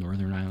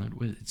Northern Ireland.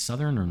 Was it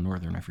Southern or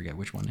Northern? I forget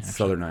which one. Actually.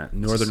 Southern Ireland.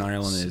 Northern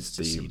Ireland is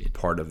the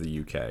part of the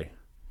UK.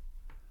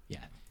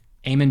 Yeah,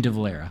 Amon de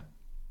Valera.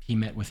 He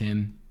met with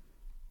him.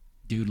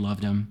 Dude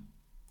loved him.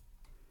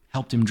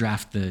 Helped him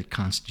draft the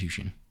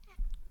Constitution.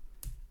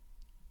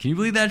 Can you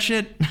believe that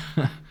shit?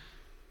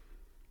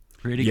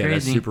 Pretty Yeah, crazy.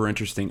 that's super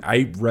interesting.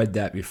 I read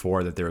that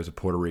before, that there was a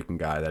Puerto Rican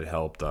guy that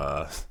helped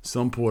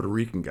some Puerto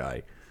Rican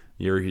guy.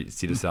 You ever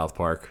see the South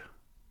Park?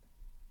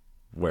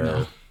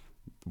 Where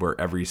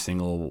every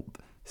single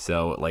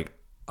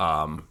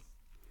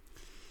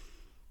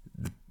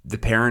the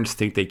parents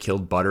think they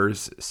killed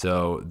Butters,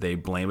 so they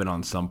blame it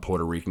on some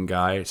Puerto Rican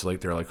guy. So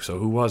they're like, so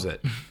who was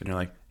it? And they're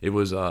like, it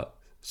was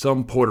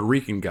some Puerto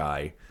Rican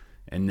guy.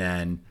 And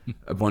then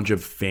a bunch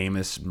of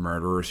famous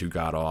murderers who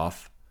got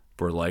off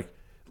for like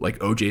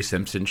O.J.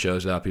 Simpson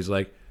shows up. He's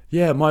like,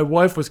 yeah, my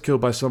wife was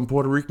killed by some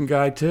Puerto Rican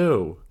guy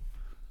too.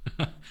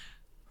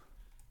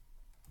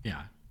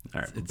 Yeah.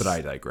 All right, but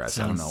I digress.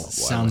 I don't know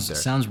why I went there.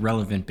 Sounds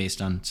relevant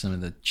based on some of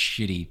the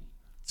shitty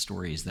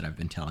stories that I've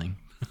been telling.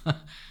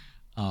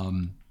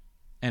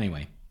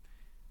 Anyway,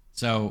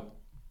 so,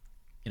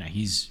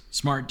 he's a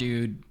smart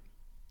dude,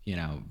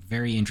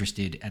 very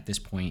interested at this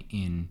point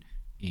in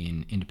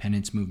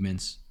independence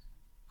movements.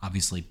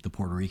 Obviously, the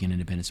Puerto Rican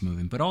independence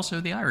movement, but also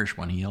the Irish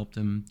one. He helped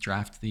him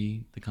draft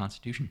the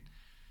Constitution.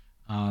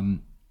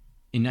 In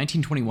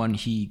 1921,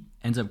 he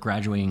ends up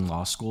graduating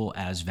law school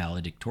as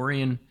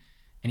valedictorian,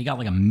 and he got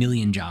like 1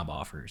 million job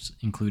offers,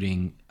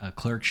 including a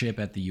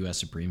clerkship at the U.S.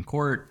 Supreme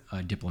Court,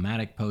 a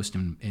diplomatic post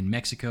in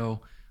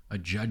Mexico, a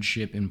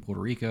judgeship in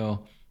Puerto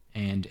Rico,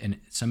 and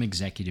some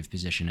executive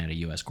position at a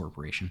U.S.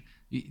 corporation.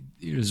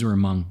 These are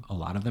among a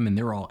lot of them, and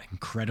they're all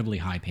incredibly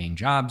high-paying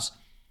jobs.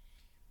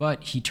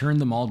 But he turned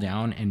them all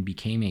down and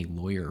became a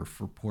lawyer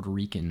for Puerto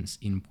Ricans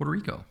in Puerto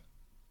Rico,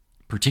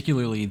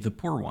 particularly the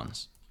poor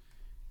ones.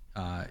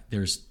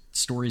 There's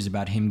stories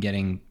about him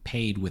getting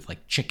paid with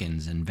like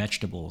chickens and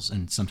vegetables,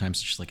 and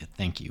sometimes just like a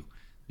thank you.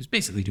 He was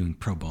basically doing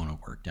pro bono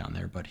work down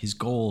there, but his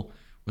goal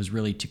was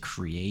really to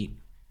create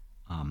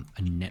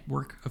a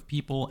network of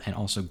people and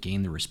also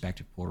gain the respect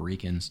of Puerto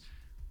Ricans,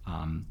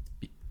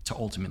 to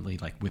ultimately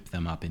like whip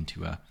them up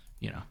into a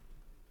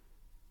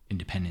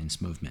independence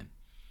movement.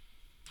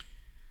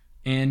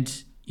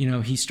 And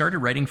he started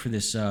writing for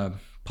this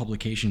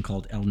publication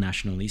called El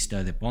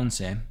Nacionalista de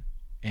Ponce,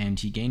 and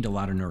he gained a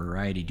lot of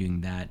notoriety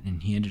doing that,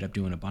 and he ended up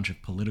doing a bunch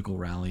of political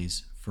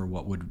rallies for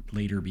what would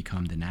later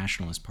become the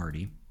Nationalist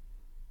Party.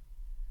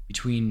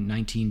 Between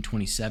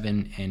 1927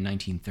 and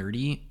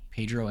 1930,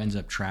 Pedro ends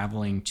up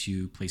traveling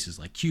to places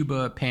like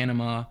Cuba,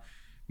 Panama,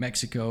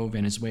 Mexico,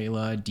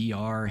 Venezuela,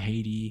 DR,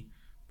 Haiti,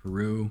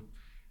 Peru,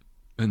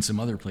 and some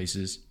other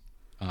places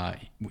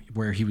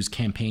where he was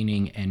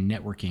campaigning and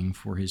networking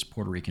for his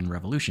Puerto Rican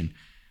revolution.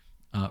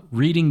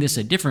 Reading this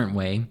a different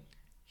way,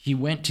 he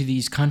went to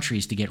these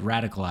countries to get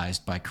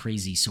radicalized by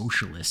crazy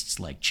socialists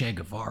like Che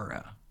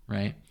Guevara,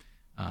 right?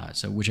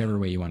 So whichever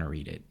way you want to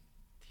read it,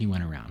 he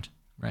went around,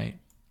 right?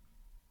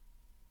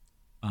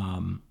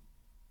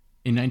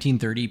 In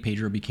 1930,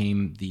 Pedro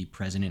became the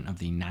president of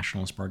the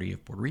Nationalist Party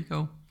of Puerto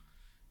Rico,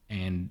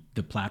 and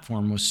the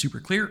platform was super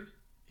clear.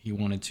 He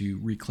wanted to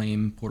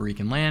reclaim Puerto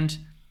Rican land,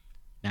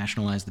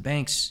 nationalize the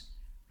banks,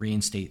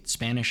 reinstate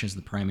Spanish as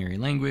the primary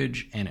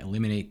language, and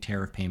eliminate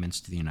tariff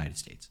payments to the United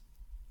States.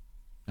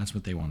 That's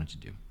what they wanted to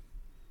do.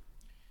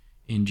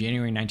 In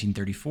January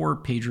 1934,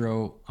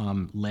 Pedro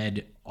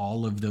led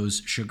all of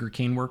those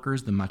sugarcane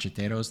workers, the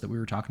macheteros that we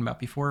were talking about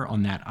before,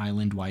 on that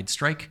island-wide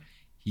strike.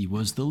 He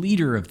was the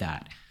leader of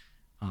that.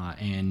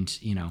 And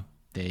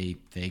they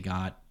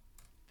got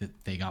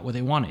what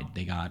they wanted.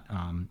 They got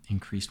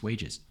increased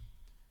wages.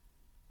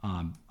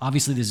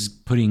 Obviously, this is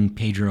putting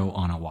Pedro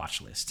on a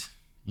watch list,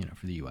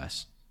 for the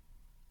U.S.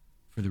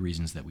 for the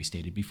reasons that we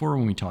stated before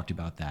when we talked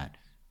about that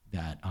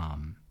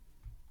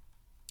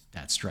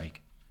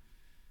strike.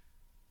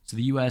 So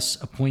the U.S.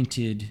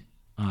 appointed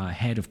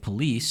head of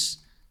police.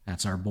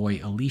 That's our boy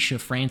Alicia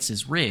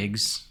Francis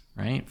Riggs,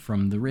 right,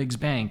 from the Riggs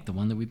Bank, the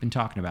one that we've been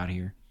talking about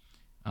here.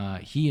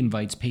 He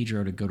invites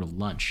Pedro to go to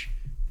lunch,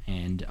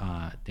 and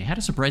they had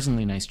a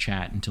surprisingly nice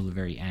chat until the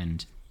very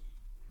end.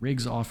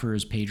 Riggs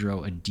offers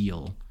Pedro a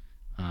deal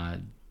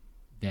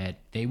that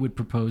they would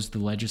propose the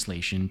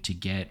legislation to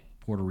get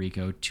Puerto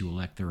Rico to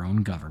elect their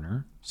own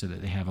governor so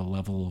that they have a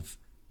level of,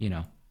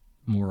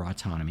 more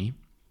autonomy,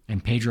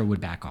 and Pedro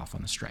would back off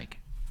on the strike.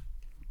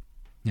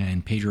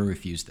 And Pedro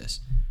refused this.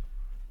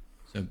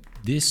 So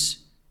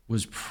this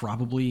was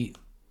probably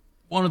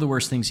one of the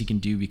worst things he can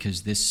do,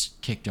 because this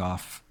kicked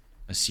off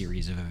a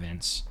series of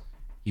events.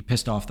 He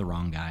pissed off the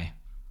wrong guy.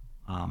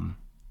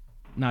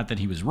 Not that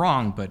he was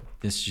wrong, but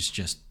this is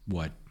just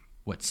what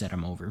set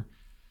him over.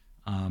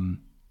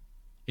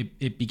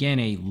 It began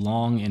a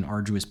long and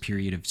arduous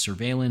period of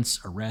surveillance,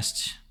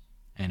 arrest,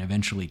 and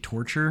eventually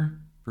torture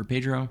for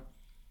Pedro.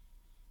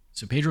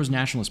 So Pedro's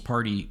Nationalist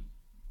Party,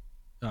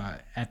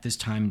 at this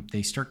time,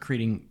 they start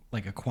creating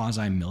like a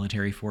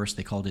quasi-military force.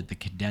 They called it the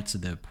Cadets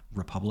of the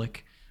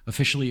Republic.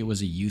 Officially, it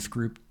was a youth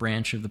group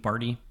branch of the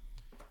party.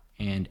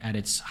 And at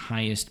its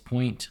highest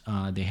point,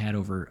 they had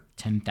over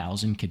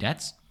 10,000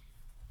 cadets.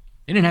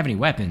 They didn't have any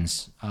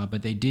weapons,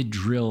 but they did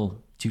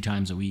drill 2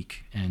 times a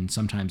week, and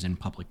sometimes in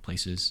public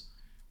places,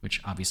 which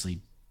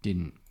obviously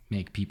didn't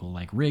make people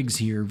like Riggs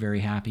here very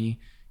happy.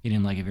 He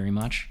didn't like it very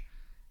much.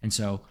 And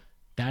so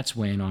that's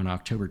when, on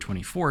October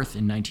 24th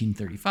in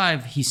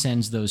 1935, he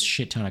sends those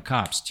shit ton of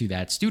cops to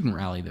that student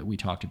rally that we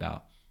talked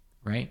about,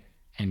 right?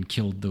 And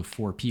killed the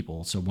 4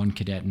 people, so 1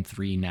 cadet and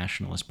 3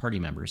 Nationalist Party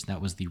members.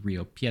 That was the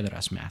Rio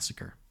Piedras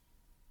massacre.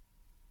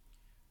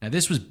 Now,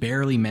 this was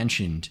barely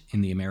mentioned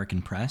in the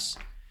American press,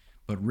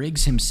 but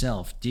Riggs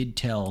himself did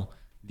tell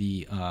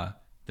the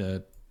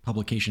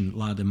publication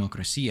La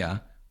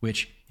Democracia,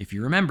 which, if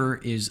you remember,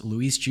 is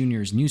Luis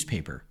Jr.'s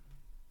newspaper,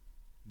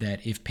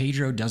 that if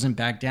Pedro doesn't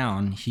back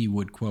down, he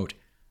would, quote,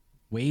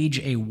 wage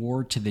a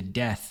war to the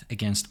death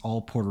against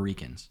all Puerto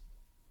Ricans.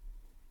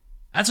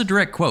 That's a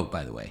direct quote,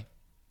 by the way.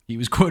 He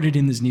was quoted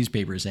in this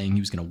newspaper saying he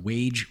was going to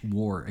wage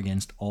war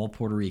against all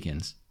Puerto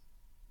Ricans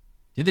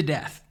to the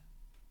death.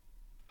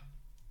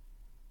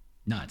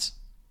 Nuts.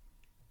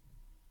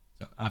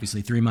 So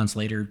obviously 3 months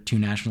later, 2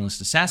 nationalists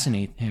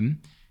assassinate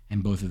him,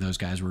 and both of those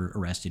guys were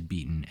arrested,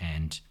 beaten,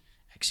 and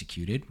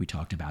executed. We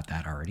talked about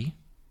that already.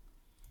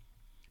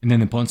 And then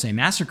the Ponce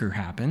massacre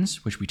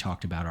happens, which we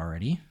talked about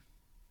already.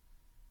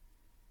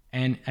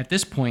 And at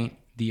this point,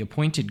 the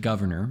appointed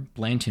governor,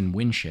 Blanton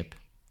Winship,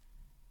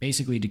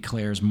 basically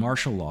declares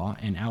martial law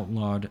and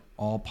outlawed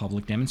all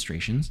public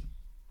demonstrations,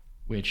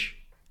 which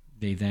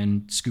they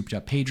then scooped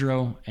up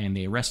Pedro and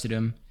they arrested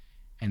him,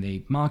 and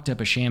they mocked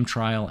up a sham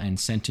trial and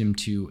sent him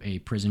to a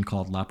prison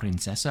called La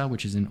Princesa,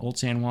 which is in Old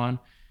San Juan.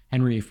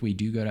 Henry, if we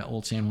do go to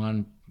Old San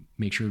Juan,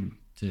 make sure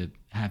to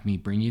have me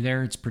bring you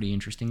there. It's pretty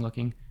interesting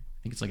looking.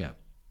 I think it's like a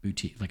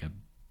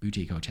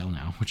boutique hotel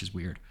now, which is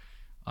weird.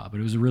 But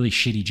it was a really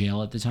shitty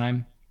jail at the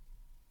time.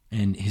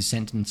 And his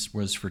sentence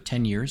was for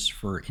 10 years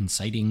for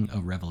inciting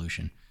a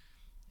revolution.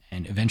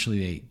 And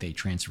eventually they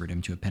transferred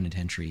him to a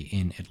penitentiary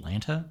in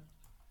Atlanta.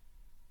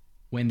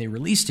 When they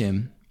released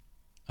him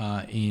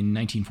in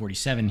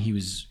 1947, he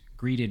was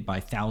greeted by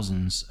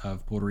thousands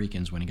of Puerto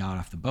Ricans when he got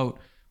off the boat,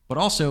 but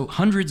also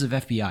hundreds of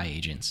FBI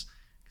agents.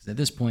 Because at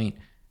this point,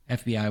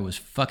 FBI was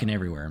fucking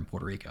everywhere in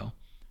Puerto Rico.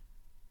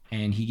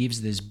 And he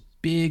gives this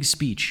big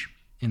speech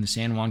in the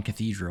San Juan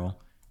Cathedral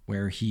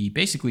where he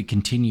basically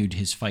continued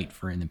his fight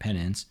for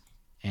independence.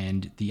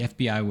 And the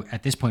FBI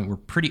at this point were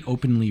pretty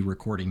openly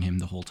recording him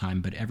the whole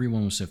time, but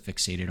everyone was so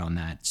fixated on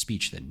that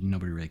speech that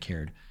nobody really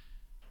cared.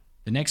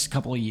 The next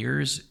couple of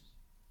years,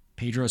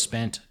 Pedro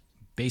spent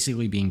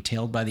basically being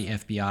tailed by the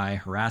FBI,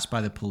 harassed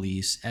by the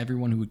police.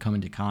 Everyone who would come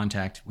into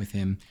contact with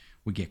him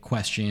would get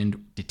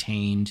questioned,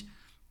 detained,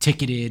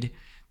 ticketed.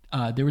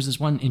 There was this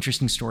one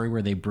interesting story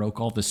where they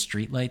broke all the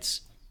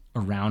streetlights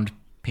around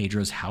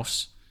Pedro's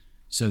house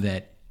so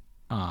that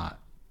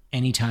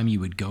anytime you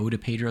would go to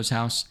Pedro's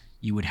house,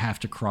 you would have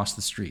to cross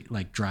the street,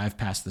 like drive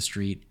past the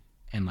street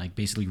and like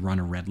basically run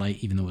a red light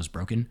even though it was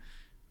broken.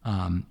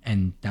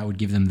 And that would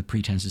give them the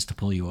pretenses to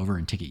pull you over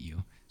and ticket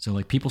you. So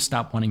like people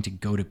stopped wanting to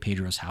go to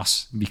Pedro's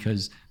house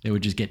because they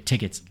would just get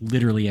tickets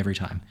literally every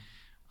time.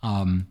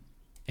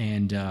 It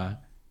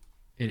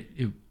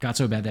got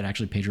so bad that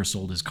actually Pedro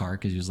sold his car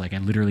because he was like, I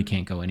literally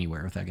can't go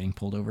anywhere without getting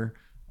pulled over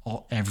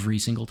every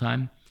single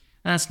time.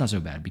 And that's not so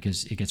bad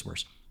because it gets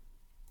worse.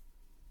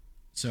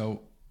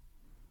 So,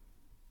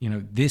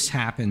 this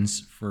happens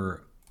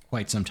for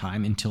quite some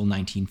time until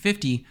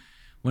 1950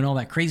 when all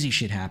that crazy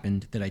shit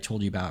happened that I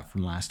told you about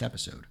from last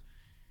episode.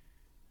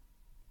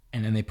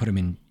 And then they put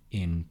him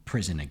in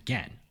prison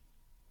again.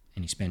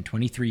 And he spent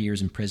 23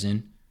 years in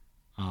prison.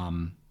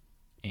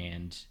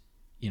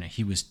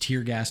 He was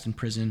tear gassed in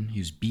prison. He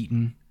was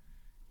beaten.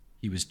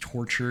 He was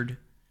tortured.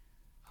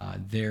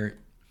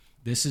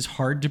 This is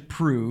hard to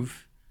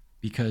prove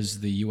because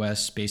the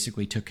U.S.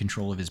 basically took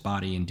control of his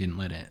body and didn't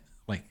let it,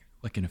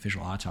 like an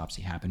official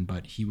autopsy happen.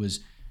 But he was,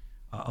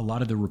 a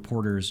lot of the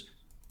reporters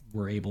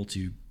were able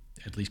to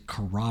at least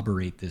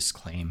corroborate this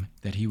claim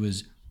that he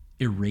was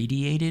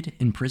irradiated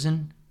in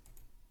prison.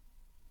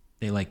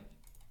 They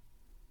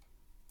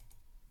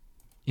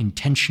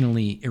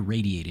intentionally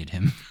irradiated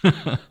him.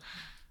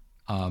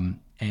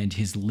 And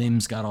his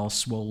limbs got all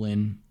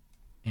swollen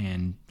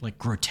and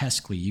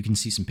grotesquely. You can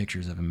see some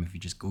pictures of him if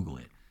you just Google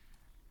it.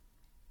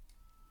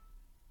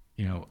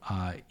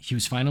 He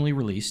was finally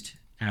released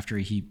after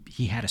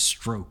he had a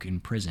stroke in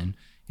prison.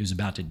 He was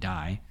about to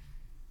die.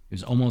 He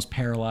was almost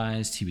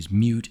paralyzed. He was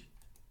mute.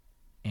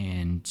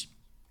 And,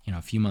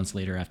 a few months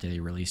later after they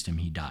released him,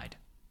 he died.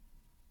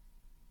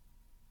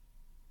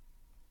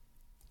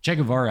 Che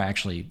Guevara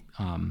actually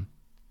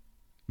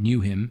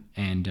knew him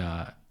and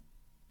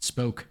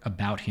spoke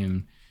about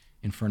him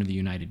in front of the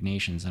United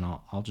Nations, and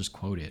I'll just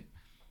quote it.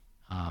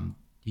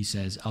 He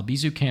says,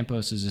 Albizu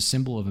Campos is a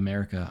symbol of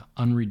America,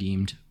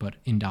 unredeemed but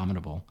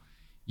indomitable.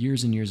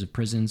 Years and years of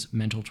prisons,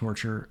 mental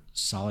torture,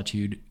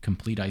 solitude,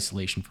 complete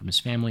isolation from his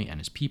family and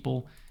his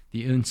people,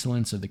 the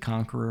insolence of the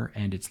conqueror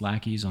and its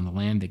lackeys on the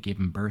land that gave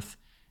him birth,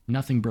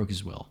 nothing broke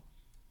his will.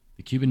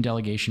 The Cuban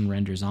delegation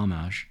renders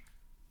homage,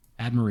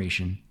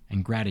 admiration,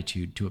 and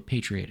gratitude to a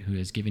patriot who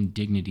has given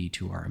dignity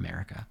to our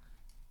America.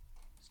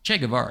 Che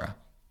Guevara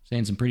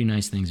saying some pretty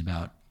nice things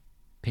about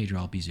Pedro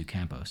Albizu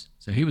Campos.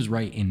 So he was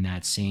right in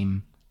that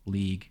same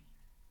league.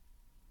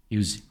 He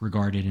was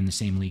regarded in the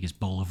same league as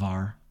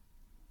Bolivar.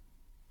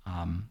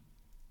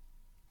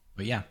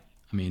 But yeah,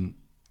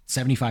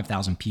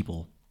 75,000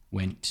 people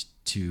went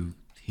to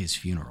his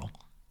funeral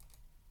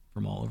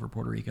from all over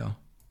Puerto Rico.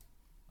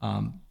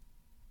 Kind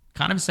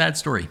of a sad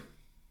story.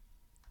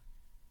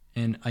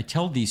 And I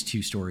tell these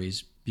two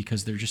stories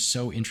because they're just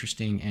so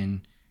interesting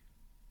and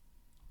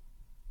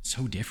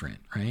so different,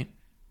 right?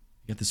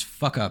 You got this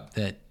fuck up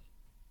that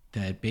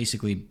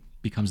basically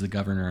becomes the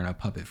governor and a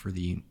puppet for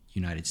the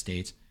United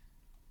States,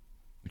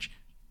 which,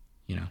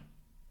 you know,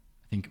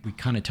 I think we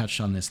kind of touched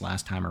on this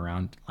last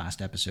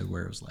episode,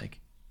 where it was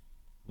like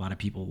a lot of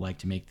people like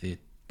to make the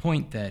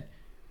point that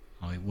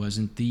it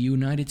wasn't the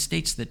United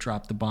States that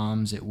dropped the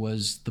bombs, it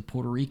was the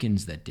Puerto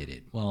Ricans that did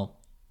it. Well,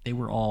 they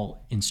were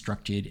all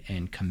instructed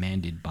and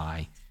commanded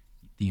by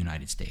the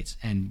United States.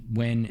 And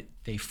when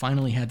they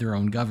finally had their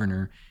own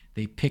governor,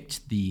 they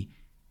picked the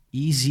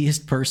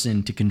easiest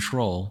person to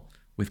control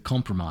with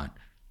compromat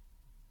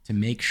to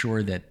make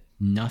sure that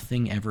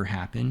nothing ever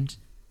happened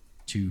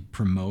to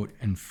promote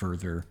and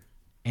further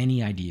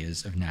any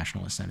ideas of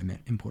nationalist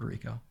sentiment in Puerto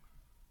Rico.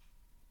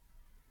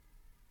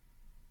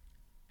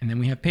 And then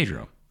we have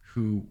Pedro,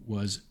 who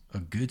was a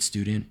good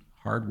student,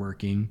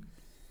 hardworking,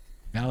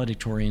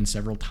 valedictorian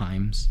several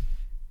times,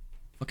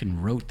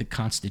 fucking wrote the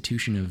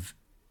Constitution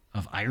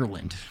of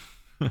Ireland,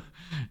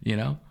 you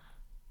know?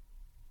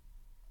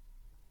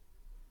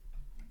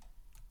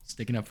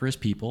 Sticking up for his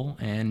people,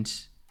 and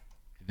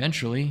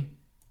eventually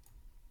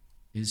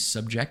is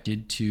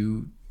subjected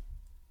to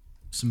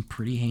some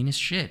pretty heinous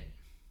shit.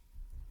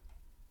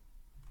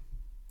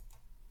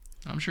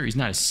 I'm sure he's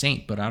not a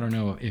saint, but I don't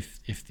know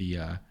if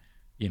the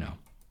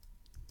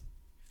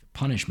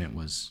punishment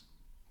was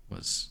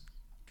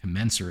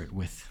commensurate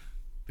with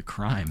the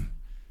crime.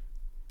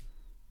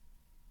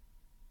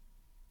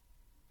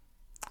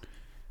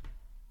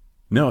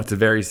 No, it's a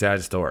very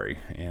sad story,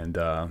 and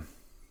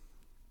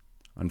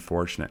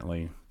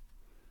unfortunately,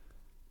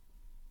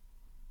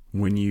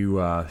 when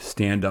you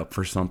stand up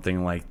for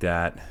something like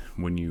that,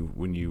 when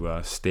you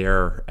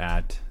stare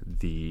at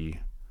the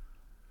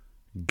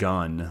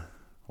gun,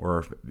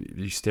 or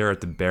you stare at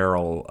the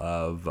barrel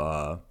of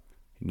a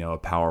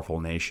powerful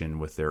nation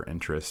with their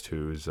interest,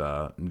 who's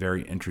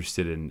very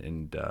interested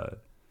in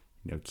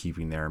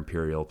keeping their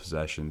imperial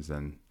possessions,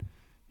 then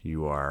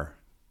you are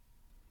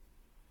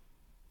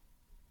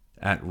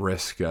at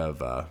risk of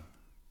a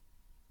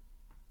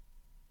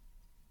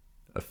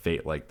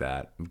fate like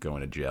that, of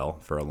going to jail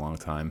for a long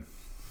time.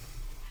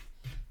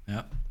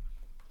 Yep.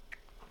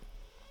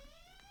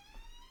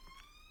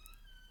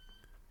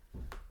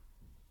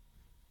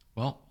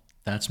 Well,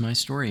 that's my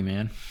story,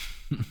 man.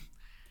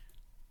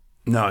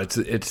 No, it's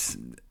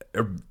an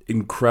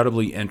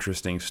incredibly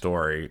interesting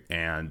story,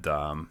 and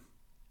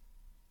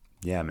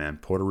yeah, man,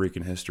 Puerto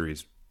Rican history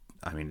is,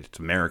 it's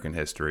American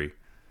history,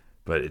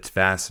 but it's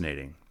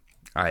fascinating.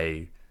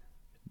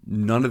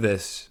 None of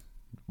this,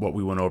 what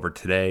we went over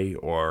today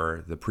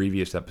or the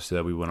previous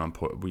episode we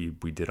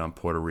did on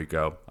Puerto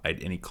Rico, I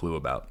had any clue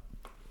about.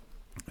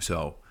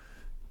 So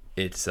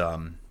it's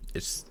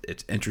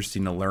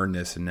interesting to learn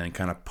this and then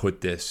kind of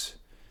put this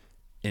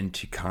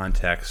into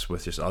context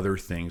with just other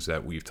things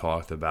that we've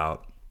talked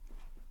about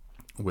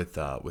with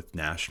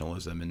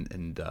nationalism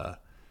and all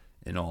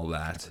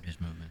that.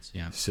 Separatist movements,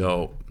 yeah.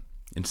 So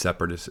in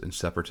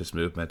separatist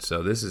movements.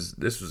 So this is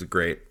a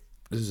great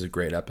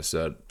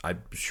episode. I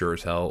sure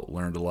as hell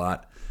learned a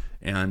lot,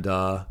 and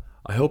I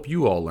hope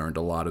you all learned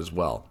a lot as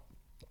well.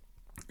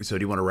 So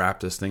do you want to wrap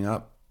this thing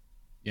up?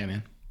 Yeah,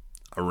 man.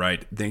 All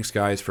right. Thanks,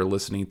 guys, for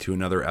listening to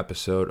another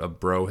episode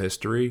of Bro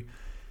History.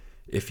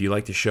 If you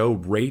like the show,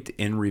 rate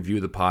and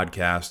review the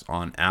podcast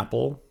on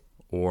Apple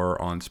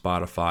or on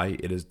Spotify.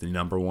 It is the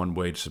number one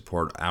way to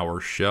support our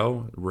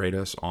show. Rate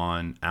us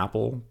on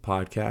Apple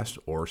Podcast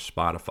or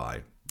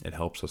Spotify. It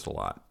helps us a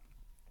lot.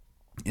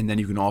 And then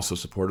you can also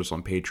support us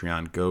on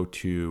Patreon. Go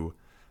to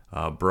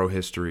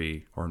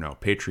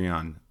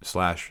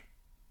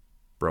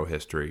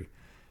Patreon/BroHistory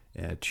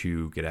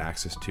to get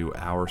access to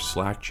our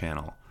Slack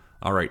channel.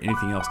 All right,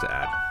 anything else to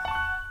add?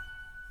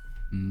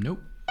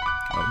 Nope.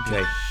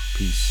 Okay,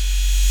 peace.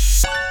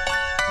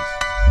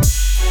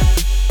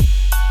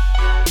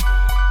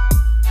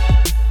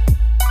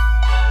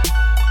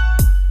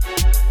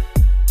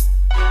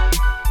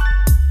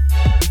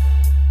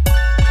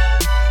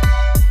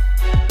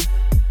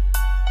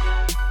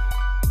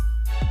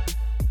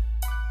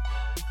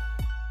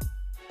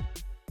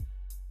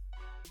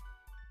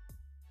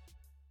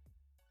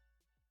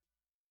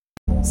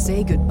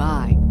 Say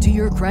goodbye to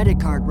your credit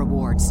card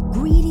rewards.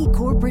 Greedy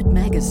corporate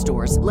mega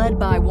stores, led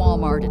by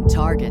Walmart and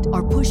Target,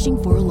 are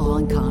pushing for a law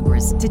in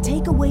Congress to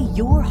take away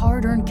your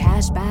hard-earned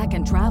cash back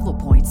and travel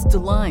points to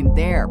line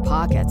their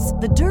pockets.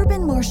 The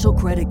Durbin-Marshall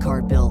credit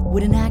card bill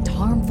would enact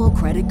harmful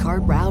credit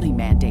card routing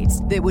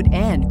mandates that would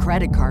end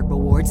credit card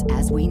rewards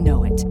as we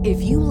know it. If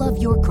you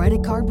love your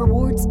credit card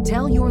rewards,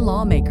 tell your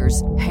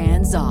lawmakers,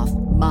 hands off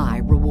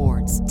my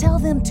rewards. Tell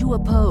them to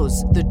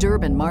oppose the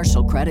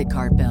Durbin-Marshall credit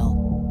card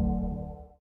bill.